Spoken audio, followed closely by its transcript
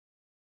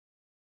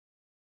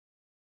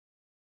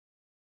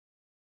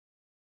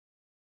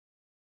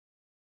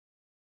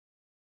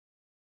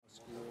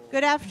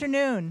Good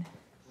afternoon.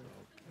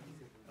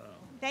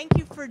 Thank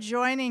you for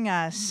joining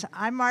us.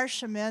 I'm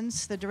Marcia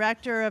Mintz, the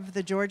director of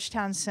the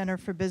Georgetown Center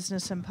for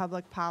Business and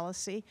Public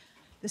Policy.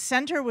 The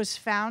center was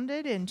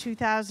founded in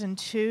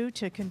 2002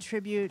 to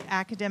contribute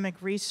academic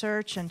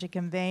research and to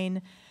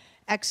convene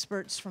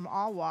experts from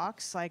all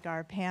walks, like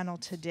our panel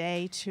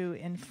today, to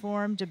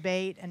inform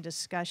debate and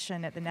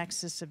discussion at the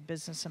nexus of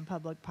business and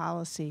public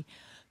policy.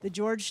 The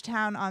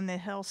Georgetown on the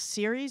Hill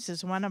series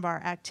is one of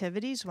our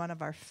activities, one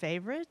of our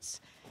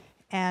favorites,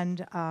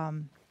 and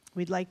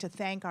we'd like to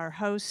thank our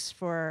hosts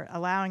for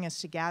allowing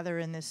us to gather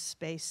in this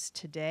space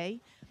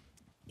today.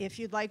 If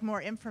you'd like more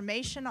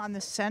information on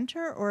the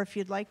center, or if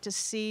you'd like to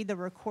see the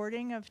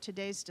recording of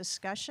today's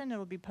discussion, it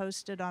will be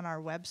posted on our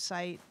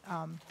website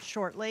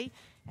shortly,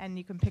 and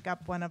you can pick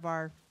up one of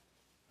our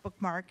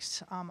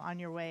bookmarks on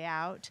your way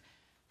out.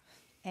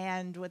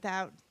 And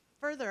without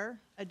further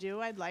ado,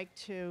 I'd like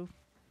to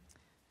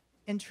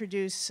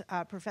introduce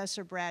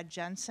Professor Brad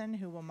Jensen,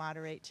 who will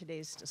moderate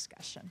today's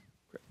discussion.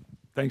 Great.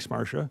 Thanks,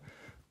 Marcia.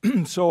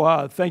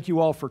 So thank you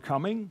all for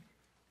coming.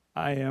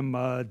 I am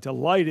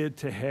delighted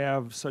to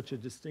have such a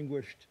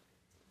distinguished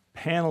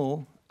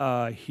panel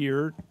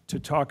here to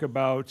talk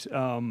about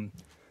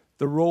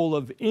the role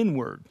of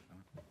inward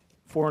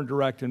foreign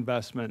direct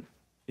investment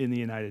in the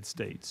United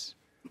States.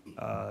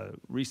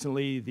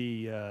 Recently,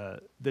 the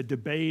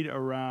debate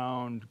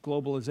around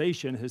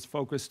globalization has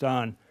focused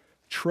on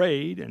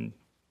trade, and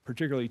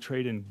particularly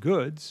trade in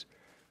goods.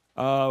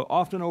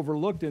 Often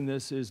overlooked in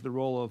this is the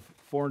role of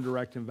foreign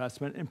direct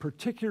investment, and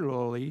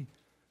particularly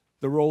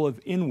the role of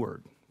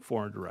inward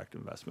foreign direct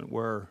investment,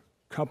 where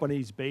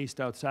companies based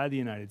outside the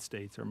United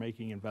States are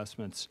making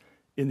investments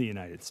in the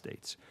United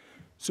States.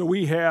 So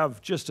we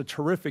have just a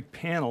terrific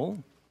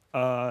panel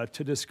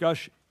to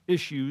discuss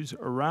issues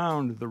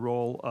around the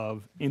role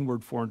of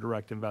inward foreign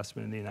direct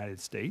investment in the United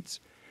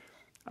States.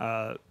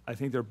 I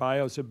think their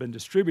bios have been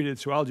distributed,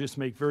 so I'll just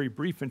make very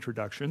brief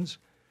introductions.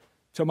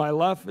 To my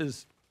left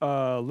is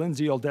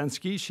Lindsay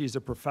Oldensky. She's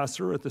a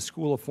professor at the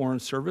School of Foreign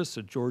Service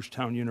at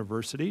Georgetown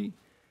University,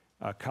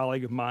 a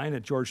colleague of mine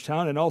at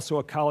Georgetown, and also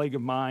a colleague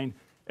of mine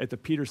at the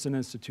Peterson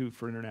Institute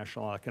for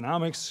International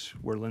Economics,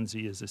 where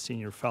Lindsay is a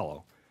senior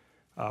fellow.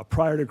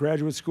 Prior to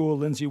graduate school,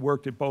 Lindsay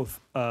worked at both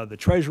the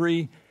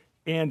Treasury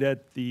and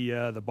at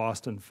the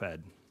Boston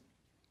Fed.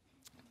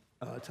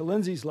 To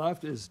Lindsay's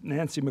left is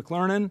Nancy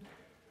McLernan.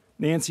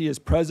 Nancy is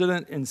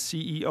president and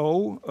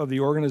CEO of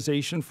the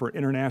Organization for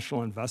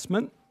International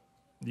Investment.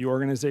 The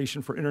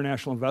Organization for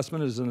International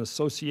Investment is an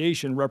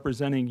association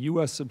representing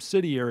U.S.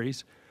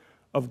 subsidiaries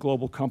of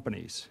global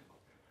companies.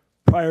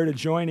 Prior to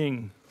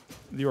joining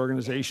the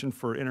Organization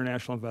for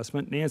International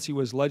Investment, Nancy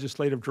was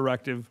legislative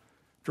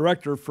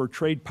director for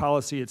trade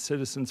policy at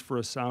Citizens for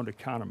a Sound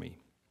Economy.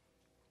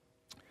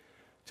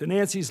 To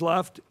Nancy's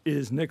left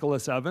is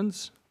Nicholas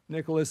Evans.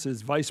 Nicholas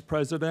is vice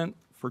president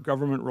for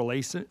government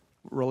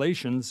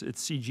relations at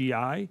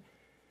CGI.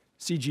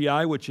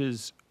 CGI, which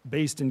is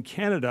based in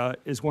Canada,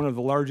 is one of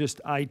the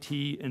largest IT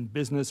and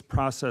business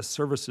process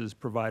services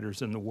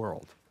providers in the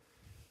world.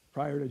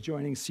 Prior to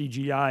joining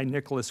CGI,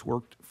 Nicholas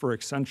worked for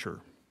Accenture.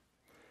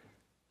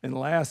 And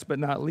last but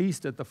not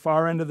least, at the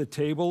far end of the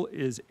table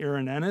is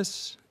Aaron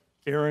Ennis.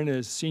 Aaron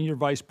is senior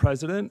vice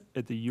president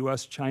at the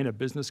U.S.-China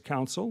Business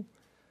Council.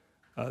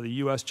 The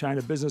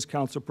U.S.-China Business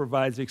Council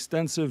provides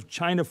extensive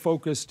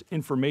China-focused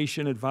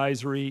information,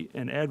 advisory,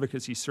 and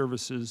advocacy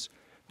services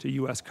to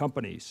U.S.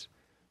 companies.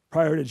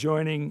 Prior to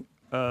joining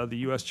the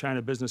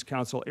U.S.-China Business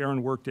Council,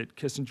 Aaron worked at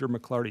Kissinger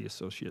McLarty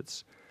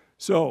Associates.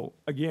 So,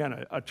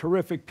 again, a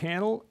terrific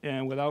panel,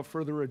 and without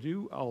further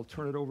ado, I'll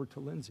turn it over to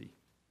Lindsay.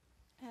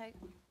 Hey.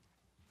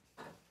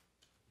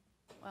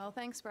 Well,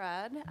 thanks,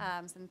 Brad,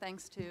 and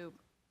thanks to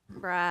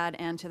Brad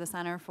and to the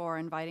Center for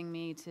inviting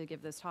me to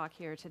give this talk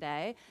here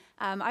today.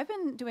 I've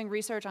been doing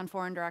research on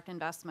foreign direct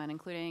investment,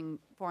 including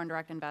foreign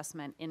direct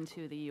investment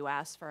into the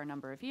U.S. for a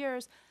number of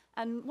years.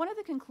 And one of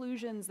the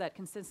conclusions that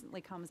consistently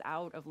comes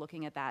out of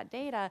looking at that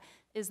data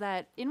is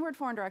that inward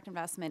foreign direct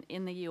investment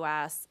in the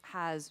U.S.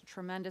 has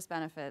tremendous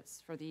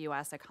benefits for the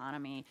U.S.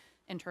 economy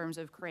in terms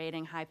of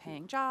creating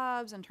high-paying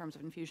jobs, in terms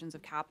of infusions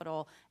of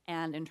capital,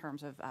 and in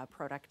terms of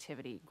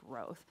productivity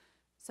growth.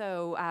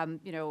 So, in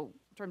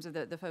terms of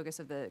the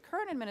focus of the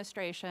current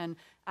administration,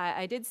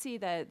 I did see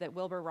that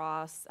Wilbur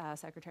Ross,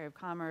 Secretary of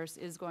Commerce,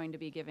 is going to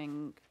be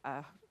giving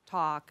a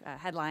talk,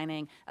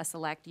 headlining a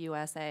Select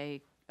USA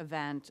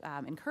event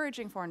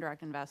encouraging foreign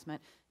direct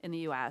investment in the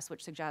U.S.,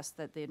 which suggests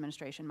that the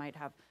administration might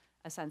have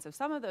a sense of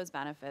some of those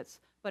benefits.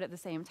 But at the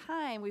same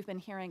time, we've been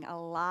hearing a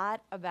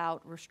lot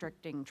about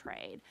restricting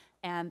trade.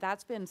 And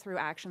that's been through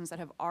actions that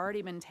have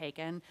already been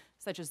taken,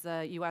 such as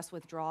the U.S.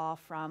 withdrawal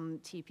from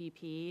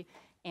TPP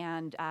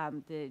and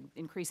the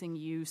increasing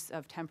use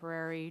of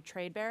temporary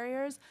trade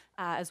barriers,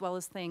 as well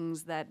as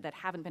things that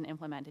haven't been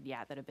implemented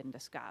yet that have been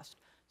discussed.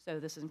 So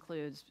this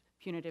includes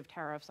punitive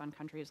tariffs on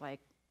countries like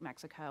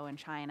Mexico and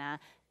China,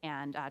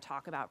 and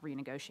talk about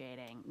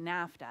renegotiating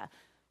NAFTA.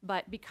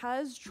 But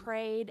because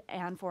trade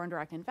and foreign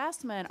direct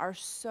investment are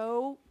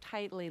so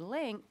tightly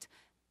linked,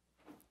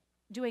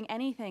 doing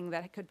anything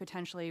that could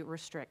potentially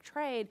restrict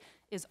trade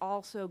is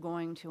also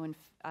going to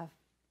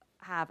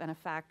have an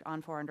effect on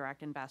foreign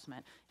direct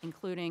investment,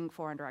 including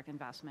foreign direct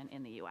investment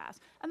in the U.S.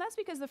 And that's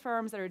because the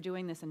firms that are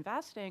doing this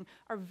investing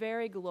are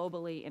very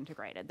globally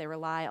integrated. They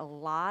rely a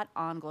lot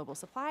on global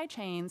supply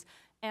chains,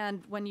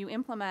 and when you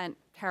implement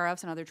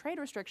tariffs and other trade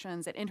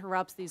restrictions, it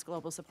interrupts these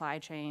global supply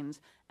chains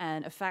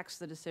and affects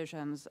the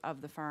decisions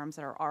of the firms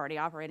that are already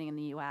operating in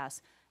the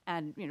U.S.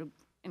 and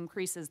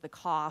increases the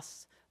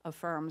costs of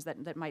firms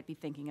that might be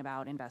thinking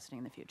about investing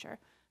in the future.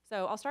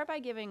 So I'll start by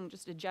giving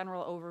just a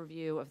general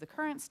overview of the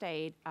current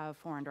state of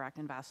foreign direct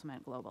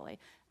investment globally.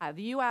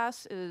 The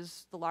U.S.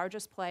 is the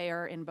largest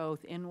player in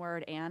both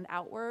inward and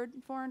outward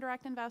foreign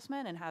direct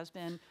investment and has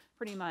been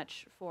pretty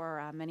much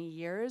for many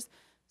years.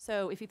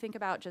 So if you think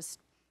about just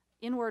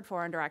inward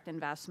foreign direct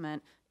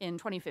investment, in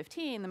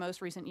 2015, the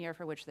most recent year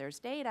for which there's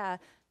data,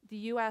 the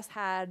U.S.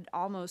 had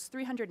almost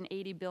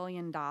 $380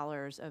 billion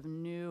of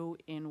new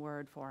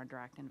inward foreign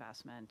direct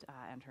investment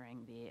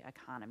entering the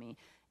economy.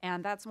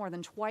 And that's more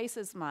than twice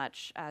as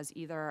much as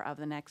either of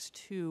the next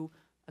two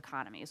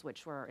economies,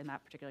 which were in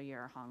that particular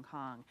year Hong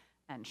Kong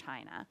and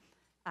China.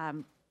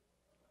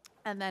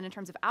 And then in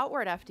terms of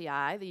outward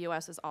FDI, the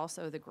U.S. is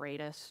also the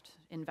greatest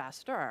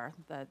investor.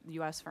 The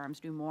U.S.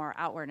 firms do more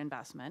outward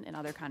investment in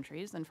other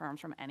countries than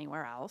firms from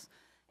anywhere else.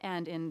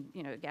 And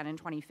again, in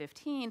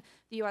 2015,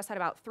 the U.S. had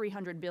about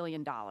 $300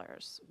 billion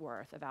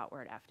worth of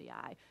outward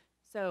FDI.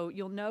 So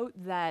you'll note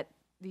that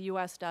the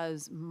U.S.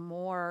 does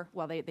more,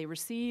 well, they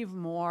receive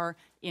more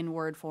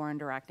inward foreign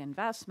direct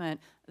investment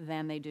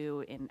than they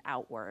do in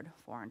outward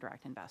foreign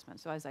direct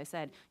investment. So as I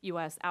said,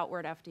 U.S.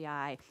 outward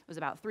FDI was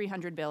about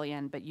 $300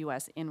 billion, but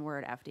U.S.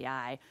 inward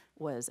FDI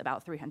was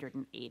about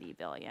 $380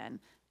 billion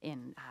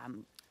in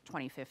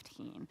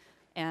 2015.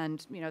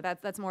 And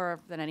that's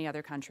more than any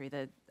other country.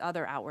 The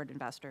other outward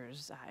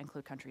investors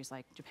include countries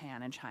like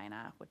Japan and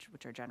China, which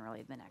are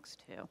generally the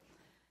next two.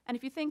 And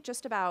if you think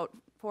just about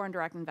foreign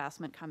direct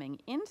investment coming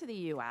into the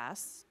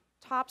U.S.,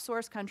 top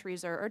source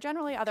countries are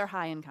generally other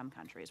high-income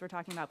countries. We're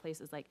talking about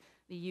places like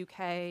the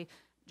UK,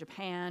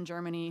 Japan,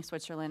 Germany,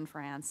 Switzerland,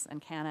 France,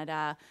 and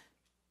Canada.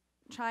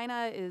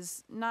 China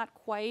is not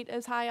quite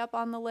as high up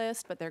on the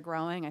list, but they're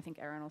growing. I think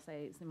Erin will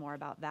say more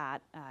about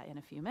that in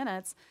a few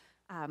minutes.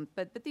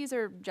 But these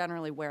are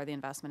generally where the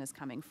investment is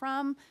coming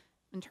from.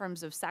 In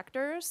terms of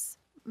sectors,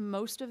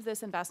 most of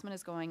this investment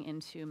is going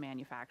into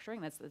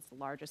manufacturing. That's the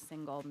largest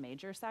single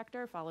major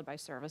sector, followed by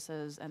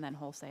services and then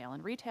wholesale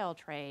and retail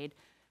trade.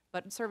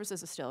 But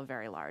services is still a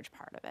very large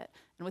part of it.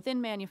 And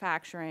within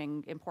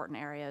manufacturing, important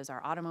areas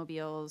are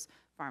automobiles,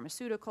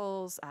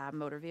 pharmaceuticals,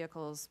 motor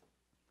vehicles,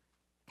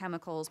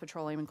 chemicals,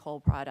 petroleum and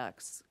coal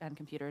products, and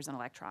computers and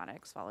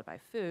electronics, followed by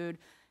food.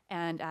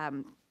 And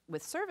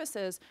with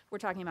services, we're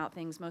talking about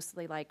things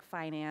mostly like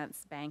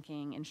finance,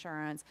 banking,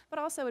 insurance, but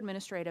also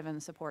administrative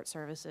and support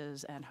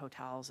services and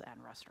hotels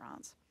and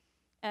restaurants.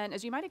 And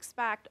as you might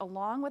expect,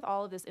 along with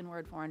all of this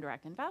inward foreign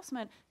direct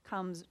investment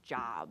comes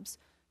jobs.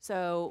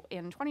 So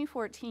in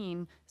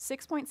 2014,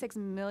 6.6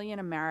 million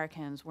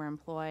Americans were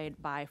employed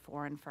by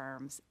foreign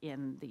firms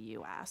in the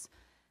U.S.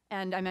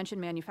 And I mentioned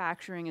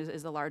manufacturing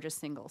is the largest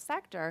single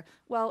sector.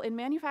 Well, in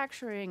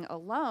manufacturing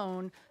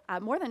alone,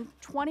 more than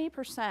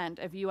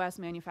 20% of U.S.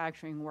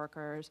 manufacturing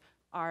workers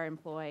are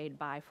employed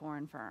by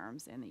foreign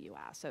firms in the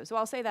U.S. So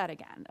I'll say that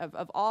again.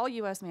 Of all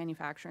U.S.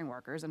 manufacturing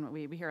workers, and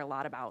we hear a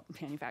lot about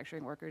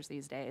manufacturing workers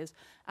these days,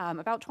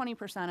 about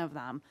 20% of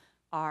them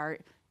are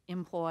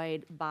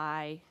employed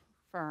by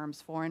firms,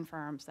 foreign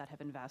firms that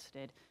have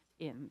invested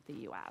in the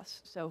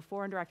U.S. So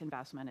foreign direct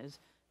investment is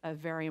a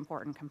very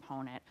important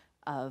component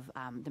of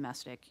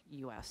domestic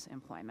U.S.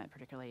 employment,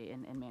 particularly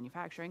in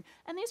manufacturing.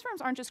 And these firms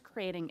aren't just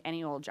creating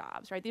any old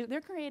jobs, right? They're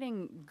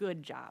creating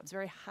good jobs,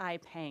 very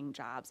high-paying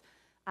jobs.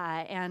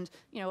 And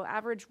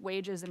average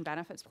wages and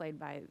benefits paid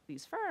by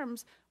these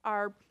firms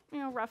are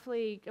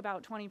roughly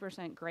about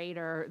 20%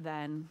 greater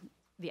than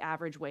the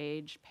average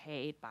wage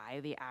paid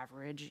by the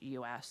average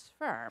U.S.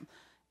 firm.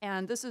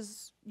 And this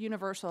is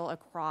universal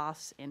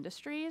across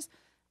industries.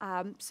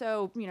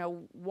 So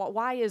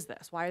why is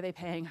this? Why are they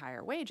paying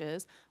higher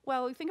wages?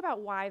 Well, think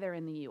about why they're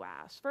in the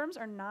U.S. Firms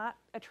are not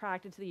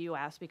attracted to the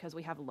U.S. because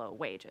we have low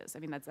wages. I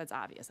mean, that's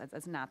obvious.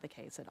 That's not the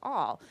case at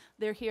all.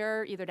 They're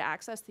here either to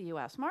access the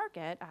U.S.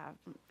 market,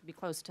 to be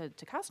close to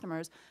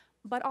customers,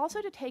 but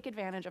also to take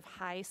advantage of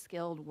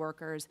high-skilled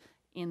workers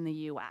in the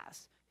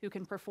U.S. who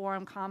can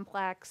perform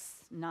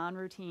complex,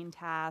 non-routine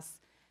tasks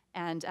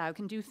and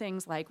can do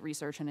things like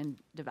research and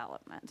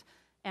development.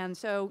 And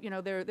so,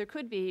 there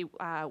could be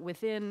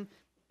within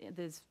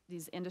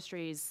these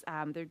industries,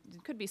 there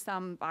could be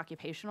some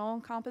occupational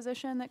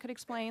composition that could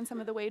explain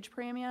some of the wage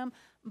premium,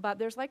 but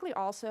there's likely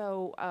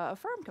also a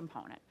firm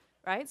component,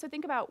 right? So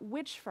think about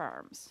which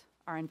firms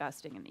are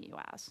investing in the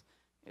U.S.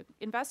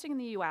 Investing in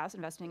the U.S.,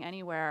 investing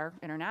anywhere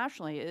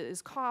internationally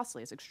is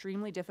costly. It's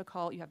extremely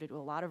difficult. You have to do a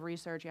lot of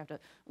research. You have to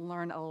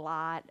learn a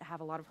lot,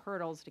 have a lot of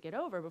hurdles to get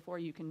over before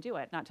you can do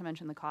it, not to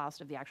mention the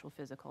cost of the actual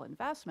physical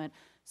investment.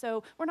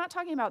 So we're not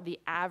talking about the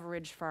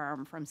average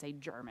firm from, say,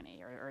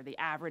 Germany or the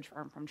average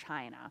firm from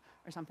China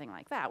or something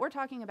like that. We're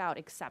talking about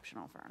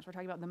exceptional firms. We're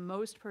talking about the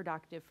most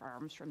productive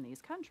firms from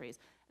these countries.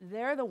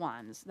 They're the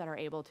ones that are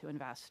able to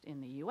invest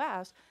in the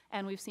US,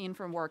 and we've seen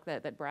from work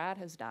that Brad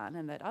has done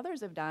and that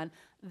others have done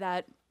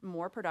that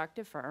more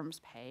productive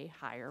firms pay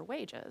higher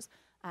wages.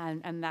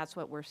 And that's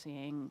what we're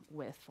seeing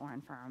with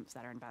foreign firms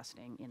that are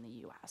investing in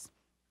the US.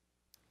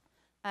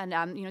 And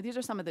these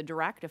are some of the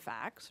direct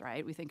effects,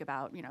 right? We think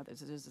about,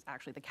 this is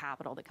actually the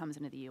capital that comes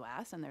into the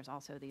U.S., and there's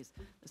also this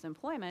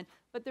employment,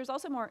 but there's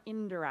also more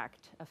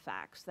indirect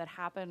effects that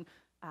happen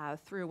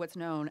through what's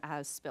known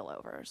as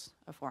spillovers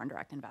of foreign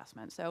direct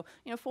investment. So,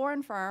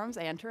 foreign firms,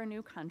 they enter a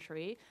new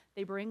country,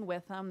 they bring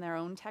with them their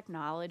own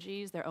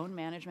technologies, their own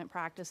management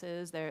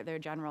practices, their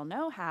general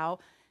know-how,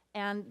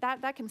 and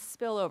that can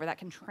spill over, that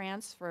can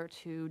transfer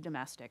to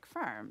domestic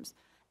firms.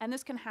 And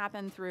this can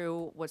happen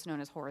through what's known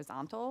as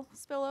horizontal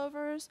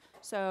spillovers.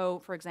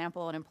 So, for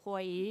example, an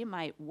employee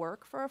might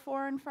work for a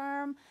foreign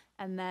firm,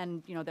 and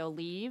then they'll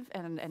leave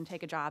and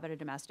take a job at a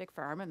domestic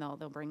firm, and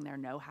they'll bring their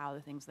know-how, the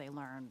things they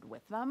learned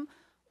with them.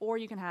 Or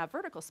you can have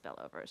vertical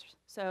spillovers.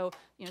 So,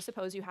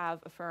 suppose you have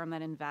a firm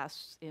that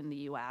invests in the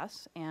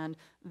U.S. and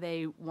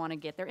they want to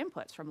get their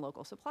inputs from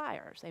local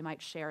suppliers. They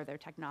might share their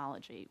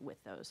technology with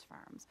those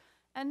firms.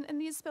 And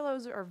these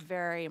spillovers are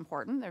very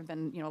important. There have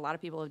been, a lot of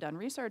people have done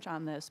research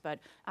on this, but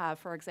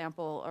for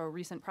example, a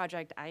recent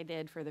project I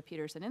did for the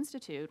Peterson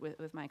Institute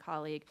with my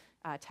colleague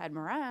Ted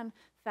Moran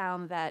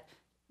found that,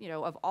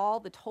 of all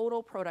the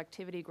total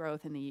productivity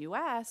growth in the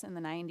US in the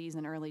 90s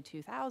and early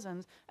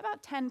 2000s,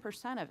 about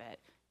 10% of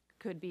it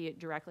could be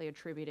directly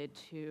attributed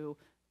to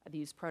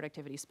these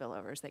productivity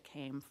spillovers that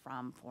came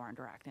from foreign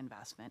direct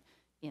investment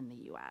in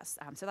the US.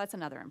 So that's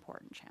another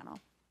important channel.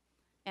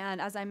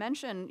 And as I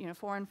mentioned,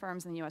 foreign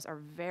firms in the U.S. are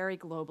very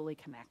globally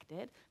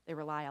connected. They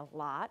rely a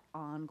lot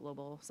on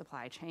global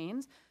supply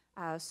chains.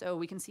 So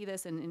we can see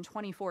this in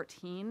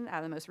 2014,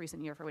 the most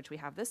recent year for which we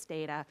have this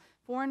data.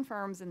 Foreign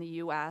firms in the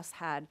U.S.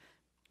 had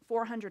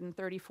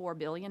 $434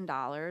 billion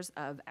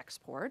of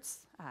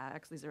exports.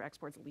 These are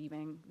exports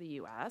leaving the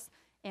U.S.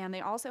 And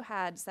they also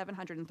had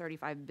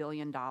 $735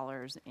 billion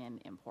in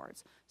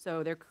imports.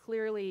 So they're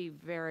clearly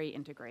very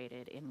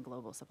integrated in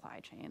global supply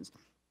chains.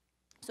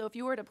 So if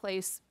you were to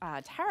place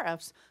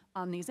tariffs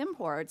on these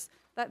imports,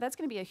 that's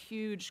going to be a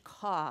huge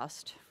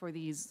cost for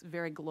these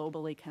very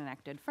globally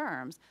connected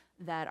firms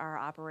that are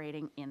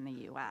operating in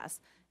the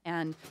U.S.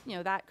 And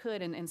that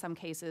could, in some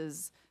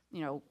cases,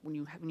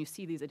 when you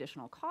see these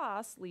additional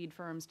costs, lead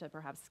firms to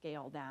perhaps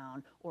scale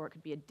down, or it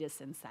could be a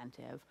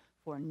disincentive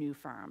for new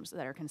firms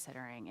that are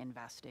considering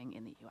investing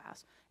in the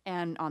U.S.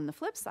 And on the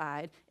flip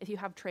side, if you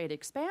have trade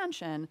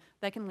expansion,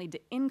 that can lead to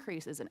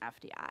increases in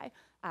FDI.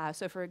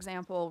 So for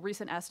example,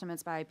 recent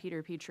estimates by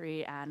Peter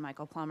Petrie and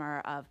Michael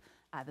Plummer of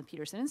the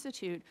Peterson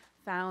Institute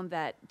found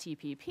that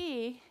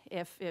TPP,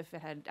 if it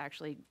had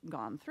actually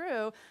gone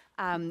through,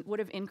 would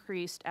have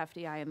increased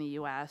FDI in the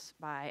U.S.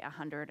 by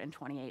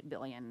 $128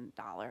 billion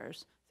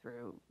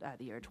through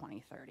the year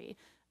 2030.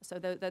 So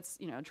that's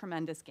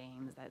tremendous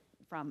gains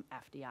from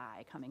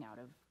FDI coming out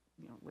of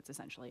what's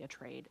essentially a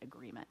trade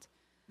agreement.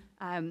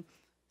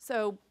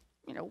 So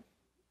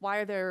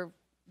why is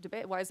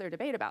there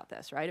debate about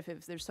this, right?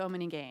 If there's so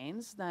many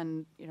gains,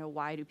 then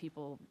why do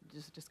people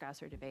just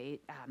discuss or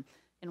debate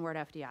inward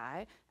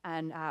FDI?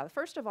 And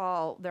first of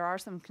all, there are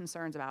some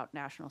concerns about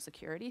national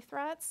security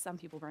threats. Some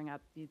people bring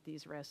up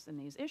these risks and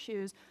these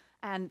issues.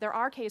 And there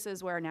are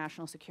cases where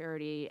national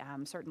security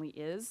certainly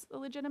is a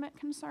legitimate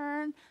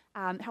concern.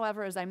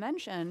 However, as I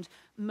mentioned,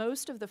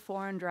 most of the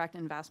foreign direct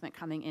investment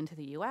coming into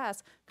the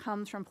U.S.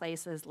 comes from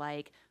places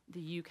like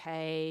the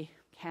UK,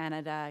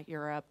 Canada,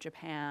 Europe,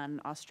 Japan,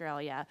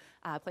 Australia,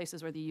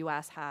 places where the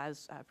U.S.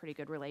 has pretty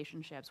good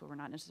relationships where we're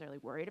not necessarily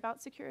worried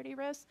about security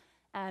risks.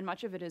 And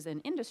much of it is in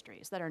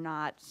industries that are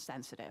not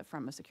sensitive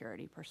from a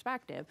security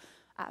perspective.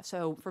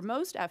 So for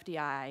most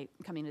FDI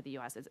coming to the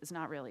U.S., it's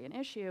not really an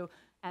issue.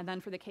 And then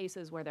for the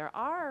cases where there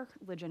are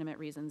legitimate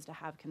reasons to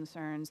have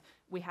concerns,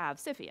 we have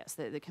CFIUS,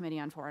 the Committee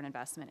on Foreign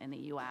Investment in the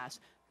U.S.,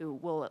 who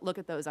will look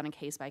at those on a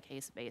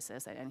case-by-case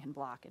basis and can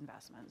block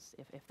investments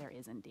if there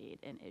is indeed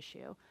an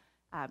issue.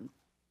 And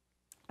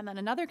then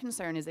another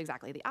concern is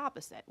exactly the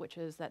opposite, which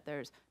is that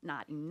there's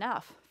not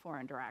enough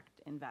foreign direct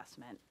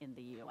investment in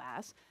the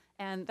U.S.,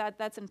 and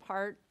that's in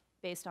part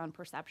based on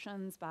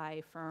perceptions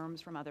by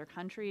firms from other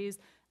countries,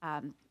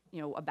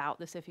 about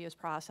the CFIUS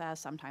process,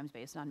 sometimes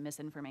based on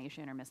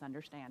misinformation or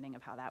misunderstanding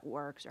of how that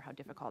works or how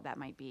difficult that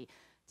might be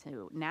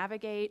to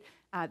navigate.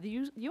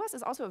 The U.S.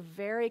 is also a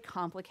very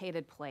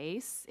complicated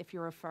place if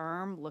you're a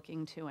firm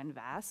looking to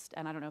invest,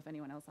 and I don't know if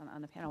anyone else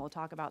on the panel will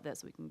talk about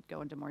this. We can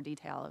go into more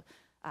detail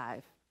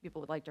if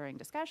people would like during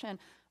discussion.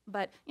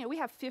 But we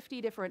have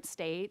 50 different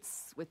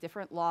states with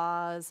different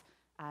laws,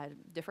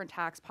 different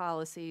tax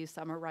policies.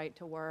 Some are right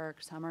to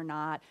work, some are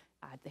not.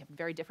 They have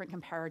very different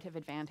comparative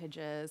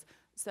advantages.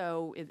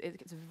 So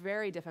it's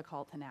very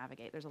difficult to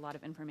navigate. There's a lot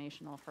of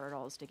informational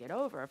hurdles to get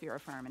over if you're a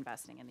firm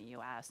investing in the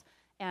U.S.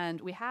 And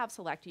we have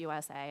Select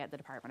USA at the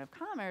Department of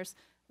Commerce,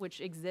 which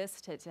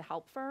exists to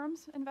help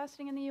firms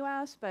investing in the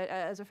U.S., but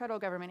as a federal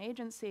government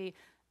agency,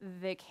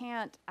 they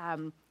can't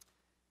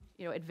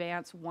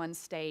advance one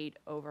state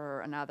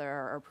over another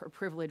or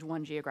privilege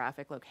one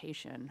geographic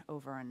location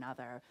over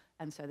another.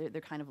 And so they're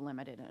kind of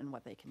limited in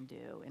what they can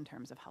do in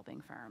terms of helping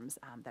firms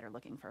that are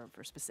looking for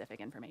specific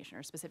information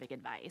or specific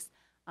advice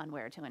on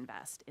where to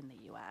invest in the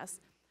U.S.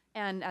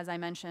 And as I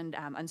mentioned,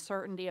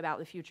 uncertainty about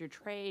the future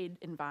trade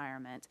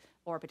environment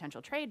or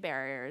potential trade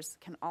barriers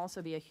can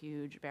also be a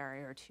huge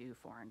barrier to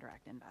foreign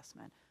direct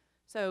investment.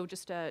 So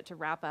just to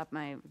wrap up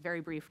my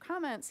very brief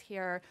comments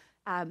here,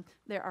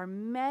 there are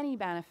many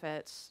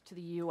benefits to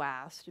the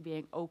U.S. to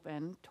being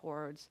open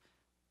towards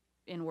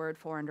inward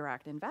foreign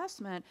direct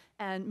investment.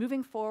 And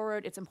moving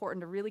forward, it's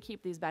important to really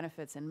keep these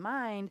benefits in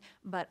mind,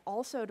 but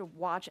also to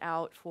watch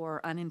out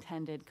for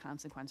unintended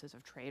consequences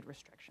of trade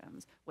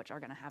restrictions, which are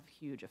going to have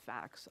huge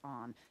effects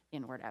on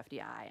inward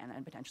FDI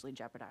and potentially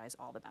jeopardize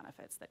all the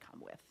benefits that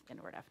come with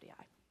inward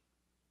FDI.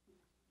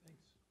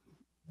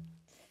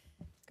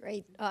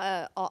 Great.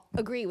 I'll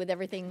agree with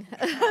everything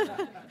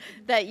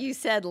that you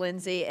said,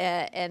 Lindsay,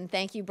 and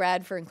thank you,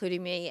 Brad, for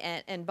including me,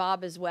 and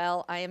Bob as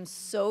well. I am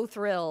so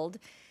thrilled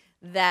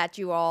that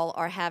you all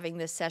are having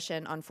this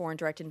session on foreign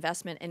direct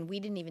investment, and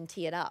we didn't even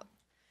tee it up,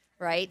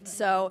 right?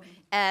 So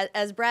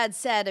as Brad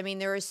said, I mean,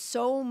 there is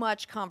so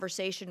much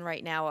conversation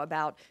right now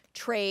about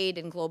trade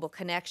and global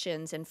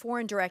connections, and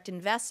foreign direct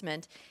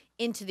investment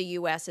into the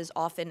U.S. is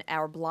often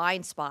our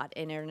blind spot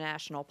in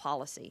international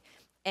policy.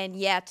 And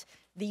yet,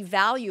 the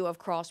value of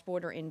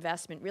cross-border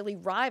investment really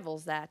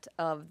rivals that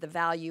of the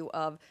value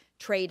of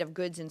trade of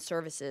goods and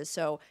services.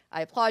 So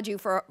I applaud you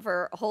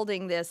for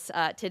holding this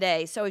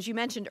today. So as you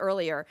mentioned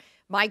earlier,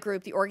 my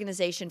group, the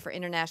Organization for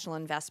International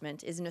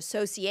Investment, is an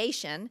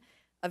association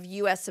of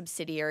U.S.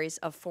 subsidiaries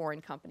of foreign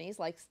companies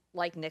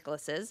like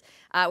Nicholas's.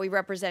 We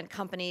represent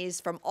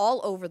companies from all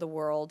over the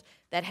world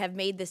that have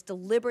made this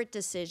deliberate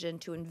decision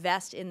to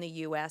invest in the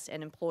U.S.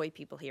 and employ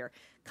people here.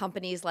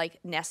 Companies like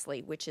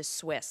Nestle, which is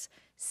Swiss,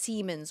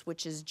 Siemens,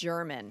 which is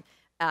German,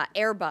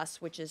 Airbus,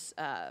 which is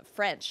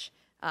French,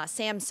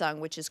 Samsung,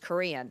 which is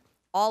Korean.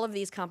 All of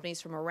these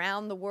companies from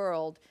around the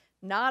world,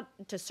 not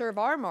to serve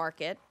our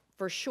market,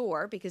 for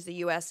sure, because the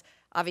U.S.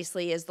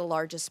 obviously is the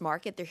largest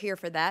market. They're here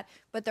for that,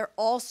 but they're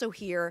also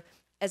here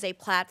as a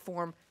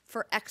platform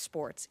for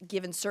exports,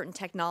 given certain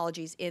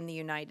technologies in the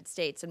United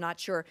States. I'm not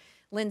sure,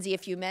 Lindsay,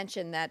 if you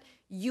mentioned that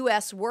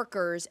U.S.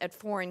 workers at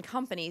foreign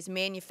companies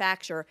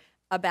manufacture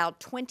about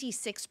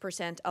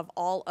 26% of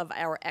all of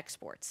our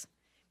exports.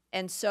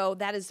 And so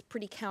that is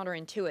pretty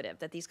counterintuitive,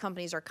 that these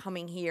companies are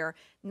coming here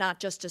not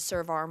just to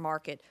serve our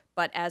market,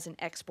 but as an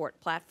export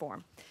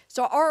platform.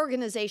 So our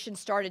organization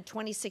started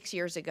 26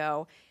 years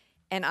ago,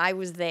 and I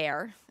was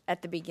there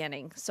at the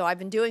beginning. So I've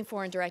been doing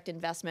foreign direct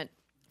investment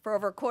for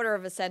over a quarter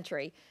of a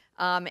century.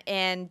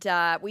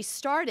 We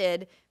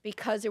started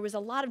because there was a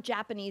lot of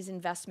Japanese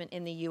investment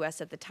in the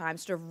U.S. at the time,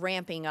 sort of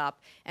ramping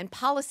up, and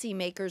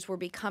policymakers were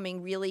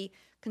becoming really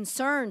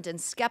concerned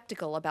and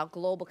skeptical about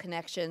global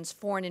connections,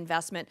 foreign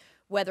investment,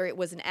 whether it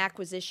was an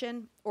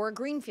acquisition or a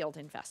greenfield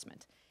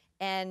investment.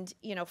 And,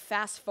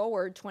 fast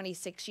forward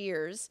 26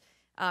 years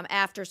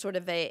after sort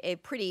of a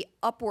pretty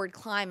upward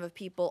climb of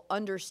people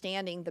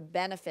understanding the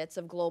benefits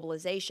of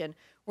globalization,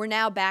 we're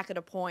now back at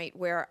a point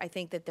where I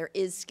think that there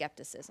is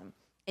skepticism.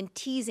 And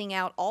teasing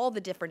out all the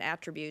different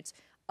attributes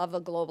of a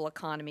global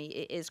economy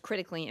is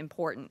critically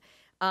important.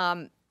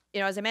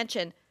 As I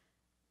mentioned,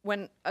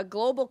 when a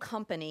global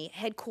company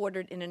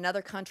headquartered in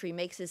another country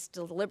makes this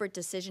deliberate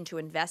decision to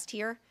invest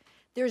here,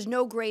 there's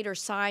no greater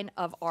sign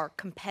of our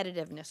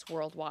competitiveness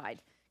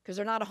worldwide, because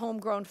they're not a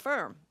homegrown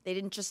firm. They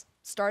didn't just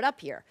start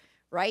up here,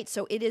 right?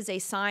 So it is a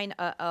sign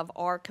of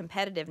our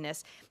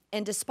competitiveness.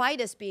 And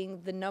despite us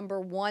being the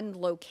 #1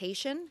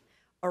 location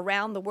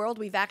around the world,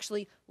 we've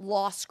actually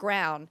lost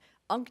ground.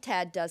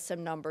 UNCTAD does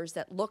some numbers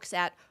that looks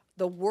at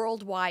the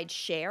worldwide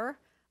share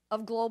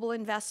of global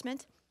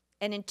investment.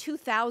 And in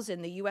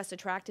 2000, the U.S.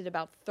 attracted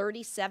about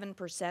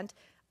 37%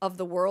 of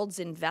the world's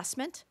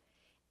investment.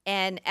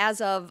 And as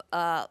of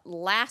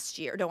last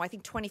year, I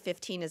think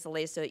 2015 is the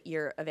latest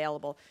year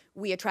available,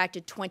 we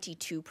attracted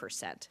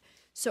 22%.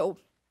 So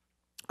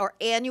our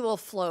annual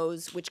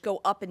flows, which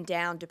go up and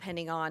down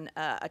depending on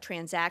a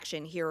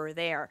transaction here or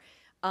there,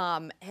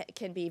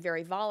 can be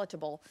very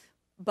volatile.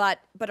 But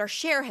our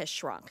share has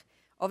shrunk.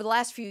 Over the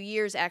last few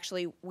years,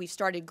 actually, we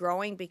started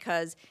growing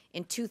because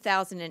in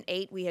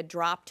 2008, we had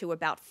dropped to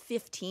about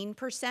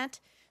 15%.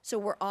 So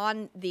we're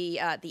on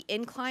the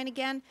incline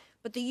again.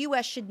 But the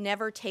U.S. should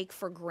never take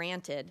for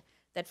granted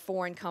that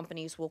foreign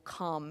companies will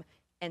come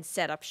and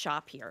set up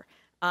shop here.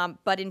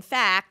 But in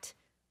fact,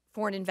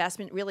 foreign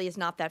investment really is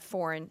not that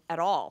foreign at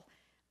all.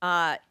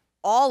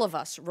 All of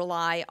us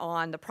rely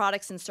on the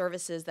products and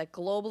services that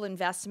global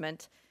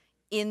investment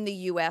in the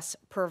U.S.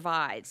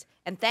 provides.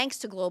 And thanks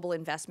to global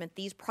investment,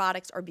 these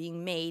products are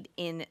being made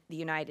in the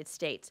United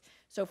States.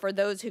 So for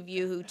those of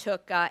you who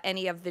took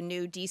any of the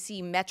new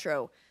DC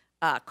Metro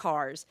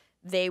cars,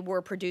 they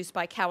were produced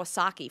by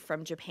Kawasaki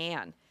from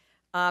Japan.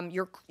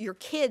 Your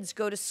kids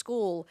go to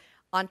school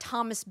on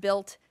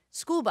Thomas-built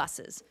School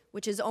buses,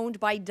 which is owned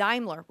by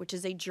Daimler, which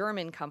is a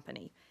German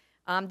company.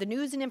 The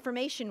news and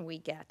information we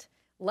get.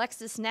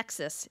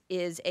 LexisNexis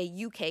is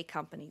a UK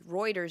company.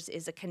 Reuters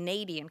is a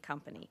Canadian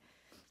company.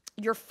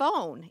 Your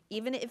phone,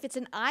 even if it's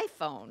an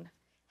iPhone,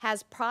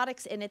 has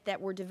products in it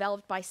that were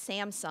developed by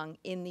Samsung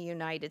in the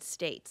United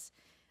States.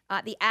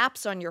 The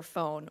apps on your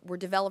phone were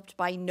developed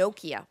by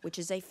Nokia, which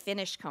is a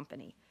Finnish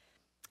company.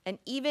 And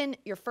even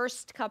your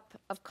first cup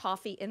of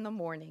coffee in the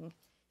morning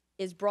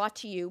is brought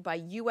to you by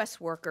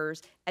U.S.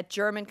 workers at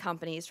German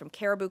companies, from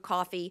Caribou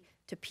Coffee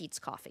to Peet's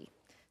Coffee.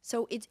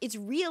 So it's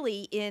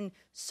really in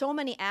so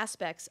many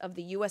aspects of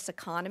the U.S.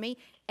 economy,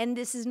 and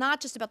this is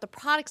not just about the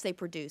products they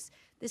produce.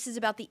 This is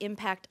about the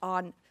impact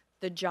on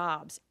the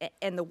jobs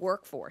and the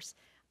workforce.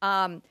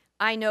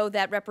 I know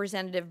that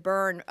Representative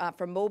Byrne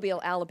from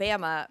Mobile,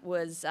 Alabama,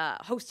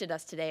 hosted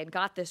us today and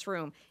got this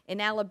room. In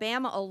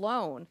Alabama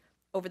alone,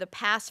 over the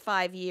past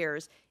 5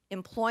 years,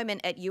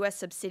 employment at U.S.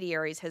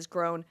 subsidiaries has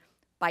grown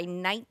by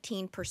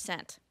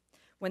 19%,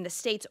 when the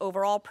state's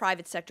overall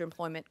private sector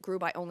employment grew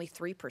by only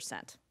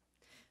 3%.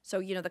 So,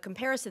 the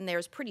comparison there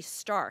is pretty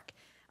stark.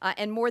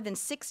 And more than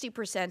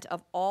 60%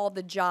 of all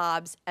the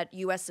jobs at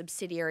U.S.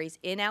 subsidiaries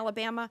in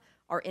Alabama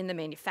are in the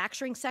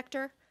manufacturing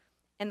sector,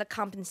 and the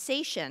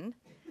compensation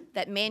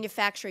that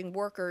manufacturing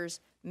workers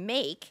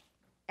make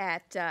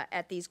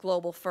at these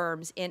global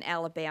firms in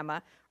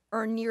Alabama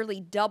earn nearly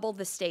double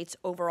the state's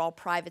overall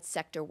private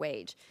sector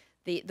wage.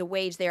 The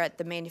wage there at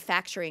the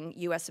manufacturing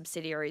U.S.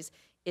 subsidiaries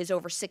is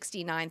over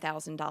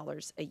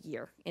 $69,000 a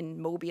year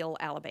in Mobile,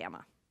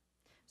 Alabama.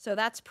 So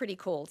that's pretty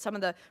cool. Some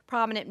of the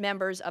prominent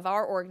members of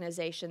our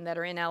organization that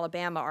are in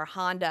Alabama are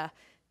Honda,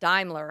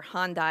 Daimler,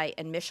 Hyundai,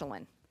 and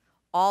Michelin.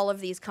 All of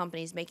these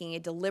companies making a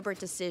deliberate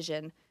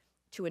decision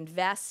to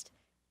invest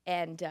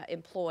and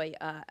employ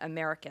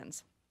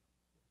Americans.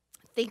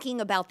 Thinking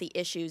about the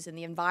issues and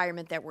the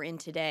environment that we're in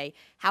today,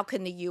 how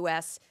can the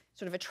U.S.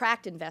 sort of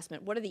attract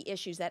investment? What are the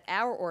issues that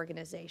our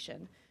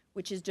organization,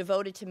 which is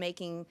devoted to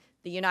making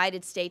the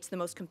United States the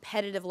most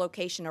competitive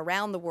location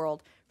around the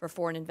world for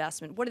foreign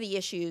investment, what are the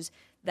issues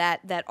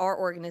that our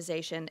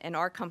organization and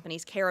our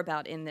companies care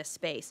about in this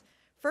space?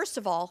 First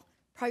of all,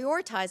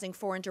 prioritizing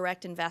foreign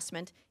direct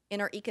investment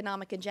in our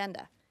economic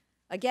agenda.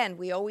 Again,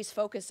 we always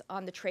focus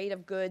on the trade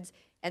of goods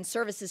and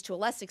services to a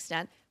less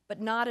extent, but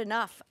not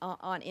enough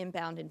on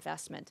inbound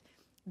investment.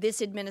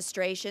 This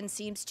administration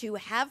seems to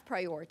have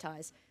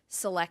prioritized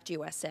Select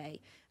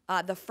USA.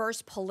 The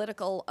first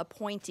political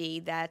appointee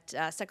that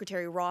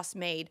Secretary Ross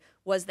made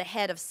was the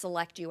head of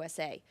Select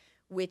USA,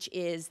 which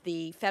is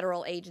the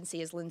federal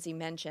agency, as Lindsay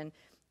mentioned,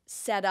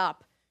 set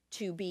up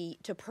to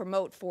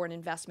promote foreign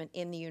investment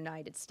in the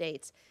United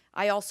States.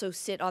 I also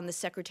sit on the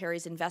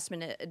Secretary's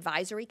Investment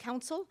Advisory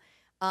Council,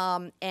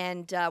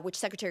 which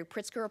Secretary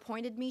Pritzker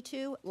appointed me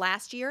to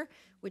last year,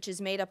 which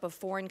is made up of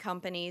foreign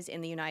companies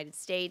in the United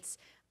States,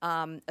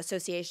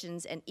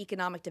 associations and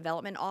economic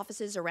development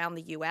offices around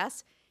the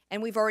U.S.,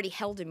 and we've already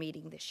held a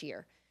meeting this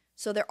year.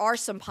 So there are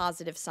some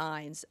positive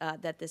signs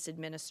that this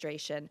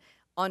administration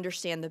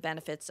understand the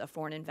benefits of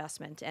foreign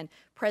investment. And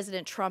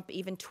President Trump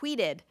even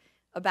tweeted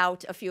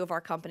about a few of our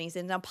companies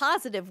in a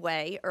positive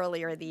way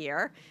earlier in the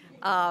year.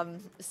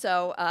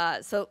 So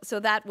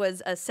that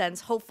was a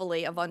sense,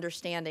 hopefully, of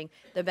understanding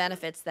the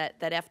benefits that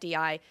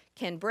FDI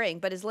can bring.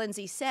 But as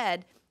Lindsay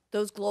said,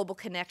 those global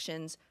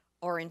connections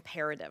are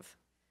imperative,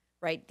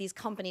 right? These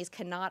companies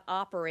cannot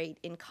operate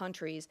in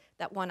countries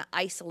that want to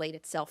isolate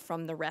itself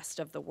from the rest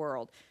of the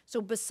world.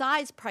 So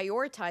besides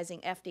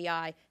prioritizing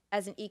FDI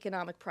as an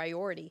economic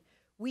priority,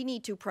 we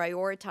need to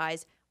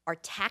prioritize our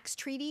tax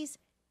treaties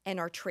and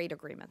our trade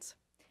agreements.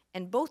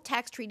 And both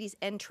tax treaties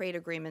and trade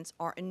agreements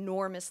are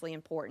enormously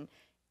important.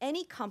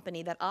 Any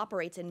company that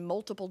operates in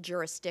multiple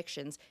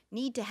jurisdictions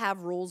need to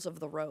have rules of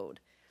the road.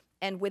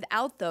 And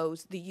without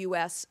those, the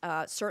U.S.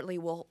 Certainly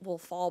will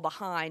fall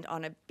behind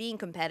on being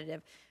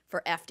competitive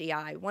for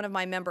FDI. One of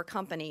my member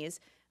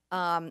companies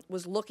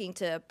was looking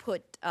to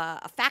put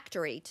a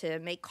factory to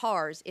make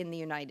cars in the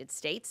United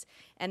States,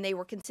 and they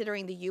were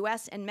considering the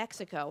U.S. and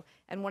Mexico.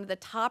 And one of the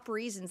top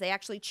reasons they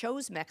actually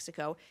chose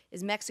Mexico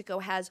is Mexico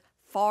has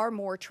far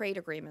more trade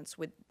agreements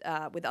with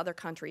other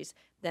countries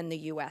than the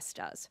U.S.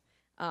 does.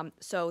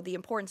 So the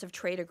importance of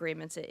trade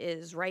agreements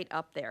is right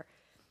up there.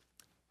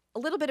 A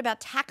little bit about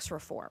tax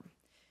reform.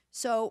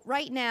 So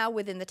right now,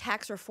 within the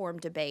tax reform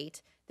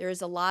debate, there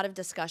is a lot of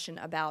discussion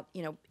about,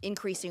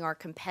 increasing our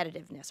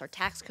competitiveness. Our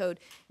tax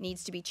code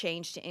needs to be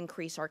changed to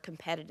increase our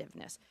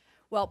competitiveness.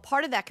 Well,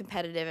 part of that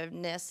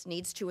competitiveness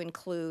needs to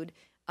include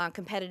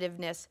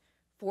competitiveness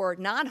for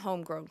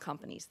non-homegrown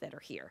companies that are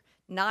here,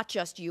 not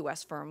just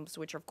U.S. firms,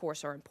 which of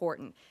course are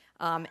important.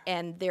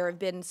 And there have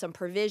been some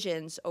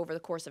provisions over the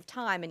course of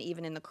time, and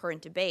even in the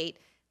current debate,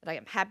 that I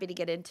am happy to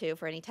get into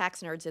for any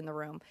tax nerds in the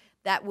room,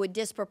 that would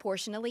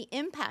disproportionately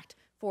impact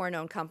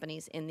foreign-owned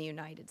companies in the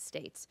United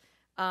States.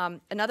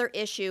 Another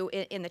issue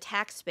in the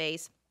tax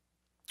space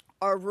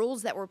are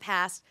rules that were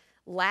passed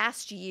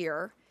last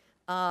year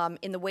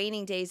in the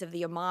waning days of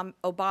the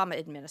Obama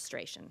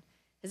administration.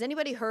 Has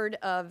anybody heard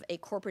of a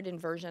corporate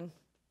inversion?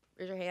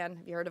 Raise your hand.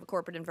 Have you heard of a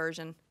corporate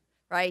inversion?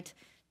 Right?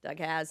 Doug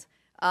has.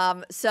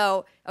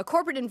 So a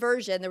corporate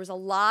inversion, there was a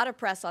lot of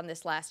press on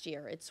this last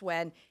year. It's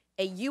when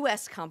a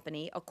U.S.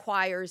 company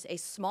acquires a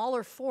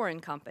smaller foreign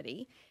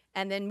company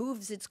and then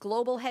moves its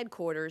global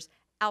headquarters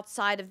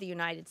outside of the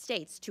United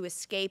States to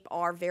escape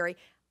our very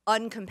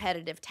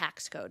uncompetitive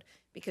tax code,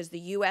 because the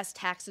U.S.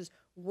 taxes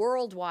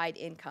worldwide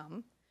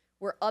income,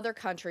 where other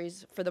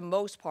countries, for the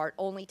most part,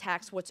 only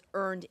tax what's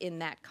earned in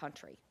that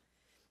country.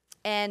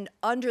 And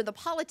under the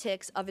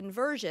politics of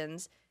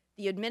inversions,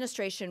 the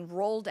administration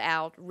rolled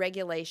out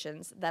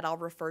regulations that I'll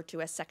refer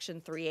to as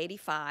Section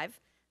 385.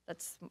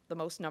 That's the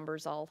most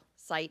numbers I'll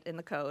cite in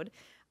the code,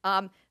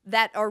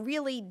 that are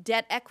really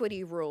debt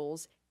equity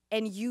rules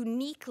and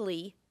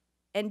uniquely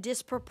and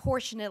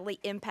disproportionately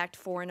impact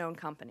foreign-owned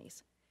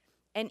companies.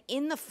 And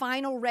in the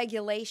final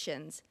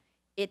regulations,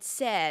 it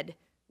said,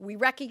 we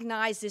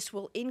recognize this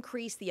will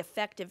increase the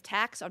effective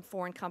tax on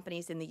foreign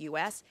companies in the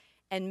U.S.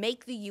 and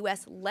make the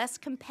U.S. less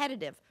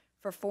competitive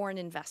for foreign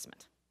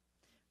investment,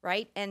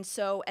 right? And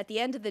so at the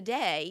end of the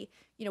day,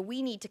 you know,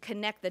 we need to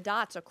connect the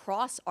dots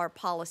across our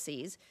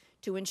policies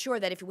to ensure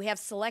that if we have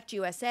Select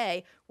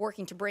USA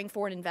working to bring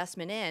foreign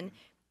investment in,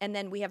 and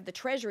then we have the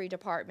Treasury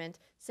Department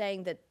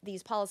saying that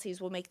these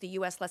policies will make the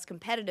U.S. less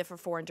competitive for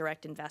foreign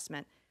direct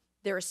investment,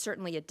 there is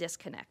certainly a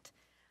disconnect.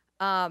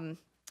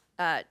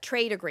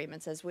 Trade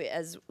agreements, as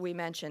we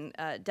mentioned,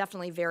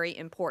 definitely very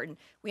important.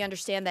 We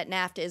understand that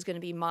NAFTA is going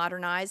to be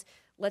modernized.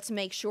 Let's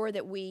make sure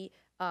that we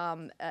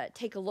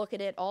take a look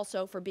at it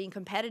also for being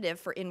competitive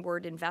for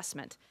inward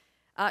investment.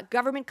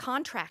 Government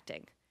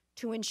contracting,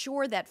 to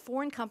ensure that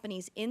foreign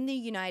companies in the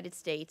United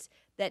States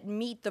that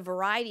meet the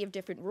variety of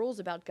different rules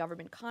about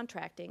government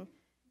contracting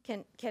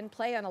can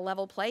play on a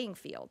level playing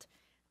field.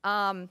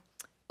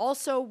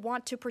 Also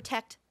want to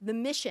protect the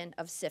mission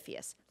of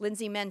CFIUS.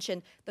 Lindsay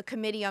mentioned the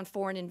Committee on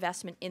Foreign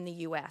Investment in the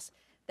U.S.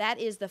 That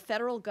is the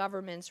federal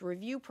government's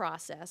review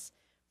process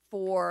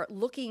for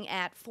looking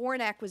at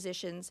foreign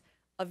acquisitions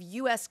of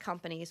U.S.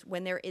 companies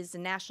when there is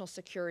national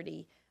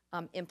security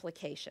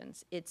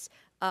implications. It's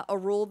a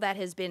rule that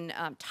has been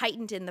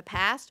tightened in the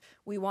past.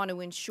 We want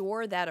to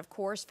ensure that, of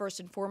course, first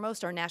and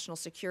foremost, our national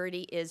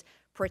security is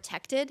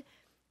protected,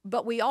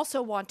 but we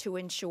also want to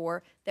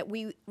ensure that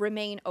we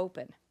remain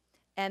open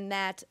and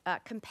that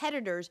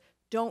competitors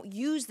don't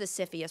use the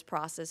CFIUS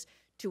process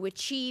to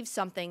achieve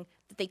something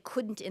that they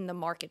couldn't in the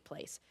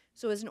marketplace.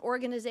 So as an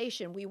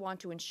organization, we want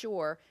to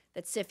ensure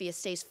that CFIUS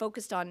stays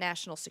focused on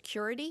national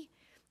security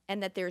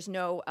and that there's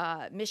no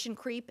mission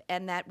creep,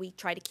 and that we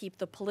try to keep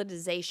the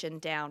politicization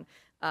down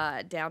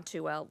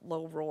to a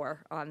low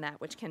roar on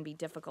that, which can be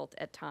difficult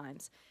at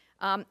times.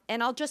 And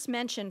I'll just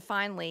mention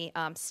finally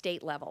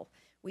state level.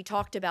 We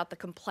talked about the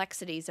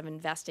complexities of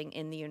investing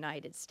in the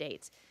United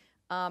States.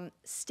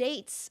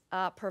 States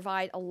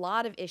provide a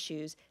lot of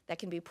issues that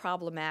can be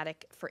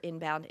problematic for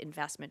inbound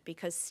investment,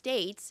 because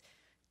states,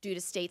 due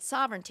to state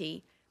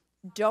sovereignty,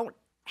 don't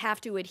have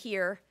to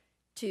adhere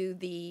to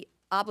the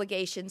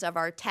obligations of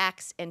our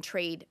tax and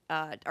trade,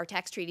 our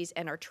tax treaties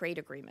and our trade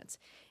agreements.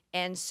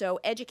 And so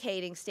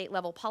educating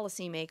state-level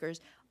policymakers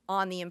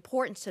on the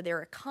importance to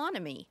their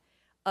economy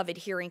of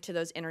adhering to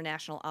those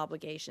international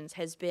obligations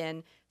has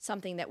been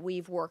something that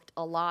we've worked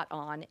a lot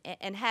on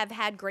and have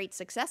had great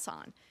success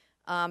on,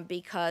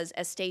 because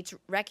as states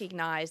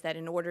recognize that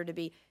in order to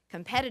be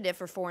competitive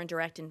for foreign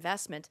direct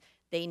investment,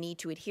 they need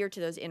to adhere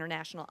to those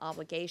international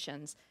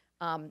obligations.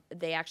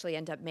 They actually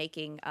end up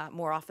making,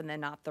 more often than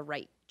not, the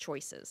right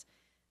choices.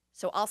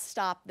 So I'll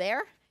stop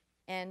there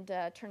and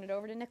turn it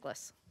over to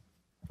Nicholas.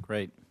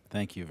 Great.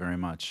 Thank you very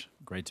much.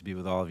 Great to be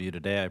with all of you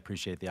today. I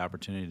appreciate the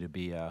opportunity to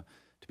be a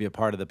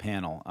part of the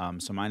panel.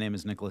 So my name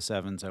is Nicholas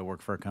Evans. I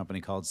work for a company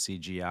called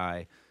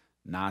CGI,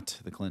 not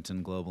the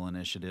Clinton Global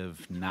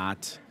Initiative,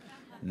 not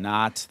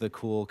the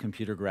cool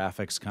computer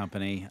graphics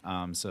company.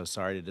 So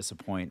sorry to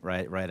disappoint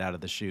right out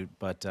of the chute,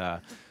 but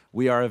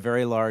we are a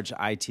very large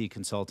IT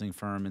consulting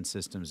firm and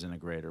systems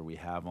integrator. We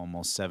have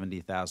almost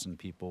 70,000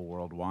 people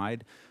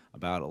worldwide.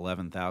 About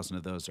 11,000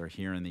 of those are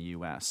here in the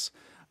U.S.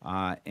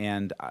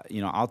 And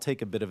you know, I'll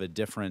take a bit of a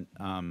different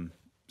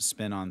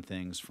spin on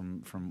things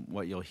from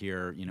what you'll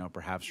hear, you know,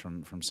 perhaps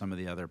from some of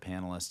the other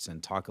panelists,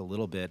 and talk a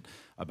little bit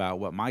about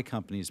what my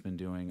company's been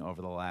doing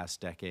over the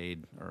last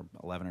decade, or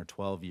 11 or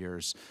 12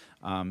 years,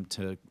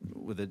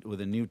 with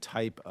a new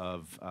type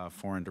of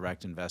foreign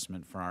direct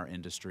investment for our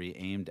industry,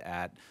 aimed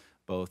at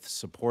both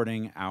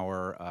supporting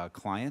our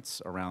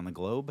clients around the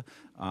globe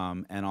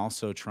and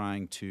also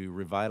trying to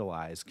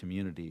revitalize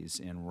communities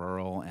in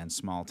rural and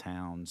small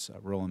towns,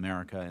 rural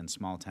America and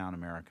small town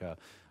America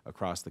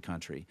across the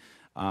country.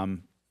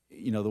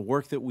 You know, the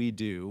work that we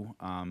do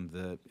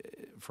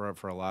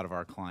for a lot of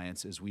our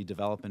clients is we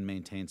develop and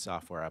maintain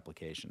software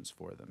applications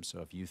for them. So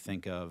if you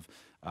think of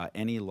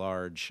any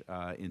large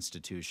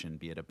institution,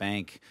 be it a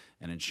bank,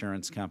 an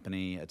insurance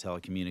company, a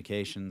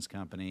telecommunications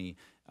company,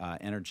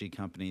 energy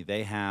company.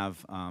 They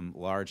have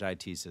large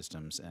IT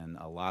systems and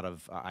a lot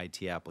of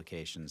IT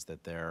applications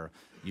that they're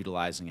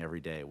utilizing every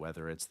day,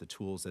 whether it's the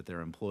tools that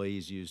their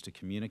employees use to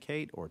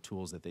communicate or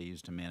tools that they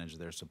use to manage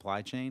their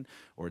supply chain,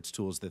 or it's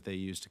tools that they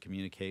use to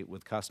communicate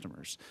with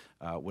customers,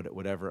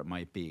 whatever it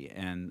might be.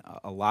 And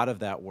a lot of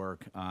that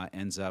work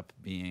ends up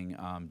being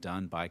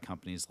done by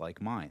companies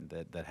like mine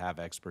that have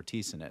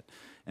expertise in it.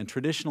 And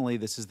traditionally,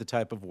 this is the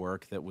type of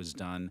work that was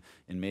done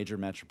in major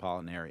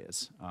metropolitan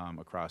areas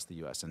across the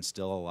U.S., and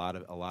still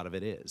a lot of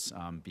it is,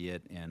 be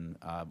it in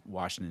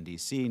Washington,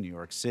 D.C., New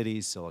York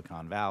City,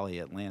 Silicon Valley,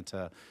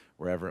 Atlanta,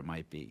 wherever it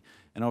might be.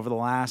 And over the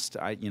last,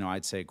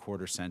 I'd say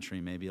quarter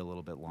century, maybe a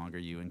little bit longer,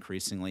 you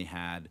increasingly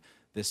had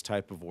this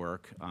type of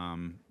work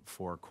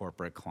for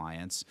corporate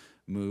clients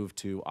move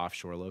to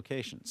offshore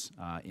locations,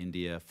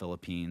 India,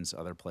 Philippines,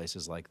 other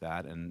places like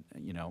that, and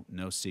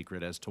no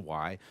secret as to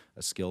why,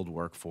 a skilled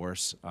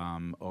workforce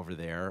over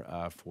there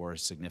for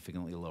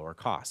significantly lower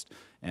cost.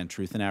 And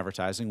truth in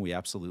advertising, we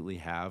absolutely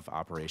have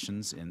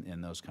operations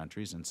in those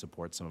countries and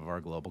support some of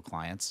our global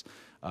clients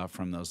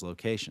from those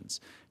locations.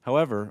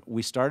 However,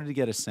 we started to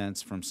get a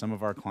sense from some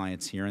of our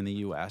clients here in the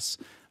U.S.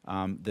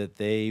 That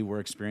they were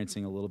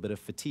experiencing a little bit of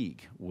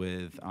fatigue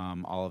with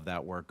all of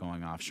that work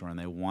going offshore, and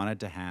they wanted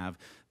to have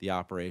the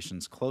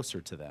operations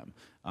closer to them.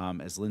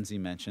 As Lindsay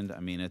mentioned, I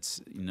mean, it's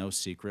no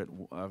secret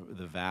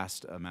the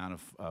vast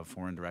amount of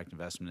foreign direct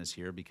investment is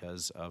here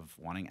because of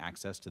wanting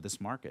access to this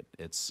market.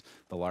 It's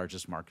the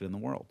largest market in the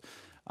world.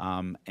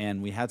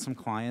 And we had some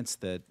clients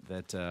that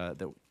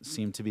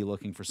seemed to be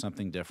looking for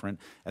something different.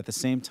 At the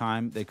same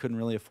time, they couldn't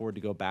really afford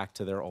to go back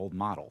to their old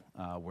model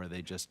where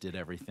they just did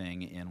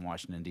everything in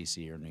Washington,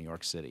 D.C. or New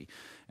York City.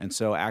 And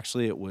so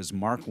actually it was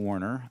Mark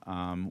Warner,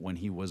 when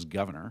he was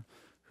governor,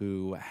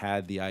 who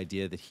had the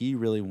idea that he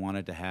really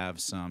wanted to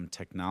have some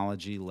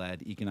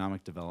technology-led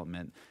economic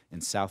development in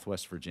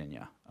Southwest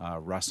Virginia,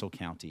 Russell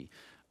County,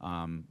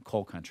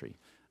 coal country.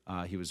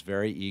 He was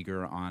very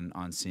eager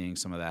on seeing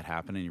some of that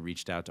happen, and he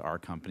reached out to our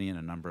company and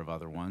a number of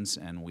other ones,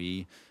 and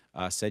we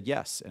said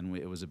yes. And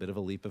it was a bit of a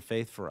leap of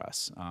faith for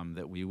us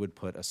that we would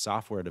put a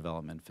software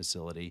development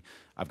facility.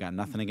 I've got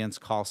nothing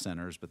against call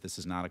centers, but this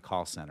is not a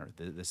call center.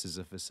 This is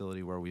a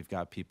facility where we've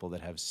got people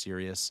that have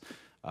serious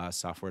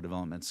software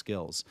development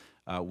skills.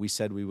 We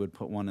said we would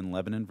put one in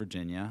Lebanon,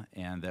 Virginia,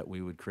 and that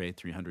we would create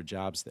 300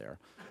 jobs there.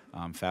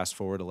 Fast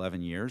forward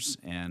 11 years,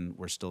 and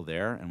we're still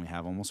there, and we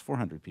have almost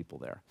 400 people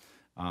there.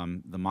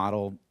 The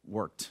model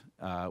worked.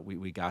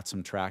 We got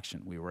some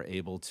traction.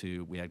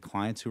 We had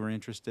clients who were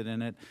interested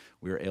in it.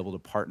 We were able to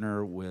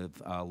partner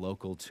with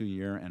local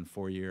 2-year and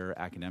 4-year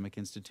academic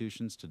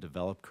institutions to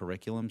develop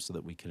curriculum so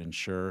that we could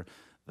ensure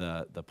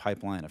the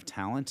pipeline of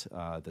talent,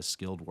 the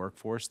skilled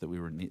workforce that we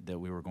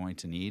were going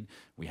to need.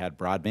 We had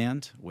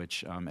broadband,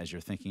 which, as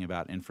you're thinking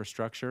about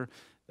infrastructure,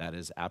 that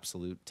is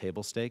absolute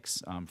table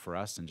stakes for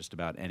us and just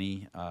about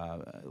any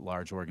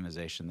large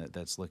organization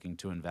that's looking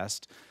to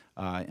invest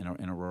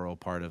in a rural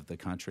part of the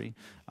country.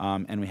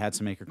 And we had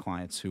some anchor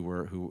clients who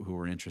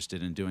were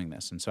interested in doing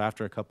this. And so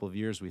after a couple of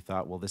years, we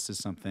thought, well, this is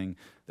something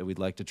that we'd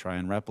like to try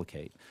and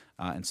replicate.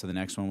 And so the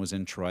next one was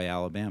in Troy,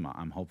 Alabama.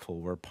 I'm hopeful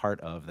we're part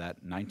of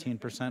that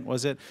 19%,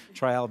 was it?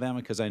 Troy,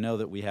 Alabama, because I know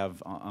that we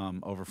have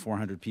over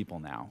 400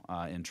 people now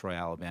in Troy,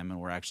 Alabama,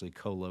 and we're actually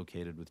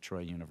co-located with Troy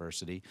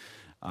University.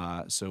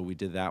 So we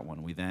did that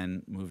one. We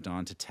then moved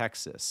on to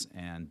Texas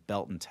and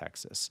Belton,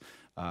 Texas,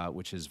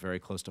 which is very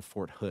close to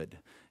Fort Hood.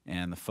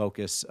 And the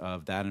focus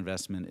of that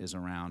investment is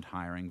around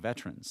hiring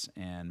veterans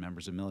and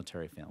members of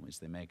military families.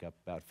 They make up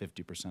about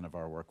 50% of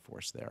our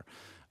workforce there.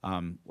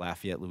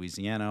 Lafayette,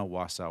 Louisiana,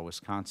 Wausau,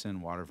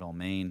 Wisconsin, Waterville,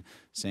 Maine,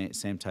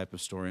 same type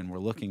of story. And we're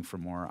looking for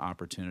more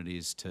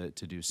opportunities to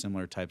do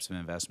similar types of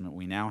investment.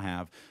 We now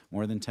have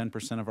more than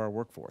 10% of our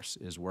workforce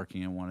is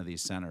working in one of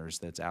these centers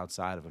that's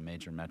outside of a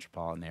major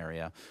metropolitan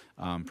area,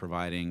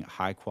 providing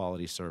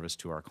high-quality service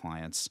to our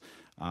clients.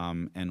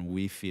 And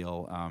we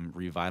feel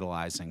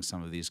revitalizing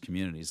some of these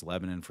communities.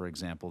 Lebanon, for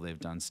example, they've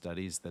done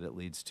studies that it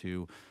leads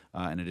to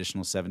an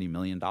additional $70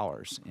 million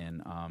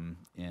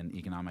in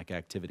economic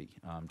activity.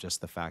 Just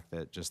the fact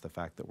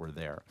that we're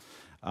there.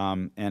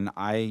 And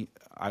I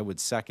would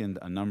second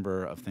a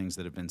number of things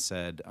that have been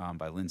said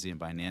by Lindsay and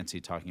by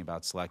Nancy talking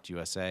about Select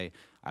USA.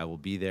 I will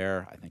be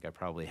there. I think I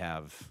probably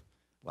have,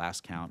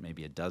 last count,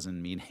 maybe a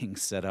dozen meetings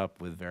set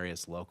up with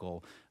various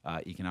local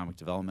economic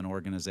development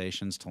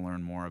organizations to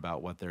learn more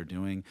about what they're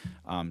doing.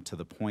 To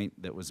the point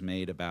that was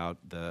made about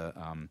the,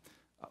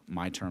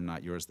 my term,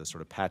 not yours, the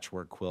sort of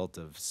patchwork quilt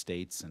of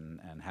states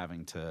and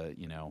having to,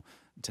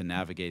 to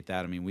navigate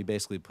that. I mean, we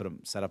basically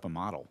set up a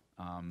model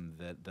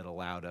that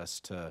allowed us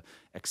to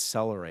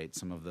accelerate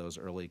some of those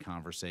early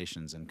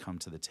conversations and come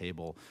to the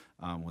table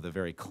with a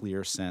very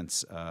clear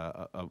sense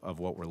of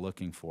what we're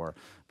looking for.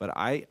 But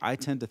I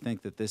tend to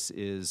think that this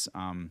is,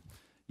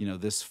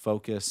 this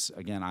focus,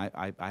 again,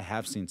 I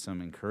have seen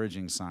some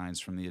encouraging signs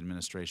from the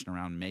administration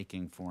around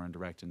making foreign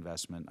direct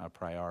investment a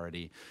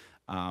priority.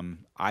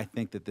 I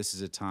think that this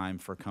is a time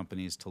for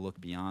companies to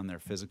look beyond their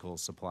physical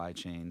supply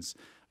chains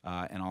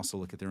and also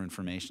look at their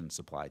information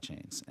supply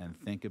chains and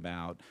think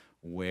about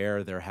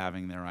where they're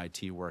having their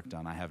IT work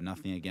done. I have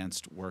nothing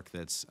against work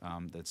that's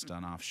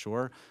done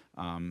offshore.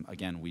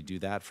 Again, we do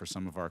that for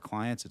some of our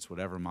clients. It's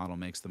whatever model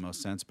makes the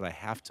most sense, but I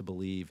have to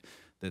believe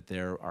that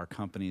there are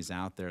companies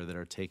out there that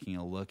are taking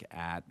a look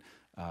at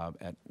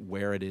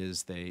where it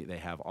is they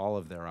have all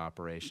of their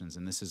operations,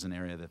 and this is an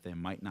area that they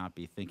might not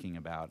be thinking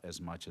about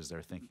as much as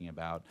they're thinking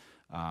about,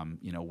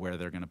 where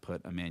they're going to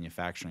put a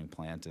manufacturing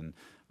plant. And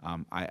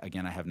I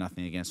have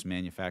nothing against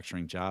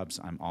manufacturing jobs.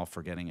 I'm all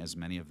for getting as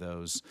many of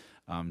those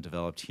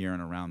developed here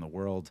and around the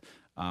world.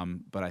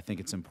 But I think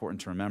it's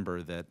important to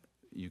remember that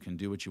you can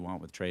do what you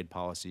want with trade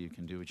policy. You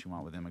can do what you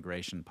want with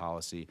immigration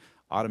policy.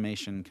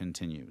 Automation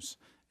continues,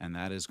 and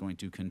that is going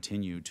to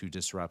continue to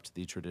disrupt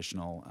the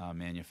traditional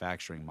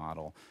manufacturing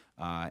model,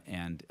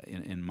 and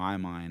in my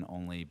mind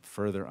only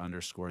further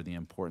underscore the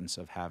importance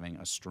of having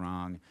a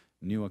strong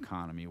new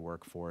economy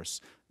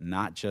workforce,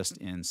 not just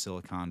in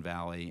Silicon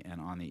Valley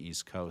and on the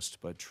East Coast,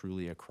 but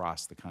truly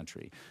across the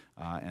country.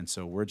 And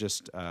so we're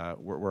just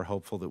we're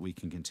hopeful that we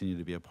can continue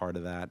to be a part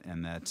of that,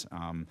 and that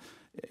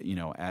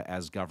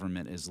as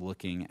government is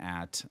looking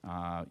at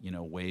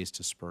ways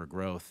to spur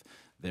growth,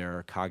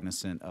 they're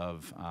cognizant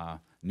of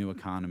new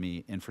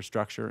economy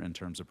infrastructure in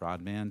terms of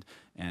broadband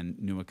and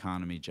new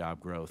economy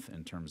job growth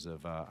in terms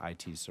of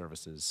IT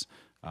services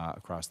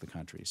across the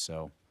country.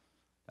 So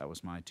that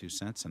was my 2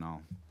 cents, and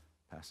I'll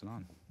pass it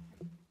on.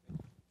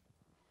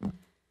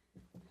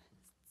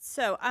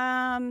 So,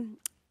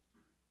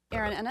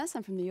 Erin Ennis,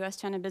 I'm from the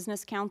U.S.-China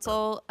Business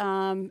Council.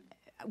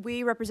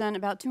 We represent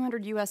about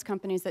 200 U.S.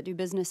 companies that do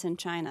business in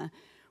China,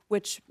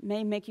 which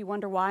may make you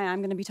wonder why I'm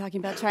going to be talking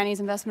about Chinese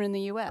investment in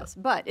the U.S.,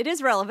 but it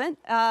is relevant.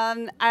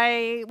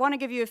 I want to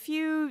give you a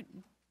few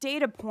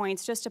data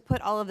points just to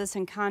put all of this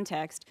in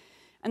context,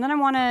 and then I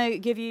want to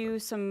give you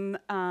some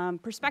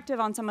perspective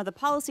on some of the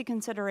policy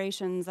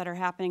considerations that are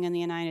happening in the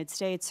United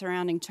States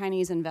surrounding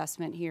Chinese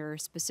investment here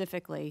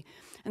specifically,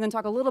 and then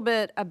talk a little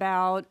bit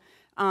about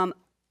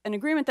an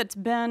agreement that's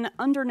been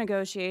under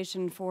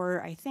negotiation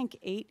for, I think,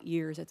 8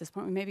 years at this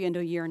point, maybe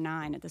into year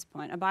 9 at this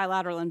point, a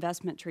bilateral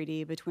investment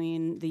treaty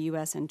between the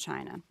U.S. and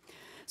China.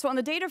 So on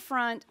the data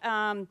front,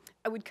 I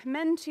would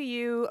commend to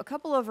you a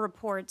couple of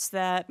reports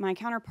that my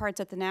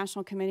counterparts at the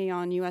National Committee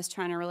on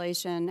U.S.-China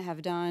Relation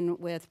have done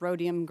with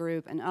Rhodium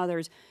Group and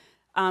others,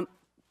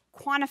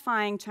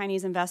 quantifying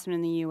Chinese investment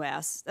in the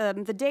U.S.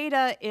 The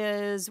data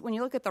is, when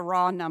you look at the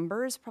raw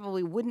numbers,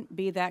 probably wouldn't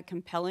be that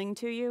compelling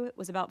to you. It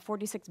was about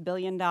 $46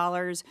 billion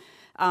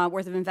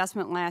worth of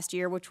investment last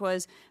year, which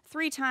was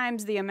 3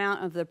 times the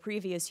amount of the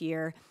previous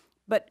year.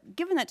 But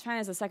given that China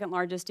is the second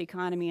largest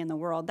economy in the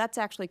world, that's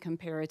actually a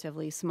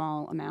comparatively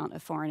small amount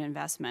of foreign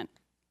investment.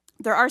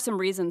 There are some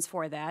reasons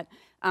for that.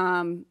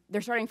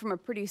 They're starting from a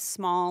pretty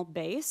small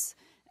base.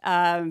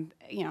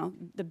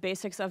 The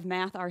basics of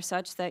math are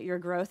such that your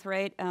growth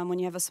rate, when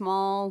you have a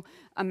small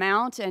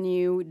amount and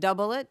you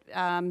double it,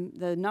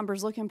 the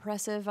numbers look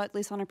impressive, at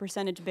least on a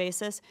percentage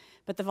basis,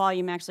 but the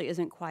volume actually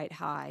isn't quite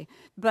high.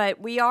 But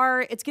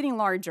it's getting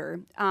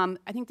larger.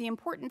 I think the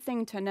important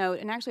thing to note,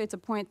 and actually it's a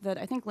point that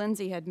I think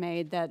Lindsay had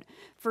made, that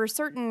for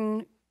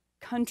certain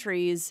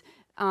countries,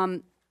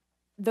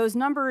 those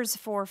numbers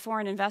for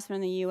foreign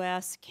investment in the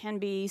U.S. can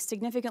be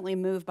significantly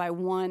moved by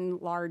one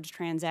large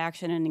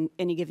transaction in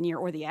any given year,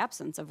 or the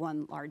absence of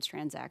one large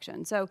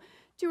transaction. So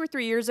 2 or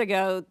 3 years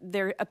ago,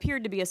 there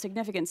appeared to be a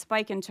significant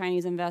spike in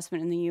Chinese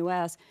investment in the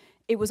U.S.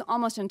 It was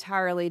almost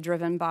entirely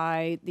driven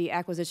by the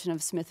acquisition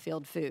of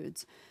Smithfield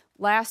Foods.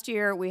 Last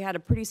year, we had a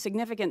pretty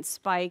significant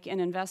spike in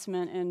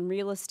investment in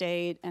real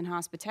estate and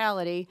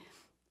hospitality,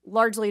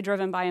 largely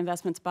driven by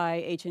investments by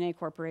H&A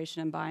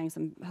Corporation and buying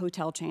some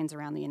hotel chains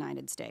around the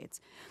United States.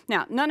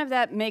 Now, none of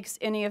that makes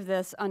any of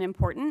this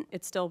unimportant.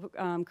 It still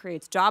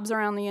creates jobs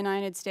around the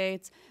United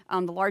States.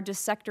 The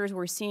largest sectors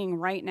we're seeing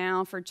right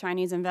now for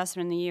Chinese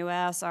investment in the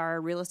U.S.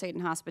 are real estate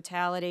and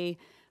hospitality,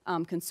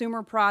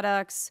 consumer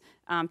products,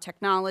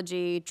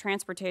 technology,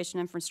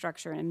 transportation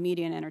infrastructure, and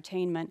media and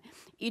entertainment.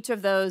 Each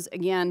of those,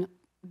 again,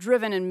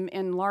 driven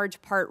in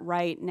large part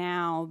right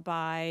now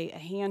by a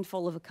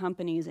handful of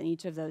companies in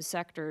each of those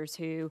sectors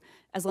who,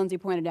 as Lindsay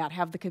pointed out,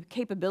 have the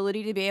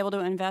capability to be able to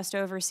invest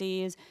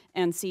overseas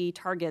and see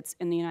targets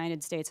in the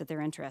United States that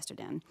they're interested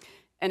in.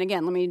 And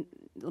again, let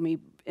me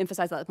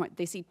emphasize that point.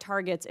 They see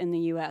targets in the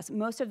U.S.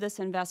 Most of this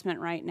investment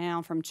right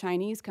now, from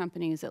Chinese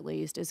companies at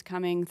least, is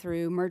coming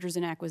through mergers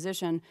and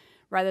acquisition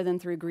rather than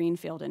through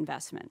greenfield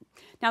investment.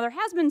 Now, there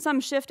has been some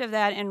shift of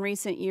that in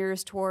recent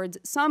years towards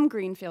some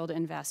greenfield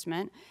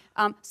investment.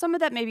 Some of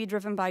that may be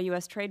driven by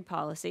U.S. trade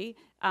policy.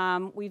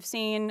 We've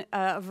seen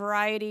a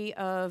variety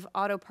of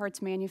auto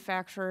parts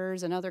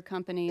manufacturers and other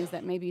companies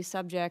that may be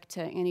subject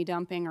to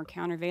anti-dumping or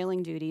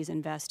countervailing duties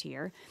invest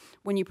here.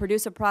 When you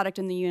produce a product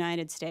in the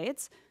United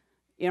States,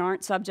 you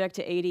aren't subject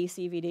to AD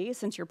CVD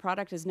since your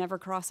product is never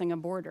crossing a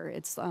border.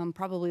 It's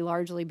probably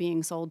largely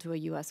being sold to a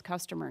U.S.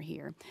 customer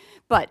here.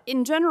 But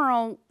in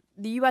general,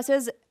 the U.S.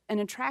 is an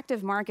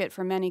attractive market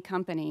for many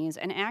companies,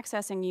 and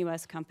accessing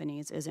U.S.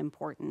 companies is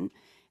important.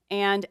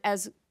 And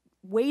as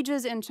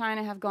wages in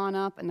China have gone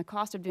up and the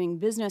cost of doing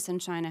business in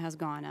China has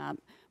gone up,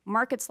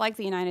 markets like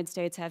the United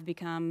States have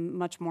become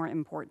much more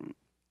important.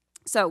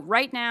 So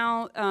right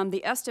now,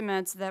 the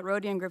estimates that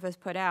Rodian Group has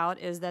put out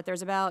is that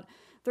there's about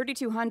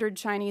 3,200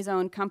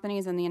 Chinese-owned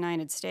companies in the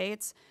United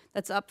States.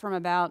 That's up from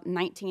about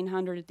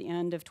 1,900 at the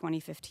end of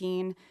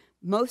 2015.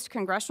 Most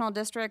congressional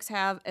districts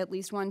have at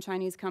least one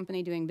Chinese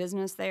company doing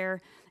business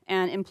there,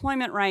 and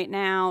employment right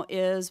now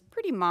is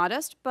pretty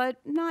modest,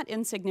 but not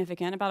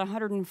insignificant. About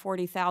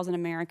 140,000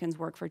 Americans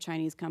work for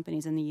Chinese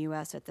companies in the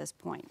U.S. at this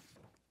point.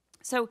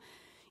 So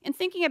in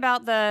thinking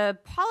about the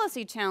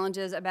policy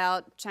challenges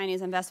about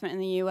Chinese investment in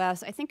the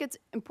U.S., I think it's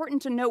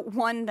important to note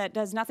one that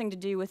does nothing to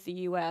do with the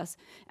U.S.,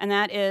 and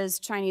that is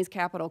Chinese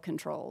capital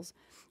controls.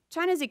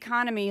 China's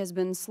economy has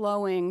been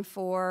slowing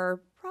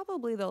for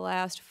probably the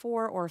last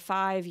 4 or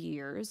 5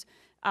 years.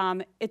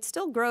 It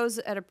still grows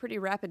at a pretty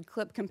rapid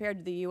clip compared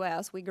to the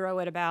U.S. We grow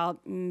at about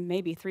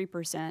maybe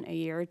 3% a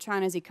year.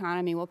 China's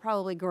economy will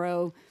probably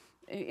grow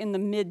in the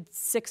mid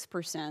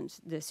 6%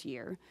 this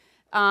year.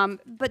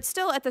 But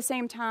still, at the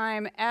same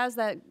time, as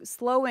that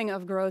slowing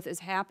of growth is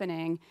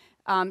happening,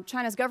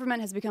 China's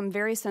government has become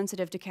very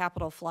sensitive to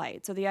capital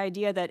flight. So the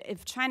idea that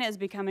if China is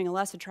becoming a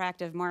less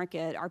attractive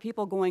market, are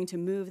people going to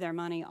move their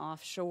money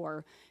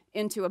offshore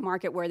into a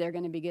market where they're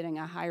going to be getting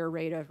a higher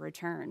rate of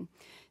return?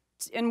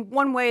 And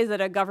one way that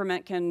a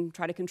government can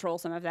try to control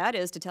some of that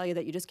is to tell you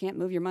that you just can't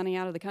move your money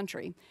out of the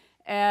country.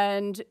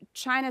 And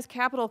China's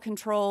capital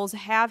controls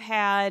have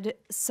had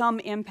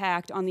some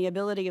impact on the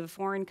ability of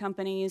foreign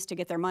companies to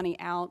get their money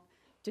out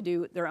to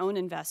do their own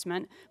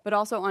investment, but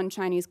also on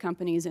Chinese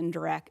companies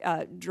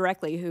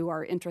directly who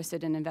are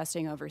interested in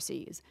investing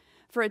overseas.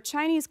 For a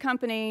Chinese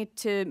company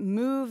to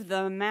move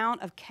the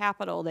amount of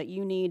capital that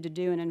you need to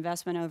do an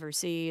investment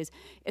overseas,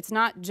 it's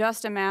not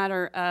just a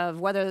matter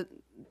of whether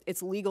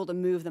it's legal to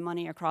move the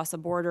money across the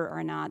border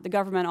or not. The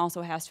government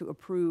also has to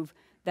approve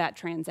that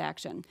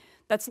transaction.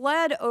 That's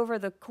led over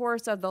the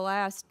course of the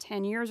last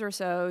 10 years or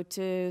so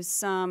to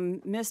some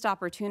missed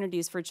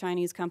opportunities for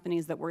Chinese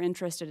companies that were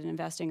interested in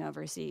investing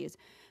overseas.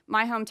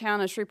 My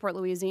hometown of Shreveport,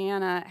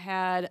 Louisiana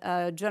had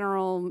a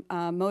General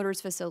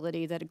Motors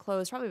facility that had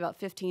closed probably about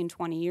 15,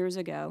 20 years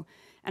ago.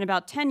 And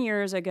about 10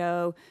 years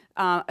ago,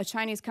 a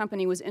Chinese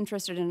company was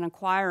interested in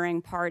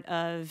acquiring part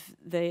of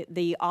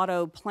the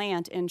auto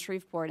plant in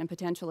Shreveport and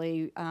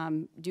potentially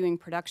doing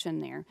production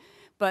there.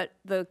 But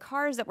the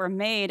cars that were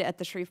made at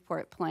the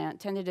Shreveport plant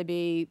tended to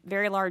be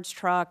very large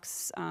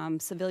trucks,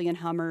 civilian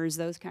Hummers,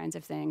 those kinds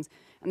of things.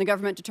 And the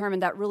government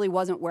determined that really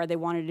wasn't where they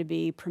wanted to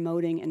be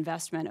promoting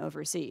investment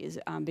overseas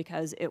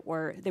because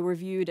they were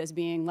viewed as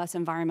being less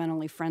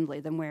environmentally friendly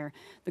than where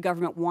the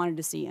government wanted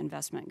to see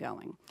investment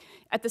going.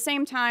 At the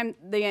same time,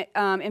 the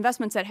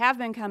investments that have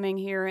been coming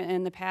here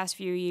in the past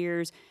few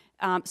years,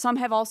 some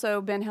have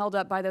also been held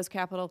up by those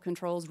capital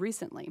controls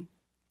recently.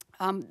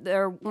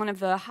 One of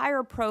the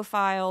higher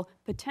profile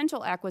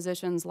potential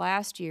acquisitions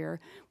last year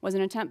was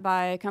an attempt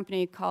by a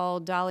company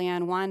called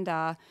Dalian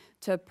Wanda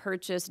to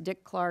purchase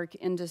Dick Clark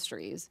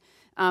Industries.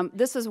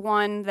 This is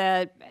one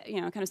that,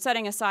 kind of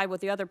setting aside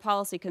what the other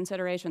policy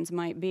considerations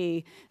might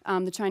be,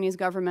 the Chinese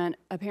government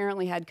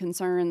apparently had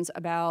concerns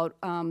about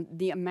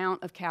the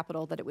amount of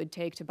capital that it would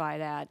take to buy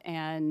that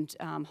and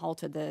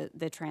halted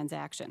the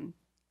transaction.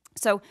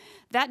 So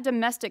that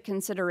domestic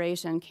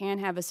consideration can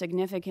have a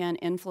significant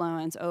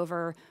influence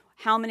over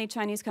how many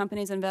Chinese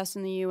companies invest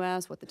in the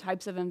U.S., what the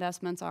types of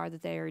investments are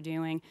that they are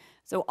doing.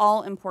 So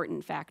all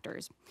important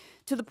factors.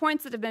 To the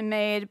points that have been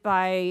made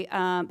by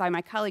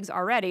my colleagues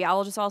already,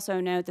 I'll just also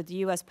note that the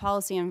U.S.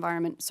 policy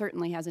environment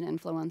certainly has an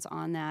influence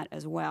on that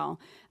as well.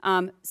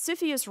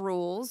 CFIUS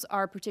rules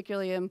are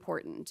particularly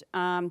important.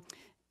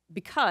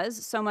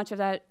 Because so much of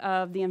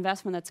the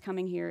investment that's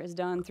coming here is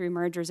done through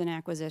mergers and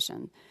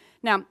acquisition.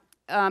 Now,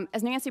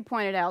 as Nancy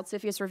pointed out,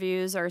 CFIUS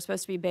reviews are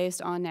supposed to be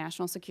based on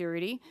national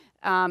security.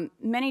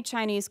 Many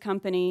Chinese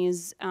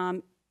companies,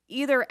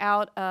 either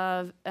out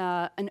of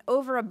an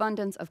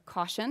overabundance of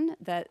caution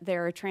that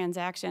their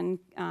transaction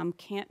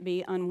can't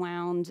be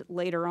unwound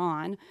later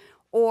on,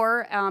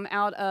 or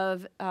out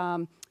of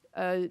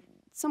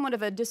somewhat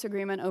of a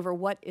disagreement over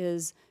what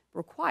is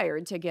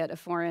required to get a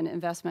foreign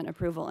investment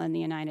approval in the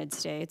United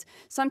States,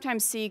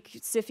 sometimes seek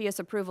CFIUS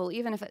approval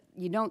even if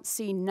you don't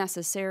see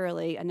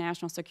necessarily a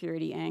national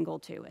security angle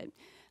to it.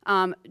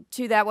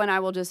 To that one,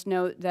 I will just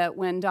note that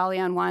when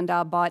Dalian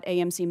Wanda bought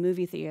AMC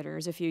movie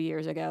theaters a few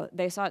years ago,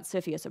 they sought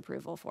CFIUS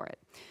approval for it.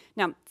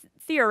 Now,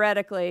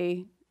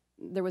 theoretically,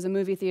 there was a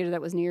movie theater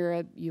that was near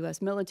a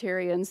U.S.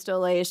 military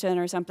installation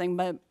or something,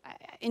 but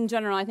in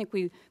general, I think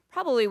we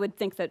probably would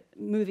think that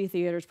movie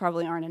theaters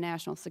probably aren't a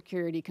national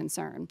security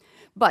concern.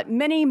 But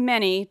many,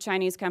 many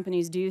Chinese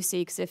companies do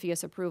seek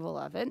CFIUS approval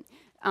of it.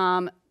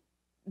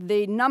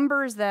 The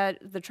numbers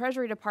that the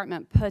Treasury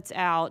Department puts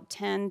out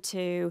tend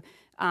to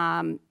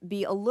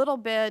be a little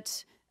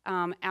bit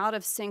out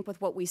of sync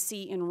with what we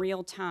see in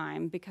real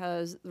time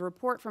because the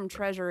report from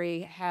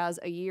Treasury has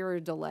a year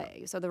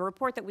delay. So the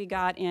report that we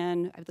got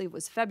in, I believe it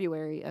was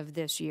February of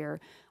this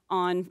year,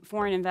 on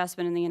foreign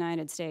investment in the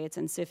United States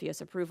and CFIUS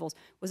approvals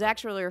was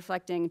actually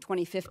reflecting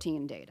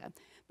 2015 data.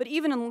 But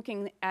even in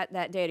looking at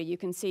that data, you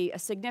can see a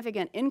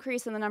significant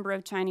increase in the number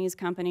of Chinese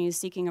companies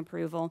seeking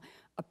approval,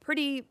 a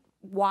pretty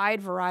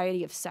wide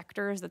variety of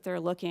sectors that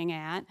they're looking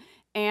at,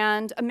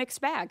 and a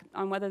mixed bag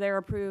on whether they're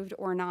approved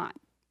or not.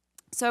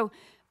 So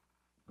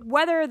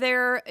whether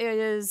there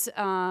is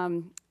a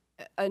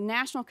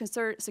national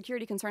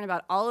security concern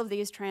about all of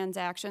these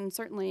transactions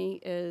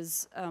certainly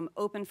is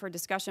open for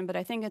discussion, but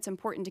I think it's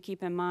important to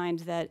keep in mind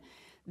that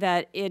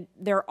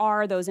there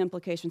are those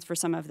implications for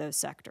some of those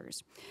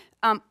sectors.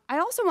 I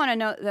also want to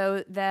note,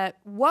 though, that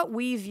what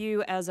we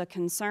view as a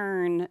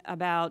concern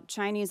about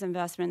Chinese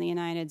investment in the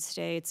United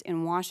States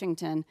in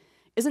Washington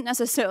isn't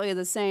necessarily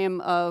the same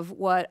of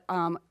what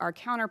our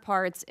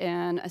counterparts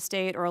in a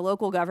state or a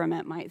local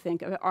government might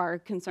think are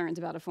concerns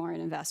about a foreign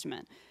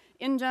investment.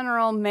 In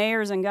general,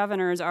 mayors and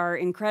governors are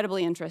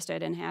incredibly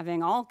interested in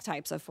having all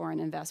types of foreign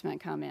investment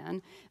come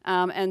in,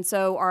 and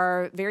so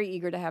are very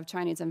eager to have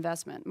Chinese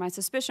investment. My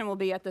suspicion will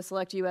be at the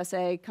Select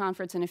USA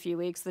conference in a few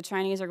weeks, the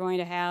Chinese are going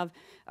to have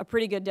a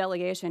pretty good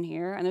delegation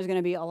here, and there's going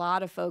to be a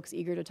lot of folks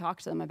eager to talk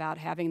to them about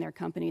having their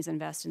companies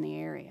invest in the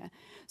area.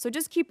 So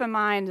just keep in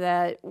mind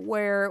that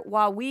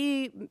while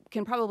we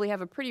can probably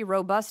have a pretty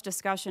robust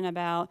discussion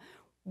about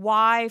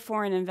why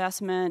foreign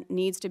investment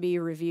needs to be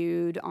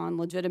reviewed on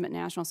legitimate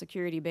national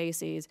security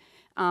bases,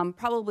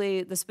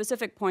 probably the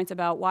specific points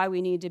about why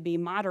we need to be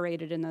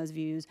moderated in those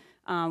views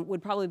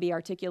would probably be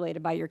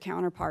articulated by your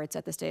counterparts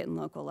at the state and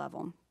local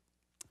level.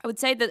 I would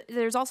say that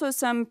there's also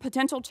some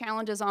potential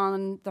challenges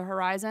on the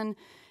horizon.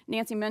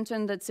 Nancy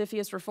mentioned that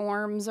CFIUS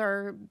reforms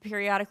are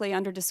periodically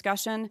under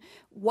discussion.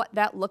 What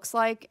that looks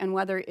like and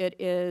whether it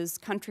is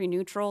country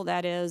neutral,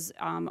 that is,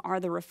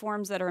 are the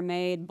reforms that are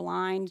made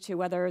blind to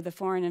whether the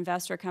foreign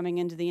investor coming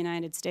into the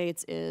United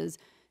States is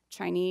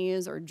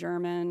Chinese or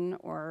German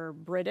or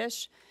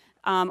British?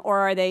 Or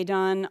are they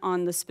done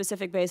on the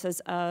specific basis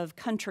of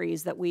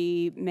countries that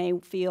we may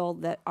feel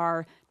that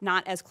are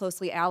not as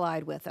closely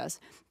allied with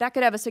us? That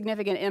could have a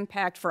significant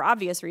impact for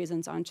obvious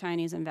reasons on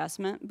Chinese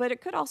investment, but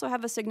it could also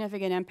have a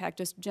significant impact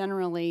just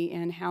generally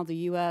in how the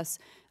U.S.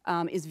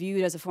 Is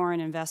viewed as a foreign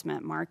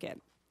investment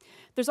market.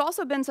 There's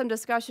also been some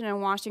discussion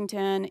in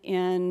Washington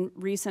in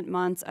recent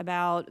months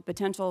about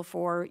potential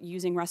for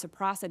using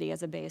reciprocity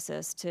as a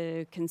basis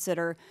to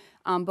consider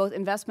both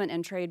investment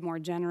and trade more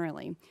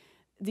generally.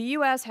 The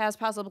U.S. has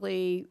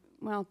possibly,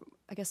 well,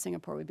 I guess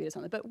Singapore would be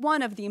something, but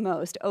one of the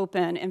most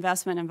open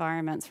investment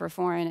environments for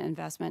foreign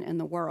investment in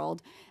the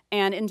world.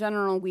 And in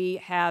general, we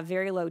have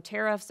very low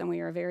tariffs and we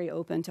are very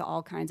open to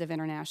all kinds of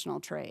international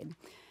trade.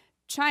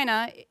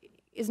 China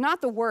is not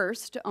the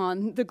worst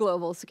on the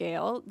global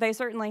scale. They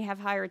certainly have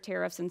higher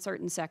tariffs in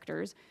certain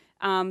sectors.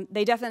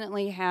 They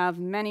definitely have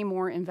many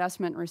more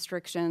investment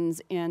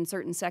restrictions in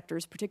certain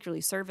sectors, particularly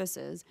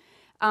services.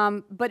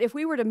 But if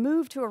we were to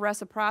move to a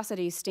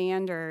reciprocity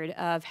standard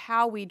of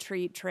how we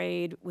treat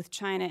trade with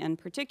China in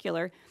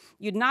particular,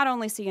 you'd not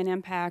only see an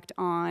impact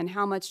on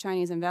how much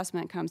Chinese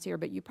investment comes here,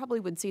 but you probably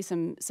would see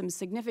some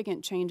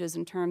significant changes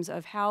in terms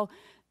of how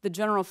the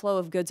general flow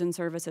of goods and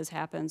services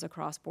happens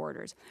across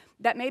borders.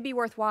 That may be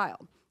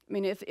worthwhile. I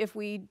mean, if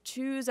we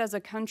choose as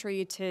a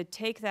country to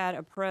take that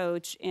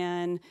approach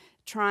in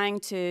trying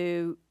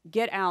to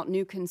get out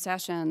new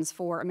concessions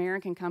for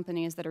American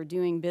companies that are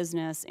doing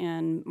business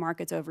in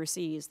markets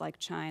overseas like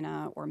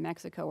China or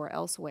Mexico or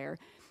elsewhere,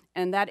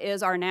 and that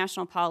is our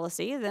national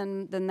policy,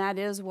 then that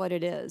is what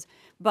it is.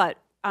 But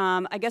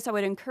I guess I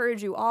would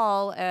encourage you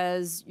all,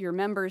 as your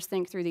members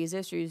think through these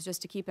issues,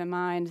 just to keep in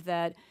mind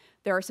that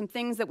there are some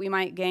things that we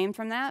might gain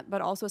from that,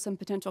 but also some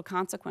potential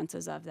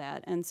consequences of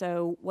that. And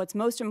so what's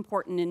most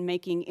important in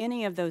making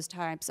any of those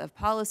types of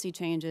policy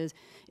changes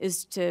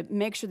is to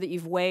make sure that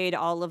you've weighed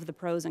all of the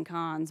pros and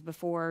cons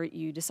before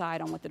you decide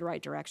on what the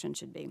right direction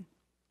should be.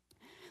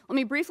 Let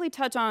me briefly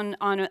touch on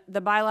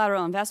the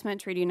bilateral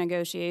investment treaty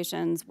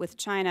negotiations with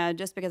China,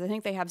 just because I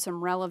think they have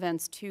some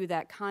relevance to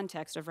that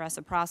context of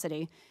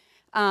reciprocity.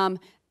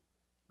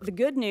 The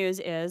good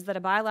news is that a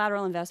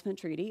bilateral investment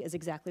treaty is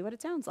exactly what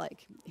it sounds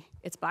like.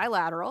 It's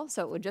bilateral,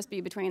 so it would just be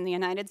between the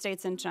United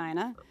States and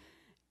China.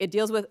 It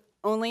deals with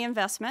only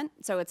investment,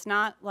 so it's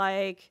not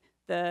like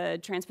the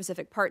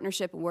Trans-Pacific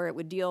Partnership where it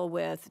would deal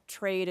with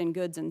trade and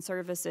goods and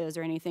services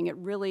or anything. It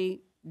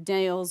really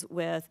deals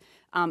with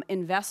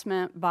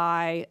investment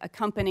by a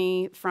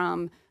company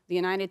from the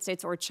United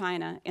States or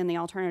China in the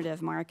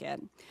alternative market.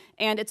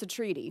 And it's a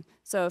treaty.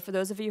 So for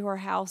those of you who are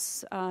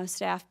House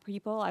staff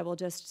people, I will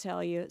just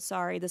tell you,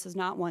 sorry, this is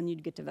not one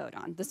you'd get to vote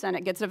on. The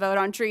Senate gets to vote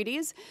on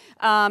treaties,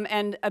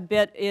 and a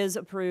bit is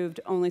approved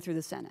only through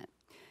the Senate.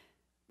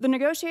 The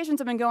negotiations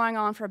have been going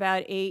on for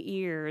about 8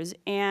 years,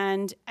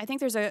 and I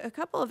think there's a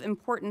couple of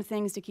important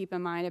things to keep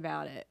in mind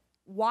about it.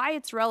 Why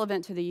it's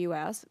relevant to the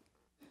U.S.,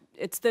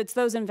 it's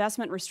those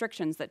investment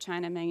restrictions that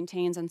China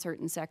maintains in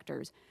certain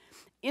sectors.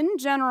 In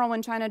general,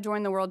 when China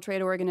joined the World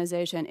Trade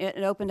Organization, it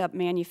opened up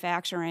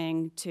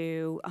manufacturing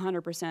to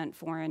 100%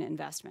 foreign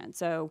investment.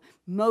 So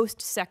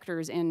most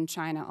sectors in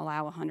China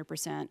allow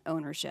 100%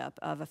 ownership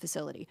of a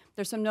facility.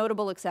 There's some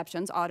notable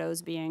exceptions,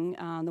 autos being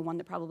the one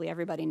that probably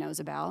everybody knows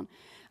about.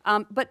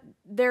 But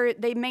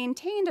they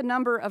maintained a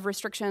number of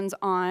restrictions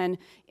on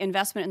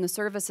investment in the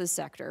services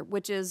sector,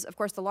 which is, of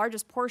course, the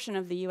largest portion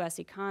of the U.S.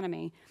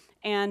 economy.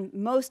 And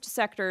most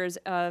sectors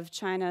of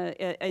China,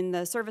 in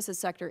the services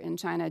sector in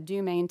China,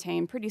 do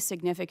maintain pretty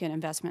significant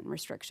investment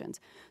restrictions.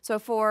 So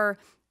for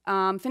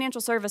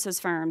financial services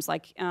firms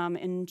like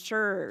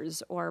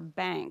insurers or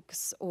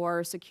banks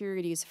or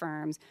securities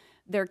firms,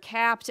 they're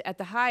capped at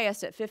the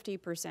highest at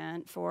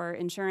 50% for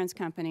insurance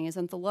companies,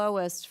 and the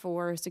lowest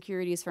for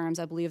securities firms,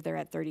 I believe they're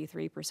at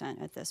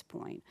 33% at this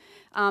point.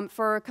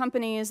 For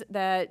companies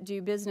that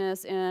do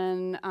business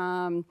in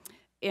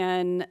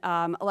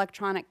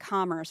electronic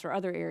commerce or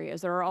other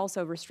areas, there are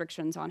also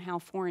restrictions on how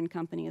foreign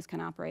companies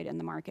can operate in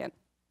the market.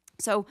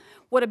 So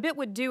what a BIT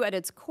would do at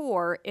its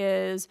core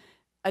is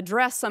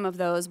address some of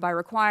those by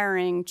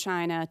requiring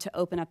China to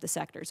open up the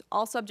sectors,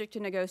 all subject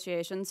to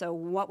negotiation. So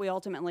what we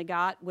ultimately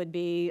got would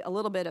be a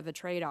little bit of a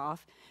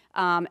trade-off,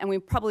 and we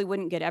probably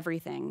wouldn't get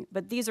everything.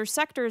 But these are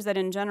sectors that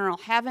in general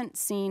haven't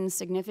seen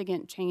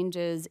significant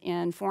changes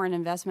in foreign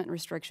investment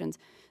restrictions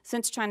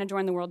since China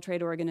joined the World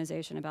Trade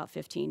Organization about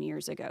 15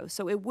 years ago.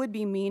 So it would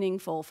be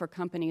meaningful for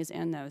companies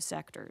in those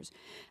sectors.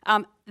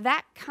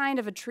 That kind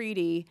of a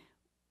treaty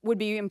would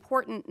be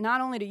important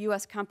not only to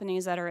U.S.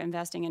 companies that are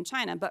investing in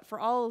China, but for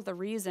all of the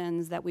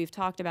reasons that we've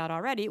talked about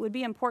already, it would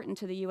be important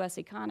to the U.S.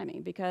 economy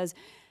because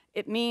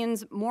it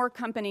means more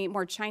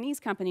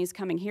Chinese companies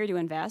coming here to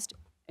invest.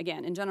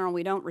 Again, in general,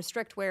 we don't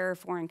restrict where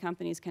foreign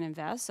companies can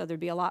invest, so there'd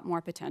be a lot more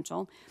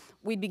potential.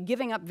 We'd be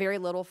giving up very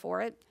little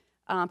for it.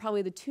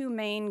 Probably the two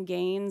main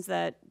gains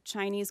that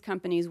Chinese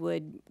companies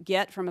would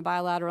get from a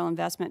bilateral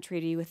investment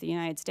treaty with the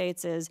United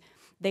States is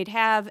they'd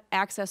have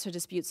access to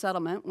dispute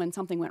settlement when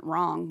something went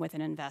wrong with an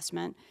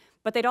investment,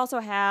 but they'd also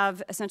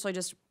have essentially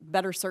just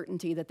better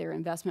certainty that their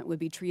investment would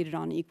be treated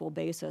on an equal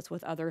basis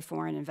with other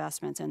foreign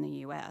investments in the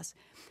U.S.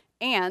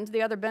 And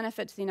the other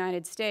benefit to the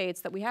United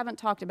States that we haven't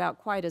talked about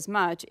quite as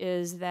much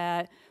is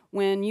that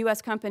when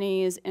U.S.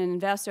 companies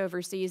invest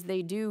overseas,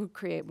 they do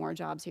create more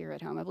jobs here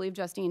at home. I believe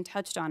Justine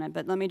touched on it,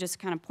 but let me just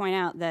kind of point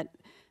out that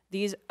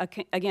these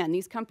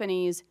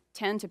companies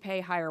tend to pay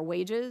higher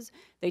wages.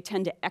 They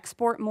tend to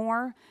export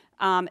more.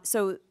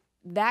 So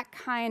that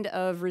kind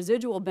of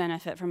residual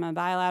benefit from a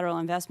bilateral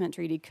investment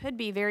treaty could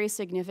be very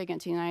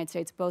significant to the United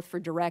States, both for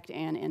direct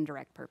and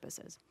indirect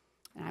purposes.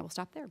 And I will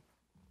stop there.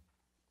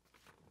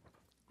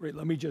 Great.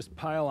 Let me just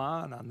pile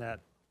on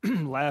that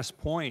last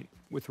point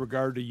with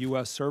regard to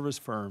U.S. service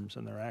firms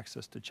and their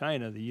access to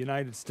China. The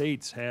United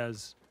States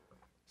has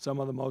some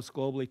of the most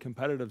globally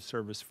competitive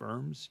service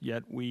firms,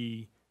 yet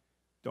we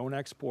don't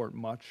export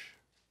much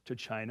to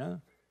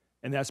China.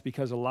 And that's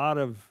because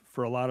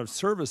for a lot of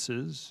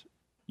services,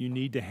 you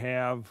need to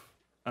have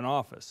an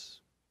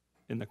office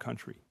in the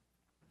country.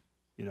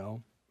 You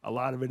know, a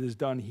lot of it is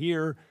done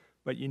here,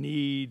 but you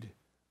need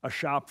a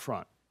shop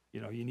front. You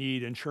know, you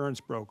need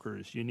insurance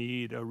brokers, you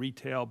need a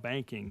retail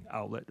banking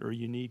outlet, or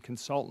you need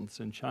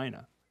consultants in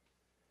China.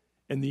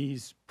 And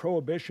these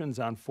prohibitions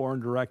on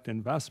foreign direct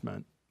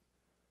investment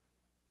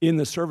in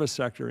the service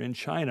sector in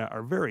China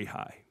are very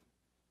high.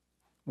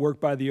 Work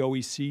by the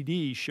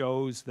OECD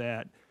shows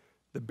that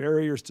the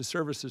barriers to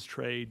services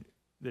trade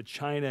that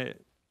China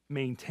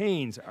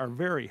maintains are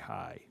very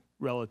high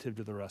relative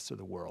to the rest of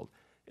the world.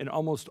 And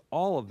almost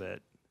all of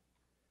it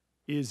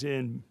is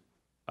in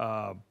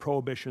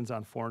prohibitions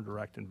on foreign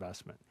direct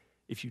investment.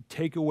 If you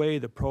take away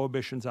the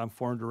prohibitions on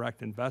foreign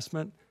direct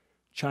investment,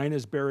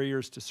 China's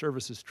barriers to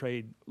services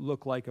trade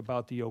look like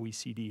about the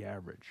OECD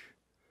average.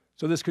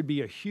 So this could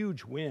be a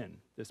huge win,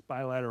 this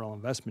bilateral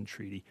investment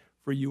treaty,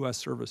 for U.S.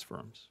 service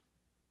firms.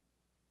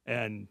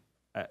 And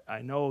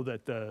I know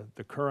that the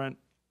current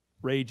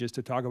rage is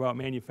to talk about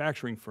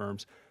manufacturing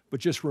firms,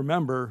 but just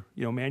remember,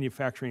 you know,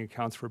 manufacturing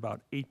accounts for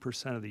about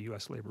 8% of the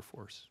U.S. labor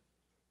force.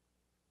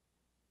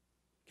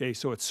 Okay,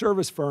 so it's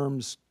service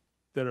firms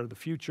that are the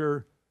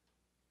future.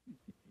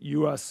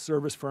 U.S.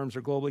 service firms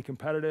are globally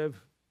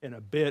competitive, and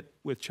a BIT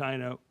with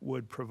China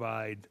would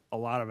provide a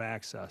lot of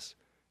access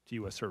to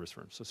U.S. service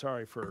firms. So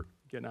sorry for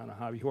getting on a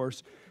hobby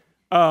horse.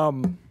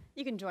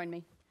 You can join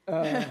me.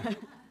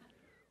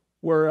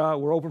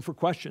 We're open for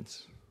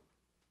questions.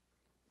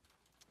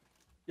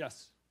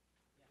 Yes.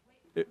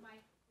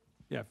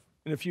 Yeah,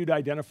 and if you'd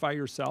identify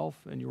yourself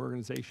and your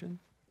organization.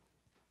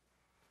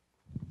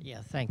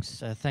 Yeah,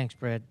 thanks. Thanks,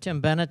 Brad.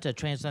 Tim Bennett,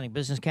 Transatlantic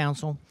Business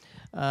Council.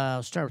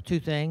 I'll start with two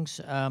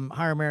things.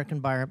 Hire American,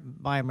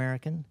 buy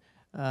American.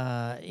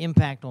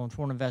 Impact on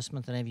foreign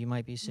investment that any of you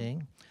might be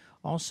seeing.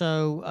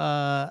 Also,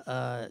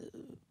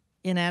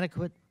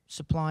 inadequate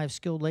supply of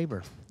skilled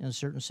labor in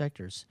certain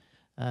sectors.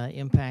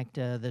 Impact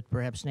that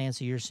perhaps,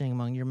 Nancy, you're seeing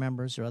among your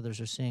members or others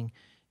are seeing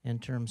in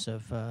terms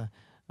of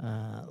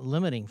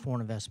limiting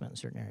foreign investment in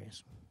certain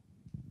areas.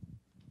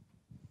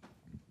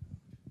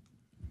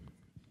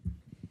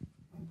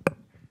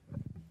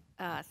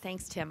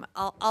 Thanks, Tim.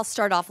 I'll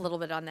start off a little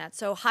bit on that.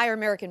 So hire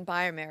American,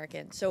 buy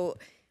American. So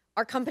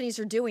our companies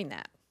are doing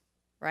that,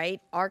 right?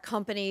 Our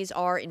companies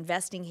are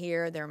investing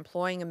here. They're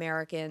employing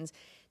Americans.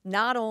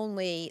 Not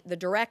only the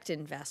direct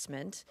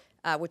investment,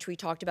 which we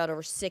talked about,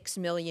 over 6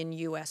 million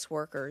U.S.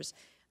 workers,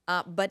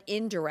 but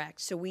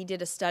indirect. So we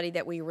did a study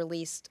that we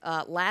released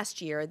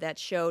last year that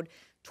showed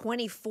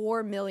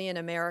 24 million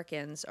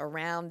Americans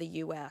around the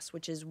U.S.,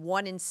 which is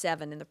 1 in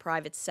 7 in the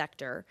private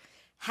sector,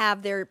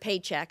 have their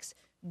paychecks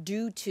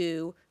due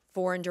to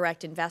foreign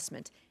direct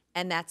investment.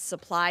 And that's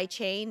supply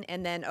chain,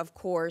 and then, of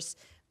course,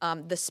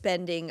 the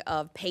spending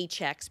of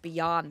paychecks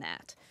beyond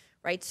that,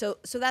 right? So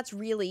that's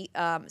really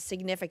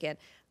significant.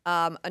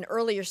 An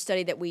earlier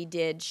study that we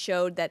did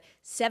showed that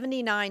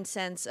 79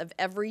 cents of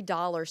every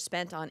dollar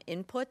spent on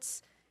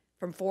inputs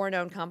from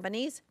foreign-owned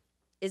companies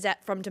is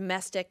from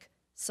domestic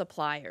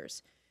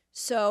suppliers.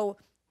 So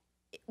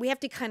we have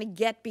to kind of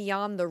get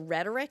beyond the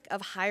rhetoric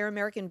of hire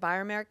American, buy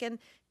American,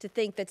 to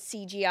think that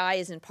CGI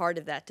isn't part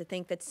of that, to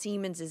think that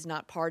Siemens is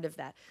not part of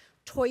that.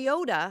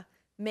 Toyota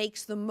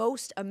makes the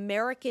most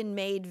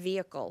American-made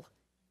vehicle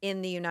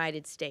in the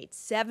United States.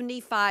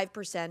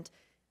 75%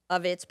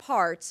 of its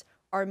parts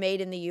are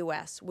made in the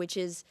U.S., which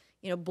is,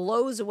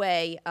 blows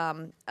away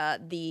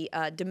the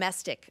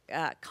domestic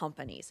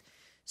companies.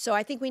 So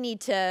I think we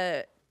need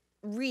to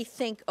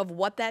rethink of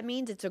what that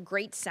means. It's a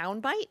great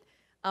soundbite,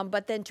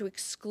 but then to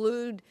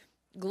exclude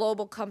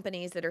global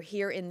companies that are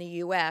here in the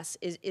U.S.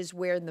 is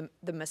where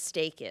the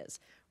mistake is,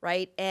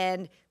 right?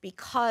 And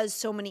because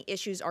so many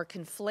issues are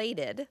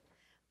conflated,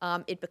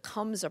 it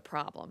becomes a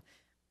problem.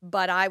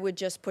 But I would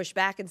just push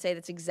back and say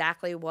that's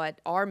exactly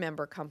what our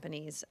member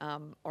companies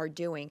are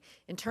doing.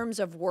 In terms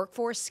of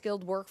workforce,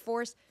 skilled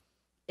workforce,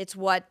 it's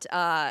what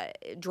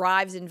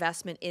drives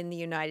investment in the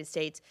United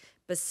States.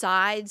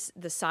 Besides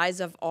the size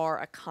of our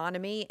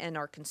economy and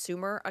our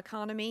consumer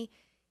economy,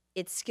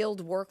 it's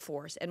skilled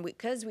workforce. And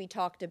because we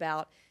talked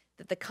about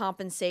that the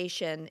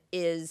compensation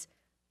is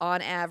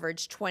on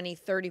average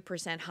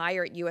 20-30%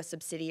 higher at U.S.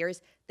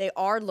 subsidiaries, they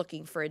are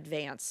looking for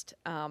advanced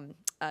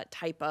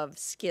type of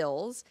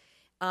skills.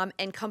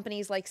 And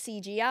companies like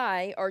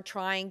CGI are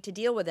trying to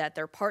deal with that.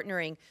 They're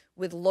partnering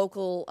with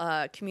local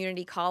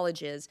community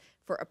colleges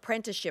for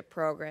apprenticeship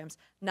programs,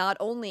 not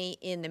only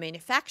in the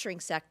manufacturing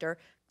sector,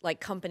 like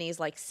companies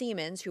like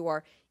Siemens, who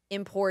are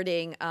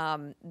importing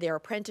their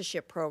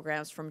apprenticeship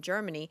programs from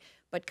Germany,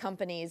 but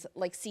companies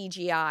like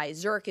CGI.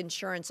 Zurich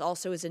Insurance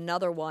also is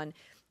another one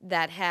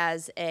that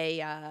has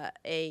a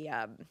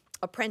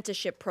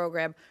apprenticeship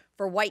program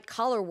for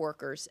white-collar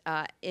workers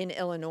in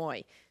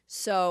Illinois.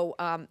 So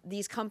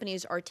these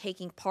companies are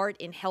taking part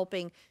in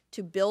helping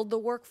to build the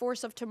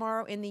workforce of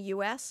tomorrow in the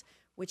U.S.,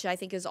 which I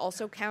think is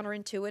also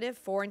counterintuitive.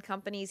 Foreign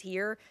companies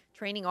here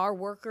training our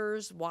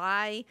workers,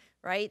 why,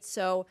 right?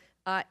 So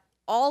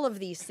all of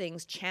these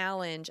things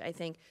challenge, I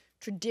think,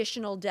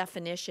 traditional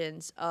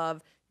definitions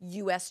of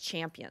U.S.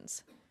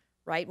 champions,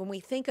 right? When we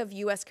think of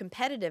U.S.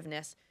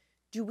 competitiveness,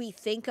 do we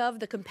think of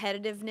the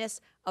competitiveness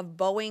of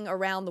Boeing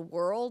around the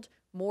world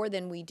more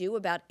than we do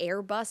about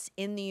Airbus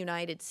in the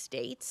United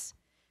States?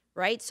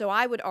 Right? So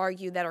I would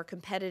argue that our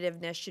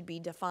competitiveness should be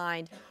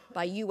defined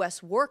by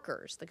U.S.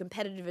 workers, the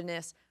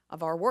competitiveness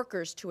of our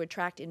workers to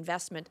attract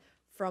investment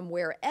from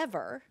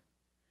wherever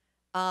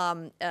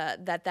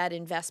that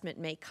investment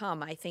may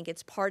come. I think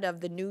it's part of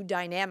the new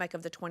dynamic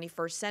of the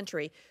 21st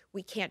century.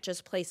 We can't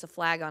just place a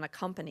flag on a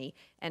company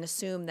and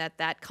assume that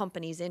that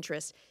company's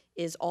interest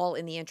is all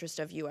in the interest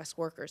of U.S.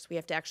 workers. We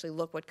have to actually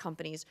look what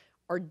companies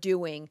are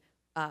doing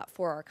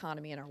for our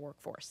economy and our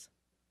workforce.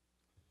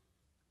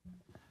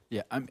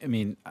 Yeah, I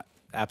mean,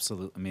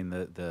 absolutely. I mean,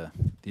 the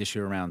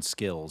issue around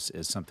skills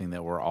is something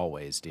that we're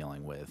always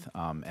dealing with.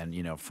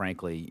 And,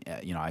 frankly,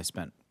 I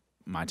spent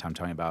my time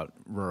talking about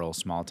rural,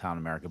 small town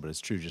America, but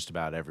it's true just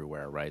about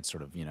everywhere, right?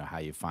 Sort of, how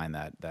you find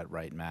that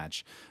right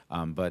match.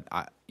 But,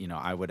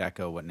 I would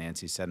echo what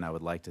Nancy said, and I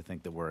would like to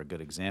think that we're a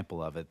good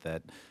example of it,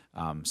 that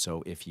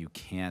so if you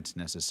can't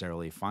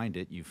necessarily find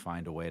it, you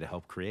find a way to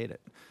help create it.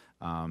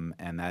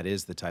 And that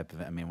is the type of,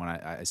 when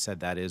I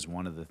said that is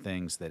one of the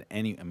things that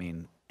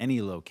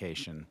any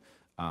location,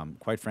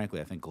 quite frankly,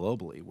 I think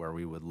globally, where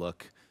we would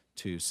look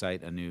to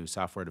cite a new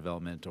software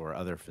development or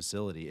other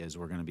facility is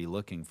we're going to be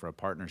looking for a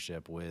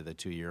partnership with a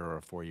 2-year or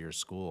a 4-year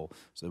school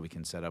so that we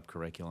can set up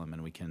curriculum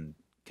and we can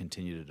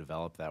continue to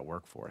develop that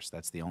workforce.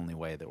 That's the only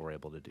way that we're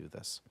able to do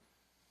this.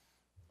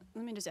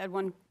 Let me just add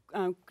one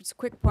just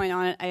quick point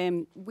on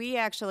it. We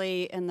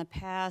actually, in the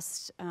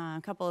past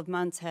couple of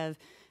months, have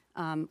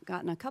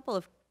gotten a couple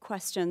of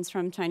questions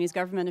from Chinese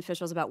government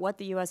officials about what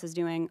the U.S. is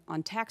doing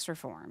on tax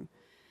reform.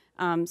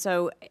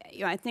 So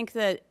I think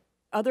that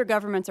other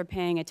governments are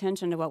paying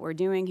attention to what we're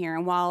doing here.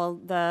 And while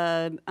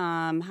the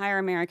hire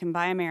American,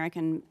 buy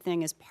American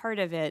thing is part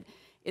of it,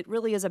 it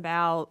really is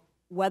about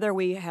whether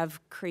we have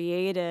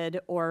created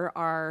or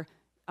are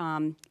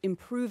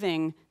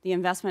improving the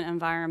investment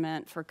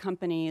environment for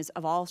companies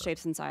of all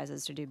shapes and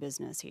sizes to do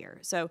business here.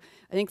 So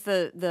I think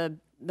the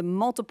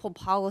multiple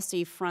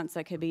policy fronts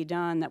that could be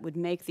done that would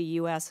make the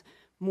U.S.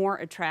 more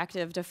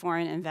attractive to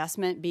foreign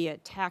investment, be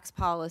it tax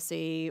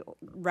policy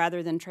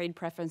rather than trade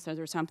preferences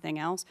or something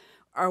else,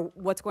 are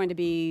what's going to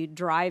be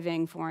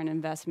driving foreign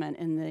investment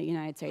in the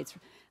United States.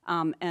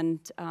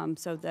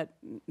 So that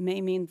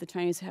may mean the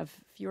Chinese have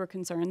fewer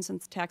concerns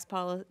since tax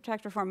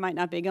reform might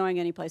not be going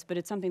anyplace, but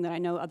it's something that I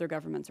know other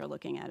governments are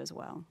looking at as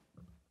well.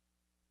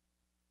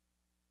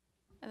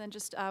 And then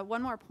just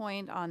one more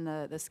point on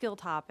the skill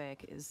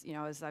topic is,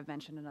 as I've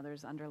mentioned and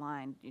others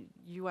underlined,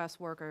 U.S.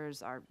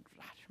 workers are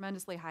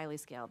tremendously highly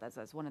skilled.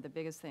 That's one of the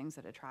biggest things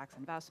that attracts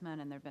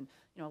investment. And there have been,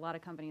 a lot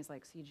of companies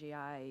like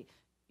CGI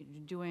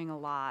doing a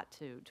lot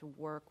to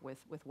work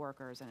with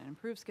workers and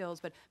improve skills.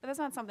 But that's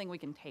not something we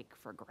can take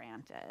for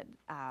granted.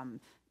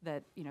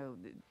 That,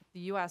 the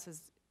U.S.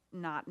 is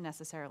not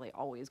necessarily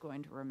always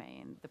going to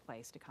remain the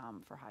place to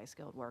come for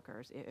high-skilled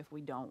workers if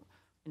we don't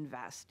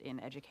invest in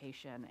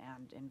education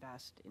and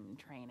invest in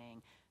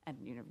training and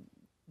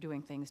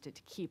doing things to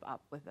keep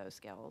up with those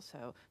skills.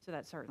 So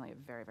that's certainly a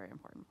very, very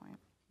important point.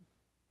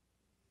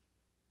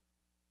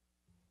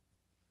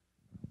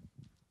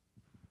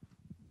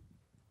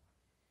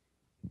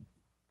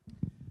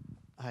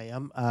 Hi,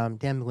 I'm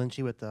Dan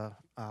McGlinchey with the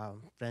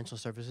Financial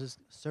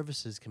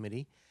Services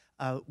Committee.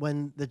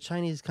 When the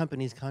Chinese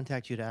companies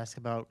contact you to ask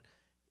about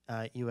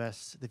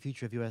the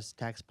future of U.S.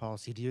 tax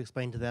policy, do you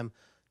explain to them,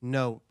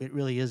 no, it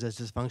really is as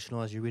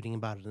dysfunctional as you're reading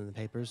about it in the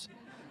papers?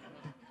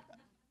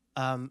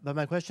 But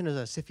my question is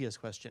a CFIUS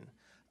question,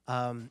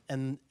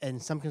 and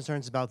some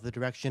concerns about the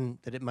direction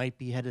that it might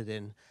be headed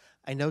in.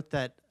 I note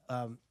that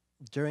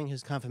during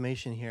his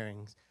confirmation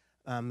hearings,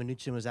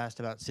 Mnuchin was asked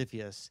about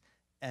CFIUS,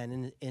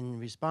 and in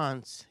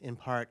response, in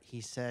part,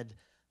 he said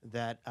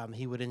that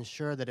he would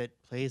ensure that it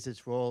plays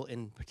its role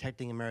in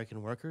protecting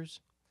American workers.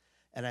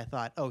 And I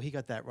thought, oh, he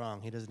got that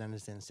wrong. He doesn't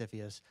understand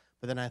CFIUS.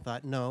 But then I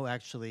thought, no,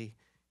 actually,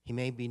 he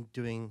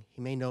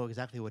may know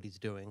exactly what he's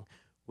doing,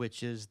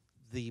 which is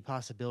the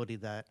possibility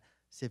that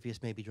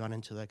CFIUS may be drawn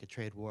into like a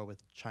trade war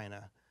with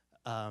China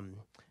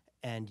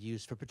and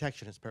used for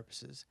protectionist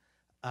purposes.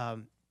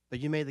 But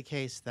you made the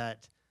case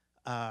that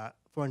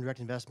foreign direct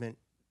investment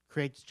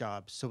creates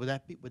jobs. So would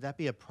that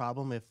be a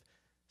problem if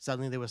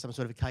suddenly there was some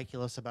sort of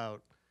calculus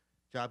about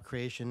job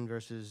creation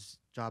versus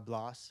job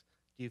loss?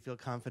 Do you feel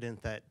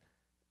confident that,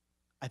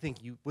 I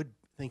think you would,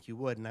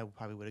 and I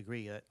probably would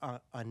agree, that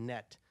on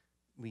net,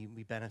 we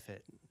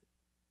benefit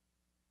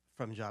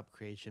from job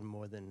creation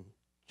more than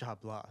job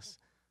loss,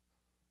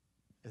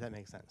 if that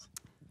makes sense?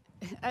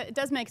 It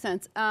does make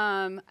sense.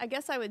 I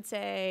guess I would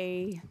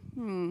say,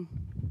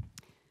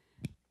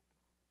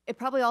 it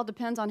probably all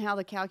depends on how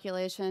the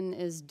calculation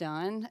is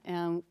done,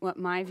 and what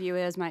my view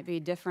is might be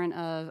different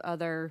of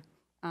other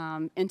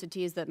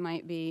entities that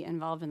might be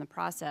involved in the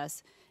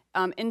process.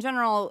 In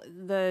general,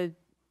 the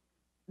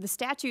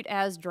statute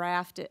as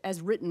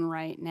written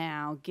right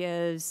now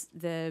gives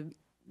the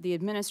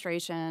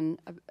administration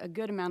a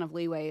good amount of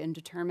leeway in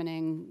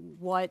determining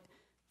what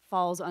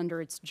falls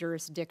under its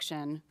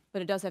jurisdiction,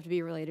 but it does have to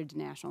be related to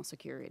national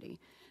security.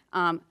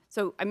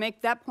 So I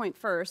make that point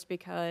first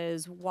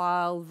because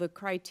while the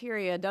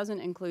criteria doesn't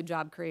include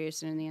job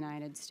creation in the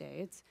United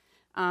States,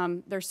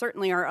 there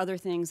certainly are other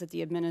things that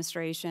the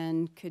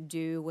administration could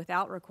do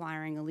without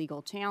requiring a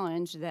legal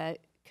challenge that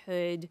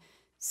could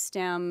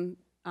stem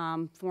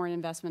foreign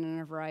investment in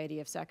a variety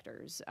of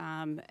sectors.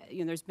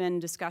 There's been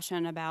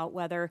discussion about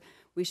whether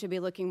we should be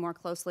looking more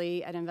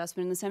closely at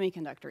investment in the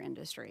semiconductor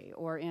industry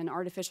or in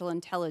artificial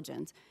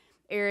intelligence,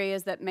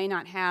 areas that may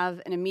not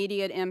have an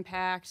immediate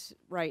impact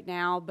right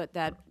now, but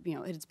that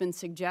it's been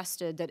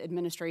suggested that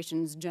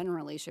administrations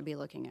generally should be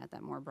looking at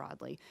that more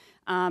broadly.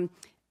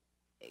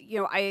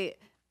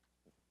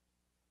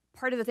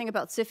 Part of the thing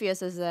about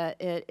CFIUS is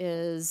that it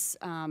is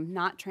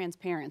not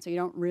transparent, so you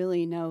don't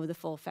really know the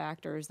full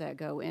factors that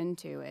go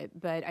into it.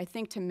 But I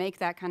think to make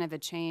that kind of a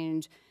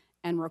change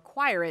and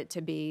require it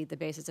to be the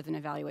basis of an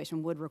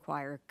evaluation would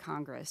require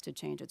Congress to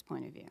change its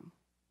point of view,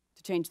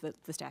 to change the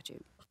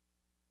statute.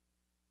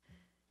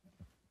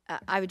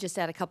 I would just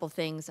add a couple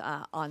things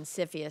on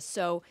CFIUS.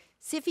 So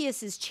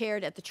CFIUS is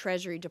chaired at the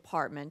Treasury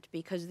Department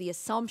because the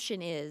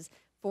assumption is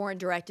foreign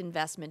direct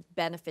investment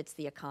benefits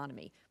the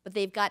economy. But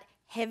they've got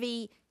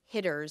heavy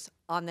hitters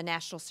on the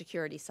national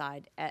security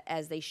side,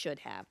 as they should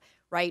have,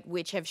 right,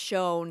 which have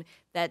shown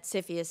that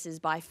CFIUS is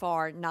by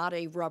far not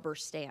a rubber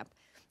stamp.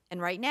 And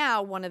right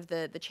now, one of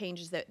the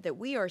changes that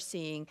we are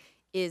seeing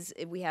is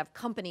we have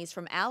companies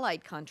from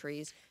allied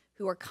countries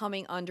who are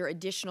coming under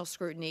additional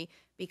scrutiny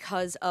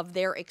because of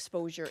their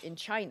exposure in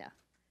China,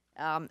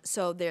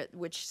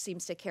 which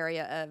seems to carry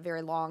a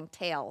very long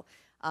tail,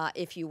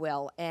 if you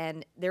will.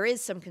 And there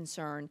is some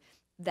concern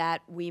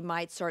that we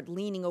might start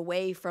leaning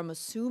away from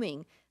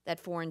assuming that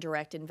foreign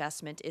direct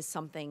investment is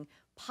something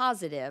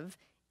positive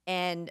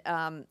and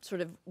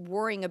sort of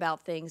worrying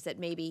about things that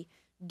maybe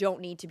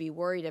don't need to be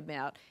worried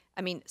about.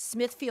 I mean,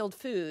 Smithfield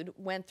Food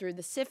went through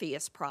the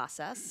CFIUS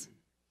process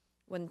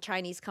when the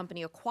Chinese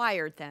company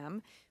acquired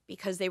them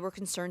because they were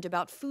concerned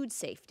about food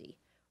safety.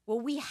 Well,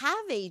 we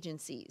have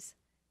agencies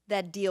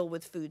that deal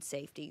with food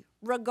safety,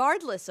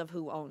 regardless of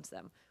who owns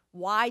them.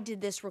 Why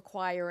did this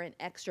require an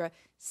extra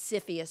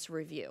CFIUS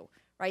review,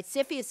 right?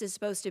 CFIUS is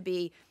supposed to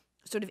be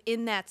sort of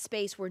in that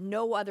space where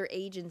no other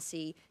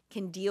agency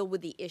can deal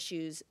with the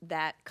issues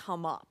that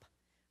come up,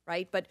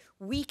 right? But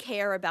we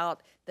care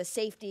about the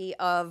safety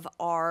of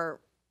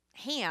our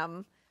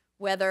ham,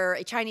 whether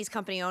a Chinese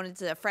company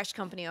owns it, a fresh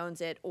company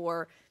owns it,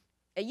 or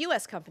a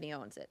U.S. company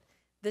owns it.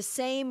 The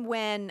same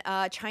when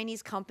a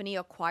Chinese company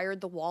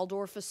acquired the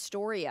Waldorf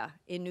Astoria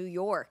in New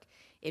York.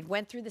 It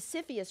went through the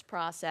CFIUS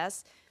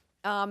process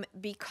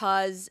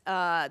because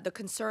the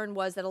concern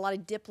was that a lot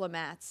of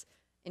diplomats,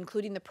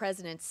 including the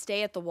president,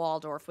 stay at the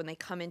Waldorf when they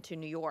come into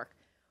New York.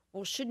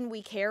 Well, shouldn't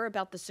we care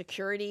about the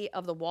security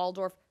of the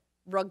Waldorf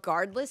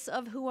regardless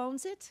of who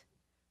owns it?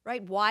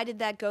 Right? Why did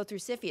that go through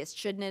CFIUS?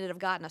 Shouldn't it have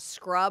gotten a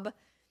scrub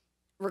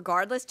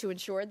regardless to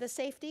ensure the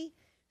safety?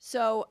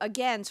 So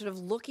again, sort of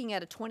looking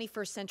at a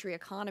 21st century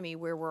economy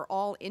where we're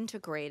all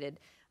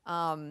integrated,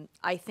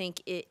 I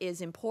think it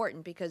is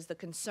important, because the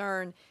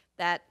concern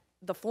that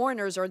the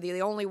foreigners are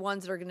the only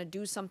ones that are going to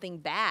do something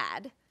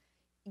bad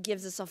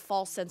gives us a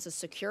false sense of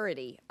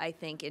security, I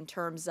think, in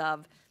terms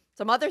of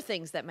some other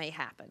things that may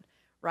happen,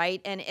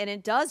 right? And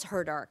it does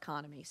hurt our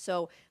economy.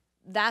 So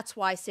that's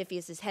why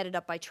CFIUS is headed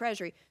up by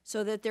Treasury,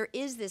 so that there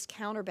is this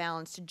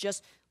counterbalance to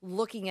just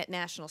looking at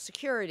national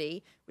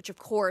security, which of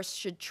course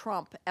should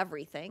trump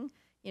everything,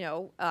 you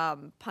know,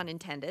 pun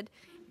intended.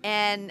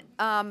 And,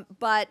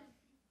 but,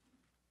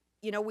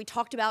 you know, we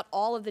talked about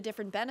all of the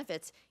different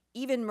benefits.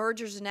 Even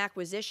mergers and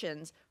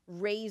acquisitions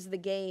raise the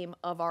game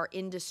of our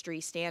industry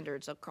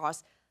standards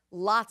across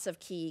lots of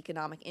key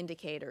economic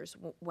indicators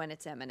when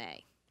it's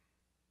M&A.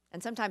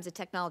 And sometimes the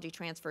technology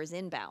transfer is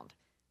inbound,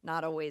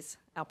 not always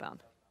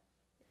outbound.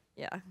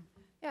 Yeah.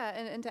 Yeah,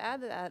 and to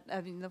add to that, I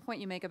mean, the point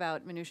you make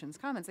about Mnuchin's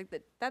comments, like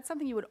that's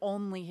something you would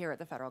only hear at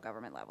the federal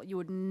government level. You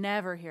would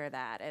never hear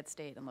that at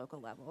state and local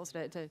levels.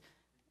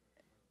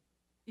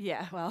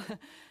 Yeah, well,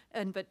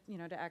 but you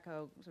know, to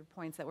echo sort of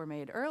points that were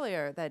made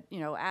earlier, that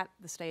you know, at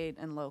the state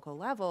and local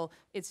level,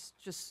 it's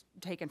just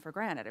taken for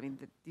granted. I mean,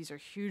 these are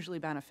hugely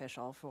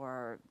beneficial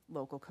for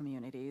local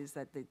communities.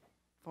 That the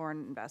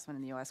foreign investment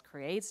in the U.S.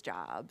 creates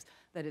jobs.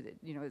 That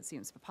you know, it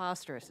seems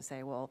preposterous to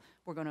say, well,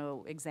 we're going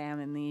to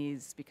examine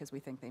these because we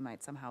think they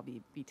might somehow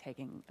be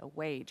taking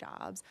away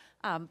jobs.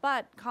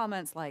 But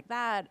comments like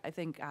that, I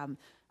think,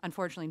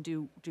 unfortunately,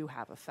 do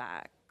have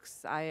effect.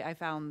 I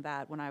found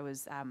that when I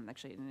was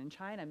actually in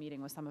China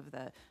meeting with some of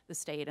the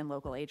state and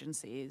local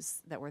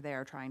agencies that were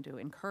there trying to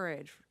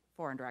encourage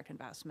foreign direct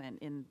investment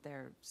in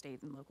their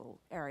state and local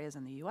areas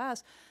in the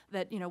U.S.,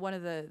 that you know, one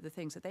of the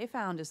things that they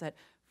found is that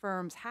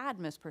firms had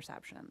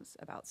misperceptions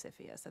about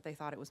CFIUS, that they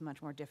thought it was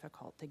much more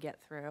difficult to get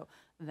through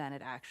than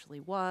it actually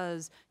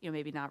was, you know,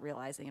 maybe not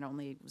realizing it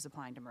only was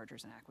applying to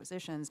mergers and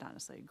acquisitions, not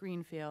necessarily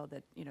greenfield,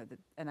 that, you know,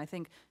 and I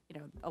think, you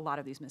know, a lot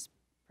of these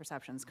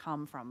misperceptions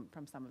come from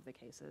some of the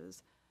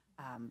cases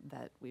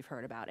that we've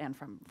heard about, and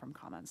from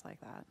comments like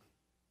that.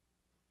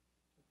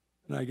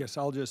 And I guess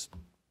I'll just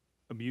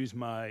abuse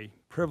my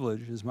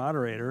privilege as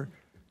moderator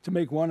to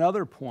make one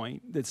other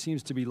point that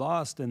seems to be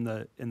lost in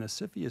the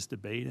CFIUS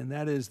debate, and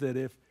that is that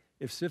if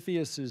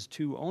CFIUS is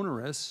too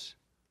onerous,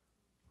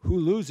 who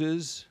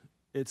loses?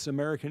 It's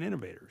American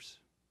innovators.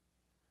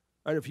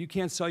 Right? If you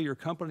can't sell your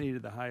company to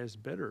the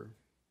highest bidder,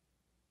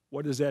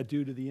 what does that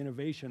do to the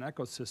innovation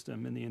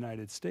ecosystem in the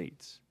United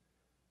States?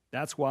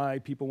 That's why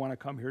people want to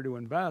come here to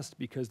invest,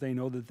 because they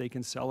know that they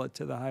can sell it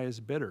to the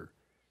highest bidder.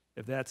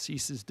 If that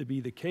ceases to be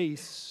the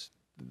case,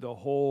 the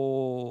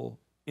whole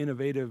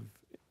innovative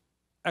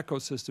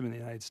ecosystem in the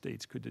United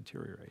States could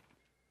deteriorate.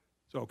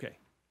 So, okay.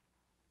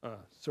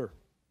 Sir.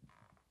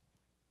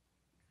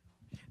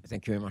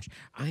 Thank you very much.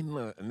 I'm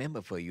a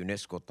member for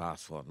UNESCO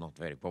task force, not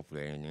very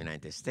popular in the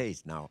United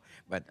States now,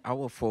 but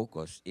our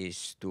focus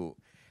is to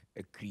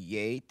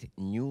create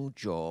new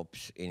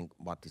jobs in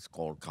what is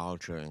called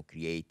culture and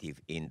creative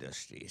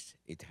industries.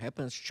 It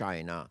happens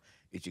China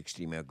is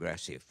extremely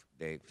aggressive.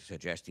 They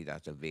suggested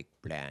as a big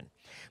plan.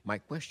 My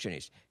question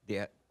is,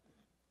 there are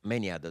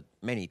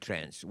many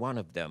trends. One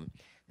of them,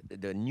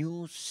 the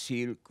new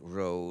Silk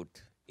Road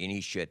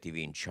initiative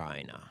in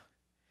China.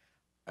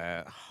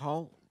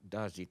 How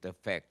does it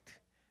affect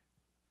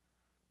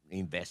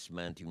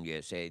investment in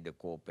USA, the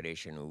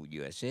cooperation with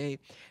USA,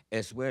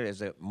 as well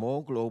as a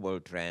more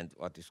global trend,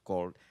 what is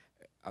called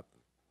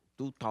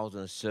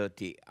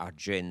 2030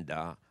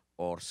 agenda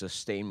or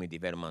sustainable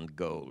development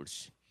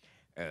goals?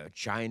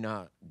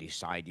 China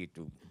decided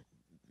to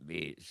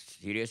be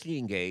seriously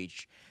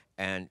engaged,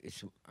 and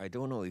I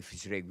don't know if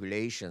it's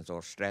regulations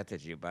or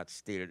strategy, but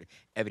still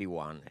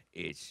everyone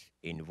is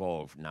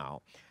involved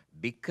now.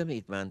 Big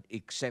commitment,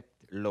 except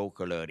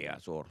local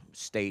areas or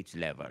state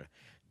level.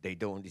 They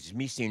don't, it's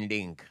missing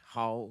link.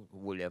 How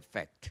will it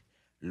affect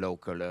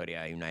local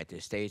area,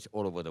 United States,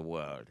 all over the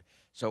world?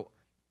 So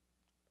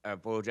I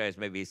apologize,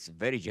 maybe it's a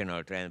very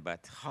general trend,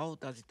 but how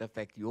does it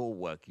affect your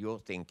work, your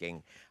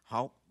thinking?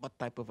 What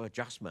type of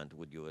adjustment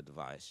would you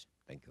advise?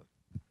 Thank you.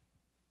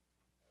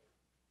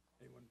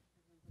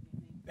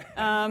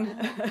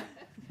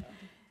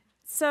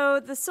 So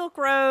the Silk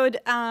Road,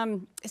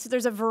 so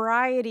there's a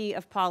variety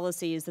of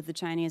policies that the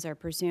Chinese are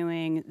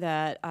pursuing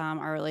that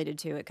are related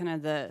to it.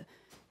 Kind of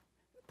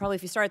probably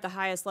if you start at the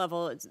highest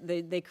level,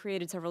 they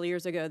created several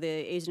years ago the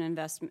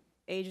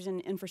Asian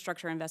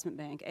Infrastructure Investment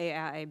Bank,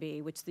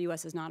 AIIB, which the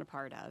U.S. is not a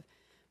part of.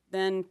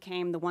 Then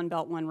came the One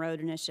Belt, One Road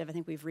initiative. I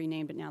think we've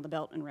renamed it now the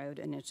Belt and Road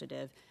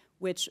Initiative,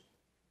 which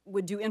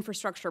would do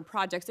infrastructure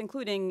projects,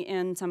 including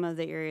in some of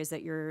the areas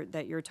that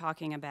you're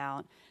talking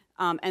about.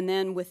 And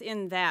then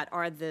within that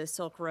are the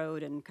Silk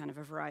Road and kind of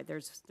a variety.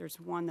 There's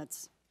one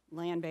that's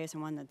land-based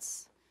and one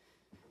that's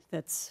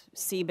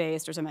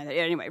sea-based or something like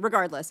that. Anyway,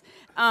 regardless.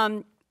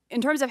 In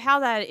terms of how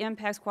that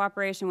impacts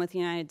cooperation with the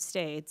United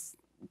States,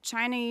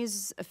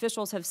 Chinese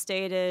officials have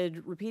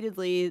stated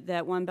repeatedly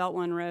that One Belt,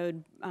 One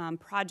Road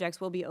projects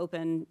will be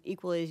open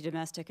equally to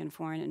domestic and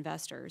foreign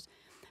investors.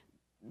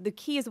 The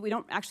key is that we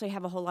don't actually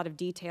have a whole lot of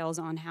details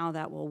on how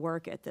that will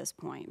work at this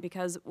point,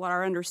 because what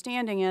our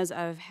understanding is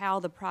of how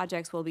the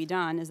projects will be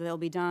done is they'll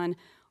be done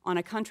on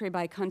a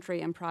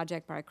country-by-country and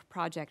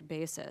project-by-project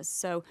basis.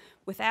 So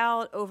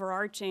without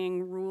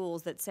overarching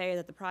rules that say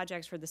that the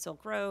projects for the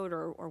Silk Road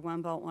or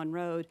One Belt, One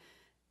Road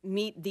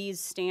meet these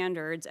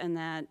standards and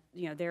that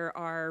there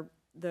are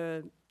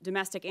the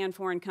domestic and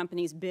foreign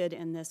companies bid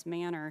in this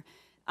manner,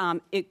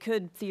 it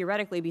could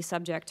theoretically be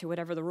subject to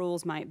whatever the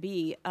rules might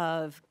be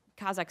of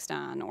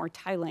Kazakhstan or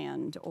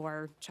Thailand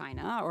or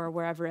China or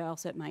wherever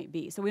else it might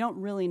be. So we don't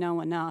really know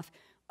enough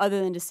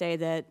other than to say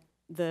that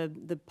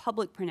the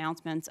public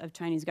pronouncements of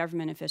Chinese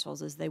government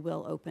officials is they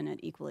will open it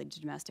equally to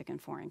domestic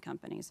and foreign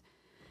companies.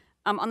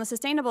 On the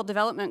Sustainable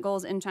Development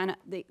Goals in China,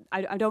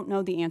 I don't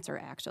know the answer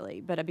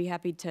actually, but I'd be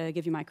happy to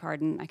give you my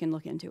card and I can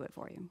look into it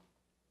for you.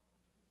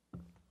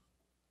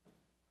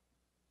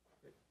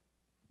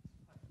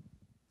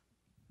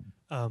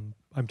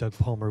 I'm Doug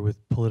Palmer with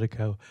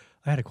Politico.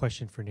 I had a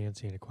question for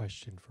Nancy and a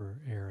question for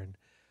Aaron.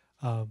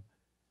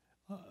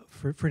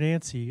 For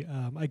Nancy,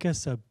 I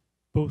guess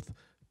both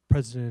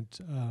President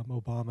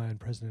Obama and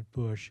President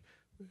Bush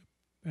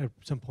at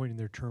some point in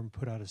their term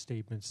put out a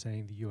statement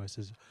saying the U.S.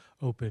 is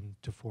open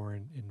to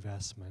foreign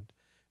investment.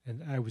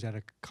 And I was at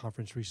a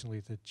conference recently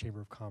at the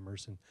Chamber of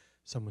Commerce, and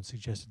someone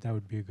suggested that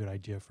would be a good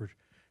idea for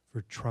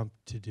Trump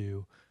to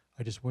do.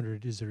 I just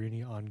wondered, is there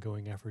any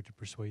ongoing effort to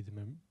persuade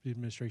the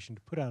administration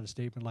to put out a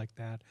statement like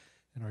that,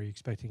 and are you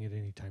expecting it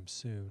anytime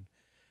soon?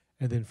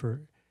 And then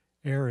for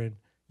Aaron,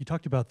 you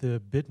talked about the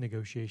bid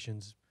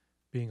negotiations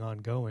being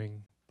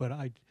ongoing, but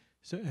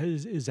so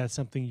is that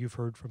something you've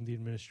heard from the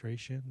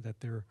administration,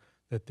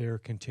 that they're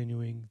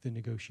continuing the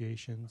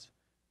negotiations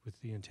with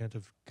the intent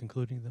of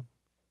concluding them?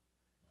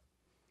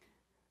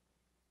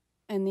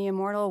 In the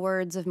immortal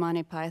words of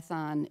Monty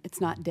Python, it's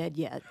not dead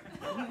yet.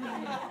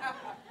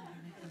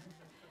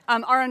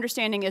 Our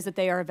understanding is that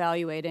they are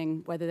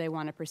evaluating whether they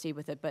want to proceed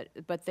with it,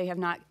 but they have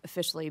not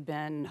officially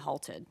been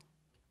halted.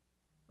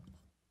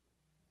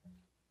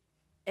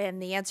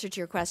 And the answer to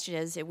your question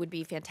is it would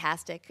be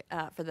fantastic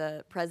for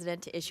the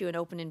president to issue an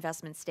open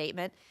investment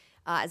statement.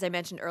 As I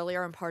mentioned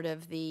earlier, I'm part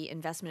of the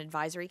Investment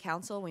Advisory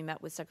Council. We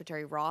met with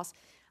Secretary Ross.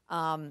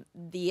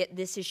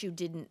 This issue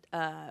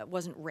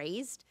wasn't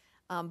raised,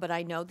 but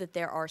I know that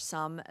there are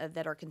some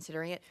that are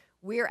considering it.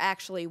 We're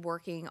actually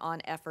working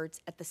on efforts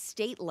at the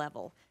state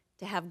level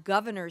to have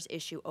governors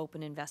issue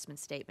open investment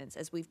statements.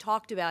 As we've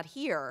talked about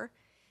here,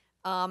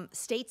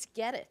 states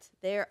get it.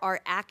 They are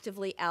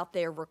actively out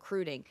there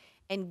recruiting.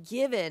 And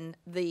given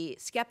the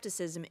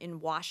skepticism in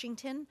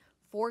Washington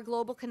for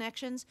global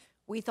connections,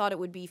 we thought it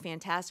would be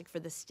fantastic for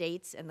the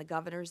states and the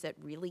governors that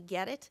really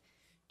get it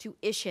to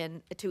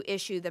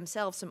issue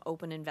themselves some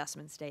open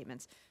investment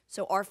statements.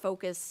 So our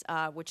focus,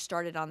 which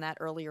started on that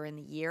earlier in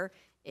the year,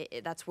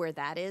 that's where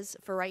that is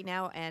for right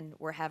now, and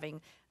we're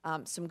having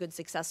some good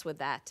success with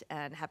that,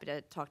 and happy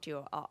to talk to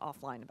you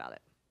offline about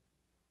it.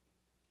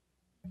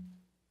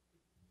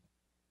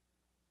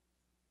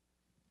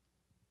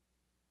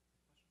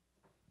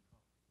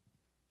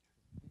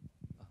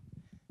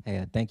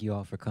 Hey, thank you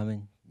all for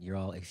coming. You're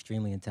all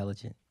extremely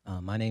intelligent.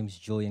 My name's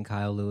Julian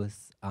Kyle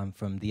Lewis. I'm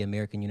from the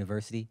American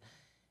University,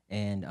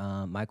 and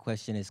my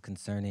question is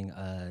concerning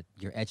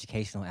your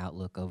educational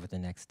outlook over the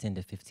next 10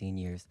 to 15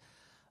 years.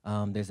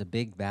 There's a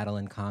big battle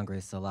in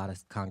Congress. A lot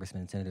of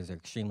congressmen and senators are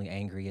extremely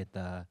angry at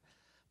I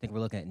think we're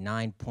looking at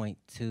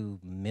 $9.2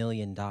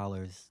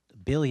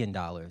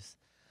 billion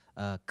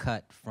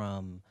cut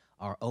from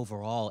our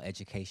overall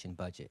education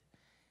budget.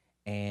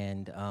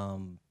 And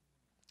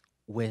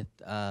with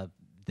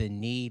the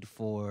need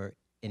for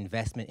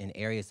investment in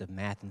areas of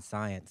math and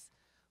science,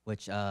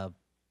 which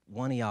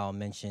one of y'all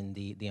mentioned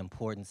the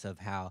importance of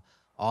how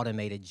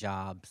automated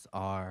jobs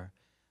are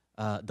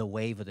the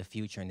wave of the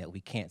future and that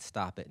we can't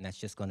stop it, and that's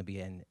just going to be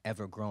an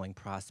ever-growing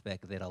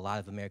prospect that a lot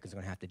of Americans are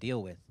going to have to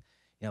deal with,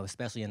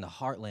 especially in the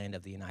heartland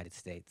of the United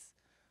States,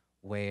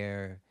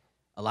 where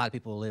a lot of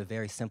people live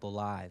very simple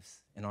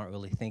lives and aren't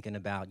really thinking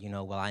about,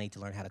 well, I need to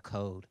learn how to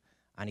code,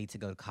 I need to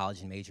go to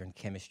college and major in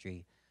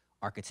chemistry,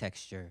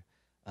 architecture,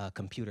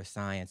 computer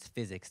science,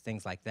 physics,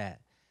 things like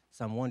that.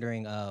 So I'm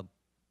wondering,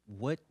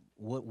 what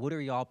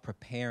are y'all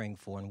preparing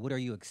for, and what are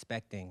you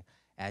expecting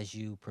as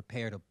you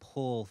prepare to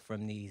pull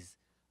from these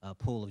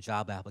pool of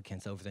job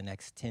applicants over the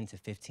next 10 to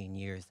 15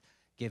 years,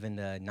 given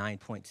the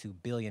 $9.2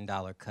 billion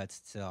cuts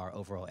to our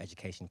overall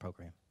education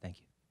program? Thank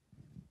you.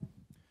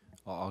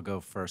 Well, I'll go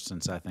first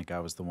since I think I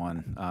was the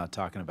one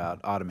talking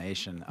about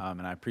automation,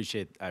 and I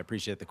appreciate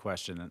the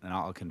question, and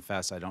I'll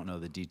confess I don't know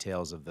the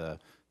details of the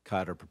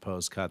cut or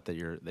proposed cut that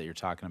you're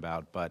talking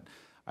about, but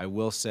I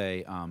will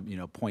say,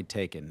 point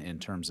taken in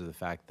terms of the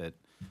fact that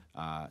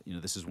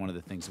this is one of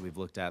the things that we've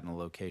looked at in the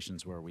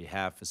locations where we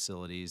have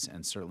facilities,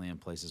 and certainly in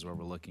places where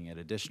we're looking at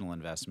additional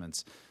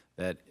investments,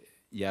 that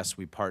yes,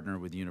 we partner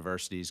with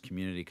universities,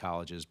 community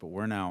colleges, but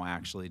we're now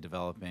actually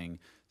developing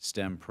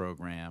STEM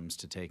programs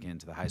to take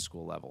into the high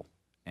school level.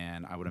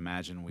 And I would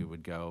imagine we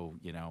would go,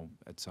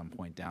 at some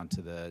point down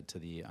to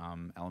the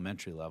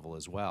elementary level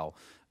as well,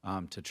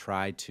 to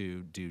try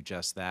to do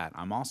just that.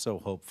 I'm also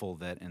hopeful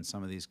that in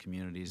some of these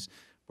communities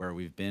where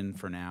we've been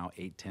for now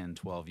 8, 10,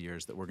 12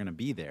 years, that we're going to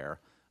be there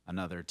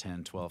another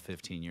 10, 12,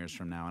 15 years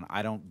from now. And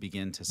I don't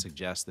begin to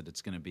suggest that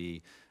it's going to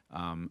be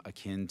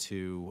akin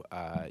to,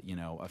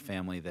 a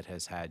family that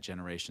has had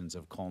generations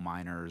of coal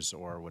miners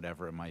or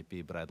whatever it might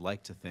be, but I'd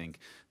like to think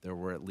that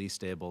we're at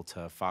least able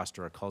to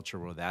foster a culture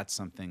where that's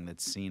something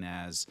that's seen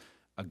as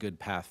a good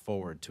path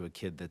forward to a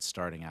kid that's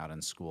starting out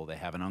in school. They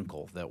have an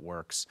uncle that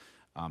works.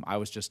 I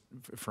was just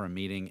for a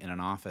meeting in an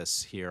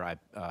office here.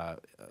 A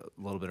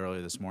little bit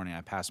earlier this morning,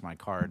 I passed my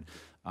card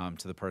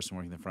to the person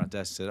working the front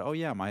desk. Said, "Oh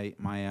yeah,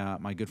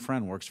 my good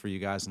friend works for you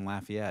guys in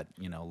Lafayette.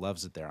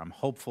 Loves it there." I'm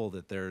hopeful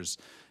that there's,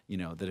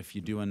 that if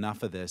you do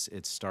enough of this,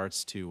 it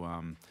starts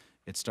to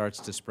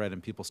spread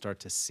and people start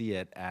to see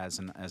it as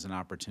an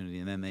opportunity,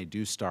 and then they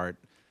do start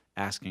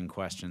asking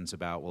questions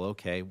about, well,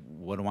 okay,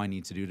 what do I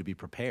need to do to be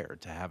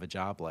prepared to have a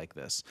job like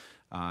this?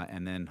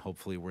 And then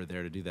hopefully we're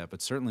there to do that.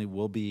 But certainly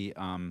we'll be,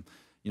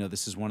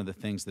 this is one of the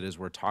things that as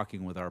we're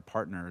talking with our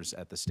partners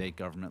at the state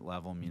government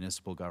level,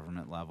 municipal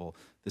government level,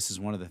 this is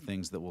one of the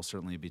things that we'll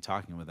certainly be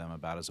talking with them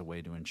about as a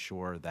way to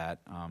ensure that,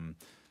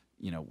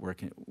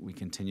 we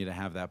continue to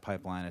have that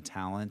pipeline of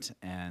talent,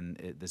 and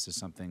this is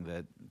something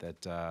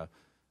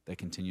that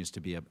continues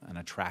to be an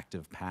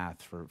attractive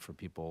path for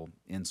people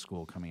in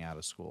school, coming out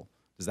of school.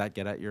 Does that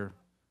get at your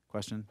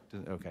question?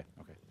 Okay.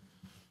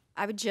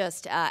 I would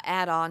just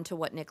add on to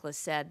what Nicholas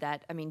said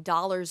that,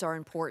 dollars are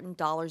important,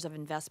 dollars of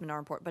investment are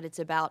important, but it's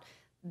about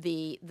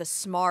the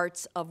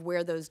smarts of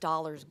where those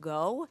dollars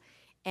go.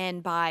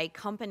 And by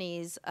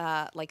companies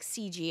like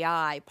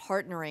CGI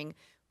partnering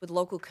with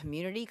local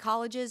community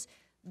colleges,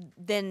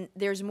 then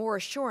there's more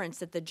assurance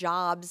that the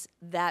jobs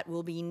that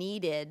will be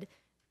needed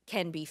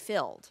can be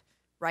filled,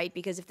 right?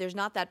 Because if there's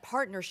not that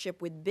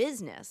partnership with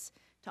business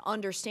to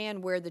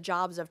understand where the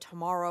jobs of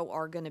tomorrow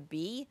are going to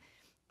be,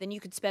 then you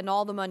could spend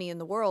all the money in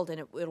the world and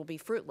it'll be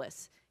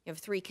fruitless. You have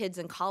 3 kids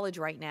in college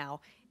right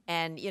now,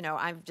 and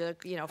I'm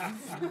just,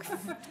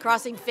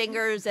 crossing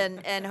fingers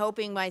and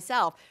hoping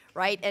myself,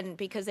 right? And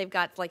because they've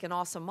got like an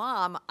awesome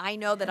mom, I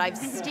know that I've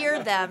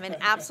steered them in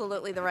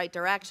absolutely the right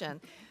direction.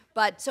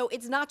 But so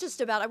it's not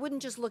just about, I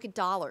wouldn't just look at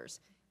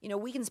dollars.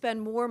 We can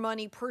spend more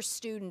money per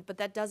student, but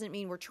that doesn't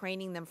mean we're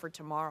training them for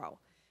tomorrow,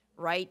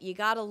 right? You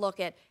got to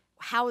look at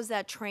how is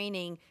that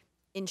training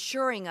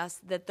ensuring us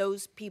that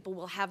those people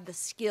will have the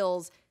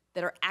skills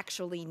that are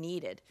actually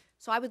needed.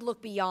 So I would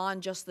look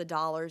beyond just the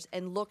dollars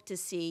and look to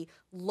see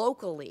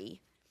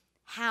locally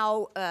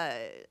how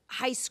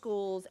high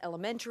schools,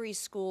 elementary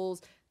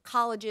schools,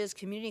 colleges,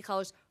 community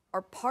colleges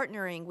are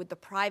partnering with the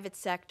private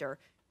sector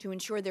to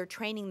ensure they're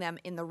training them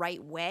in the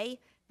right way,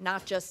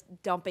 not just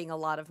dumping a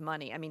lot of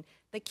money.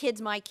 The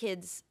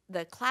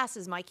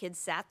classes my kids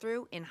sat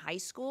through in high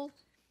school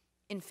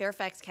in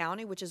Fairfax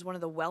County, which is one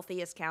of the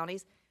wealthiest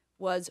counties,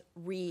 was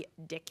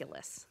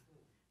ridiculous.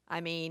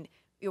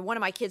 One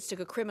of my kids took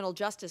a criminal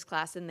justice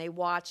class and they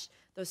watched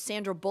those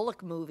Sandra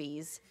Bullock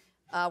movies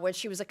when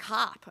she was a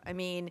cop.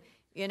 And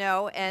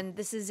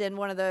this is in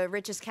one of the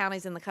richest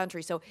counties in the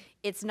country. So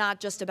it's not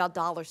just about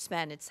dollars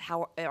spent, it's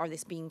how are they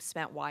being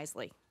spent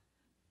wisely.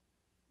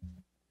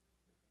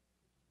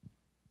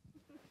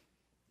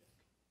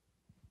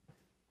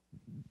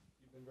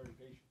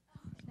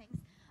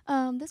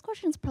 This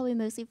question is probably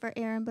mostly for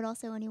Aaron, but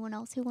also anyone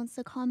else who wants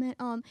to comment.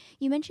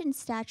 You mentioned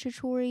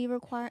statutory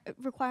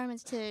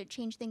requirements to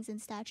change things in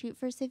statute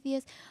for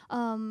CFIUS.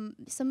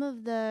 Some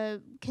of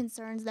the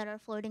concerns that are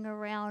floating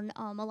around,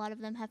 a lot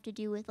of them have to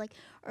do with like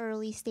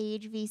early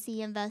stage VC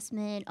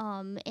investment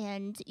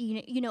and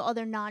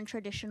other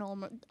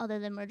non-traditional, other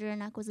than merger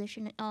and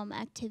acquisition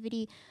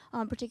activity,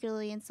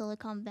 particularly in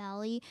Silicon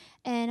Valley.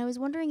 And I was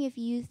wondering if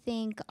you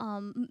think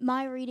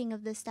my reading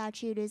of the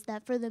statute is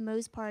that for the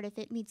most part, if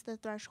it meets the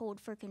threshold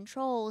for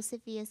control,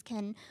 CFIUS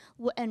can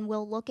and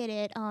will look at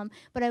it.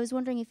 But I was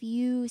wondering if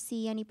you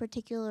see any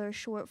particular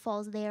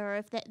shortfalls there, or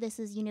if this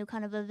is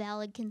kind of a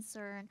valid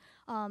concern,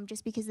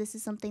 just because this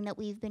is something that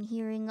we've been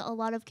hearing a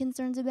lot of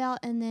concerns about.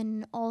 And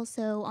then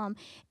also,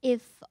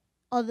 if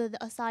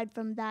aside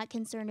from that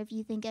concern, if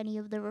you think any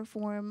of the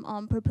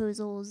reform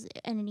proposals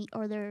and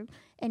are there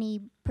any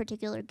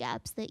particular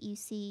gaps that you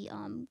see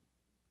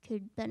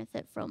could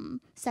benefit from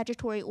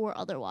statutory or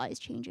otherwise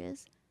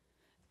changes?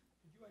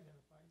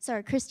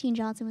 Sorry, Christine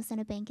Johnson with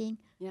Senate Banking.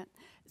 Yeah.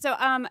 So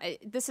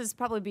this is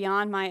probably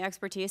beyond my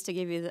expertise to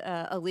give you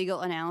a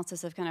legal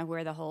analysis of kind of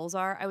where the holes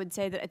are. I would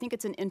say that I think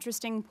it's an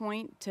interesting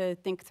point to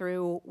think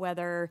through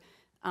whether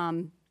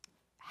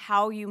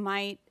how you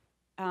might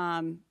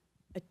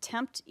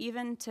attempt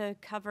even to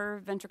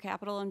cover venture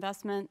capital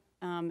investment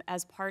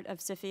as part of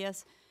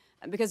CFIUS.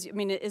 Because, I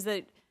mean, is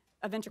that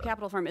a venture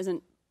capital firm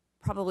isn't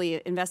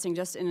probably investing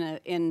just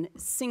in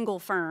single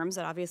firms,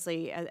 that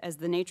obviously, as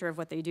the nature of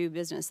what they do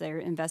business, they're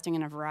investing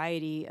in a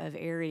variety of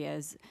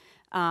areas.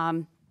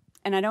 And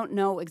I don't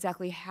know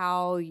exactly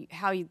how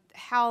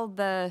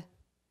the,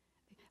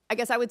 I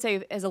guess I would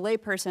say as a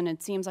layperson,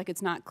 it seems like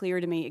it's not clear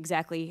to me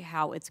exactly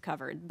how it's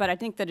covered. But I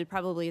think that it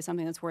probably is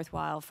something that's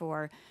worthwhile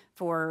for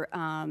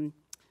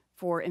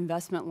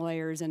investment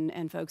lawyers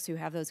and folks who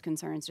have those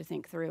concerns to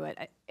think through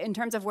it. In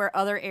terms of where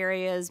other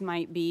areas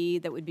might be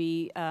that would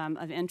be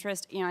of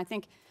interest, you know, I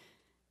think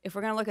if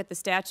we're going to look at the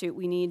statute,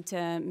 we need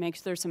to make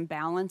sure there's some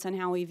balance in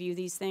how we view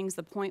these things.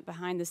 The point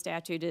behind the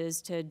statute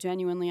is to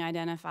genuinely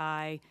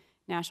identify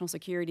national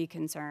security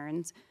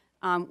concerns.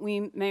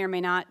 We may or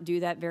may not do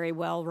that very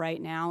well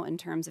right now in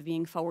terms of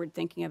being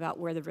forward-thinking about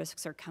where the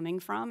risks are coming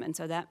from, and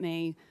so that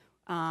may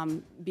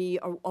be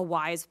a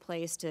wise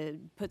place to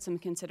put some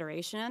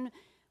consideration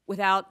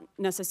without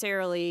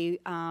necessarily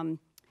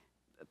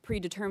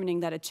predetermining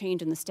that a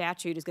change in the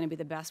statute is going to be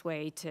the best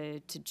way to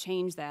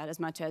change that, as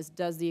much as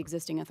does the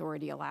existing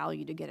authority allow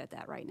you to get at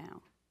that right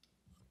now.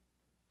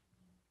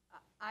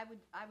 I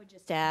would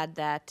just add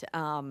that,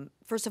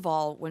 first of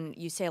all, when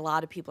you say a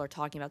lot of people are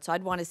talking about, so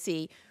I'd want to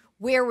see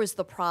where was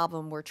the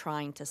problem we're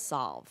trying to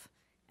solve.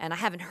 And I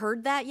haven't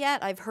heard that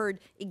yet. I've heard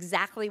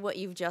exactly what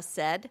you've just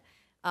said.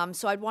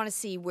 So I'd want to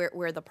see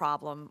where the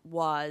problem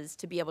was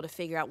to be able to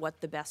figure out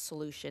what the best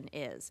solution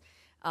is.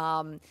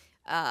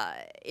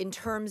 In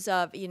terms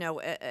of, you know,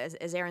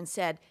 as Aaron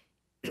said,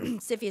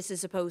 CFIUS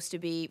is supposed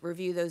to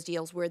review those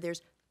deals where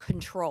there's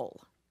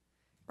control,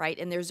 right?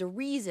 And there's a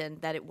reason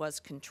that it was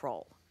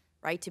control,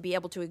 right? To be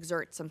able to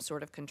exert some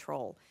sort of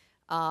control.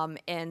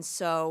 And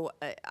so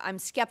I'm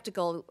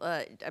skeptical.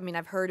 I mean,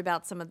 I've heard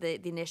about some of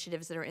the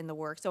initiatives that are in the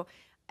works. So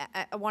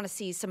I want to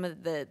see some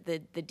of the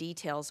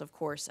details, of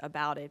course,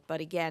 about it.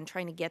 But again,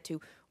 trying to get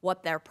to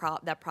what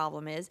that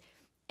problem is.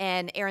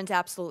 And Aaron's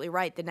absolutely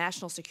right. The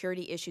national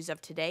security issues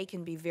of today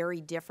can be very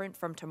different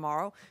from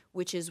tomorrow,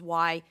 which is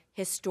why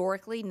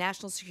historically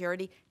national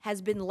security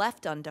has been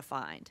left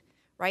undefined,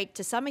 right?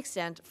 To some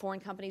extent, foreign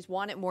companies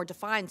want it more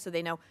defined so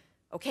they know,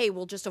 okay,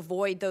 we'll just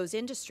avoid those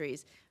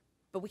industries.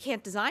 But we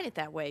can't design it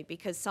that way,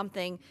 because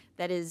something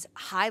that is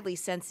highly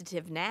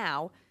sensitive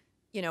now,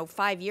 you know,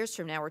 5 years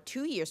from now or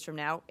 2 years from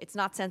now, it's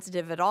not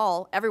sensitive at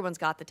all. Everyone's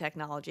got the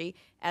technology,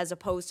 as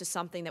opposed to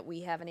something that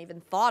we haven't even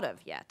thought of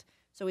yet.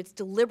 So it's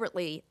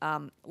deliberately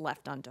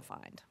left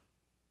undefined.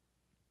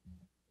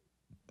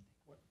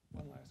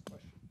 One last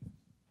question.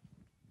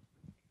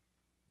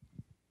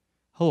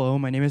 Hello,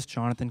 my name is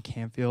Jonathan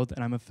Canfield,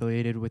 and I'm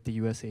affiliated with the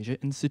U.S. Asia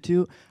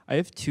Institute. I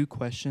have two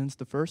questions.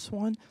 The first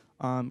one,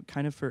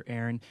 kind of for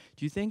Aaron.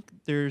 Do you think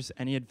there's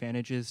any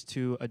advantages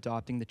to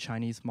adopting the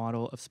Chinese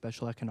model of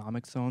special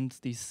economic zones,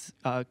 these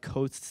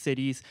coast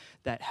cities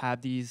that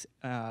have these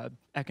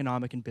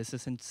economic and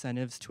business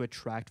incentives to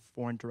attract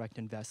foreign direct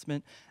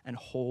investment and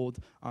hold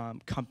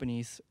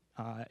companies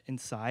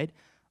inside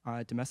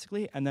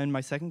domestically? And then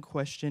my second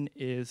question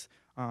is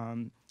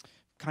kind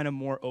of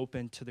more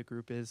open to the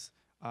group is,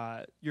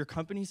 your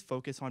companies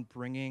focus on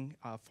bringing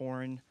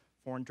foreign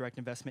direct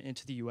investment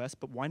into the U.S.,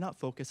 but why not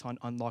focus on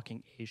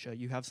unlocking Asia?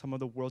 You have some of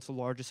the world's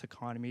largest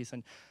economies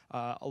and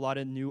a lot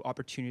of new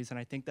opportunities, and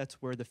I think that's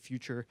where the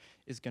future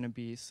is going to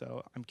be.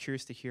 So I'm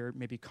curious to hear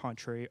maybe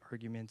contrary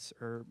arguments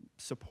or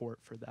support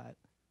for that.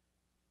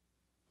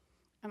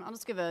 I'll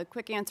just give a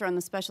quick answer on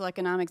the special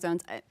economic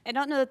zones. I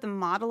don't know that the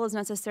model is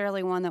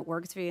necessarily one that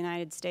works for the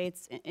United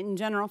States. In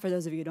general, for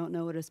those of you who don't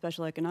know what a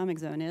special economic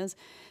zone is,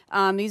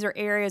 these are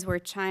areas where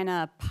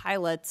China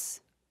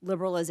pilots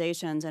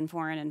liberalizations and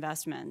foreign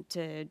investment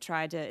to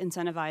try to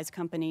incentivize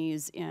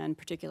companies in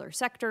particular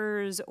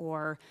sectors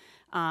or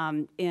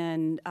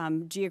in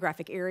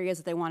geographic areas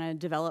that they want to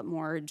develop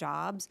more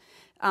jobs.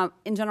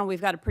 In general,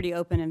 we've got a pretty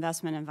open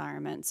investment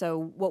environment.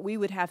 So what we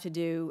would have to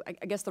do,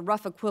 I guess the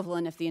rough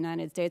equivalent if the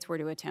United States were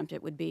to attempt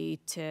it, would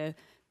be to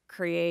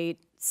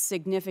create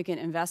significant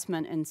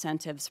investment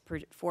incentives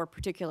for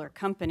particular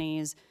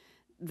companies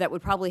that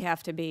would probably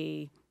have to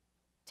be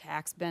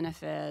tax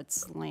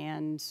benefits,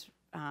 land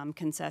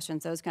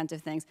concessions, those kinds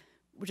of things,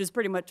 which is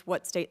pretty much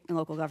what state and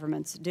local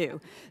governments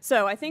do.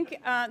 So I think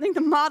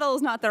the model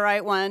is not the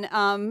right one.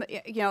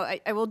 You know,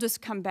 I will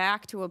just come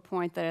back to a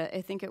point that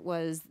I think it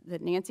was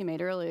that Nancy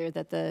made earlier,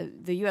 that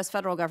the U.S.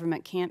 federal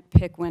government can't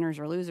pick winners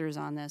or losers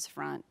on this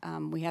front.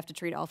 We have to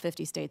treat all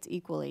 50 states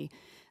equally.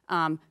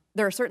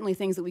 There are certainly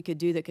things that we could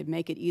do that could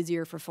make it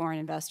easier for foreign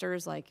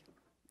investors, like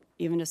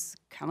even just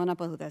coming up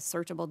with a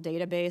searchable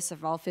database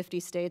of all 50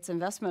 states'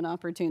 investment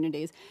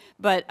opportunities.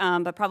 But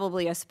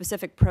probably a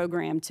specific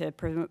program to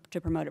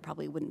promote it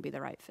probably wouldn't be the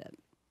right fit.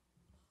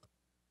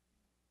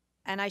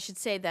 And I should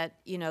say that,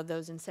 you know,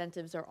 those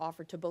incentives are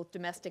offered to both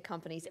domestic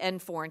companies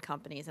and foreign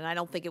companies. And I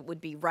don't think it would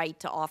be right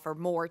to offer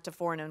more to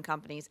foreign-owned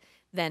companies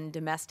than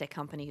domestic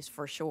companies,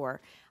 for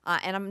sure.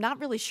 And I'm not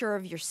really sure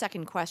of your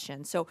second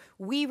question. So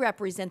we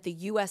represent the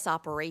U.S.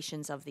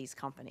 operations of these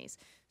companies.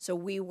 So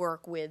we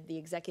work with the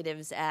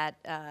executives at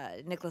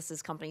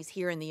Nicholas's companies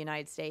here in the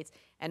United States,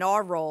 and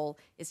our role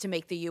is to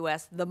make the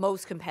U.S. the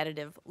most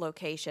competitive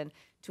location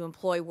to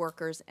employ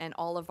workers and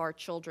all of our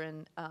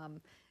children.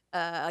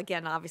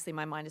 Again, obviously,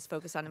 my mind is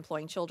focused on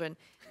employing children.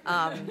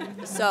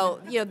 So,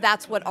 you know,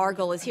 that's what our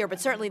goal is here.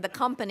 But certainly the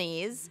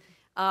companies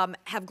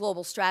have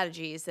global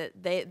strategies that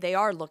they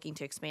are looking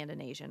to expand in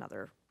Asia and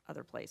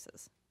other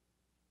places.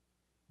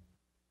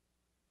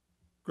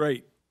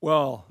 Great.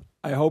 Well,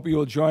 I hope you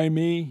will join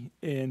me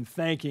in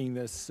thanking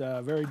this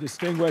very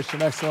distinguished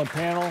and excellent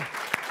panel.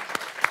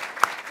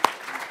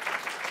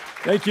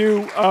 Thank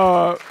you.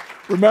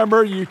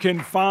 Remember, you can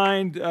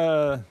find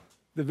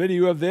the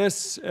video of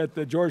this at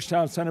the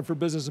Georgetown Center for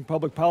Business and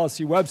Public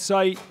Policy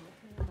website,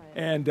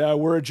 and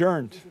we're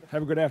adjourned.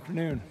 Have a good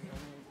afternoon.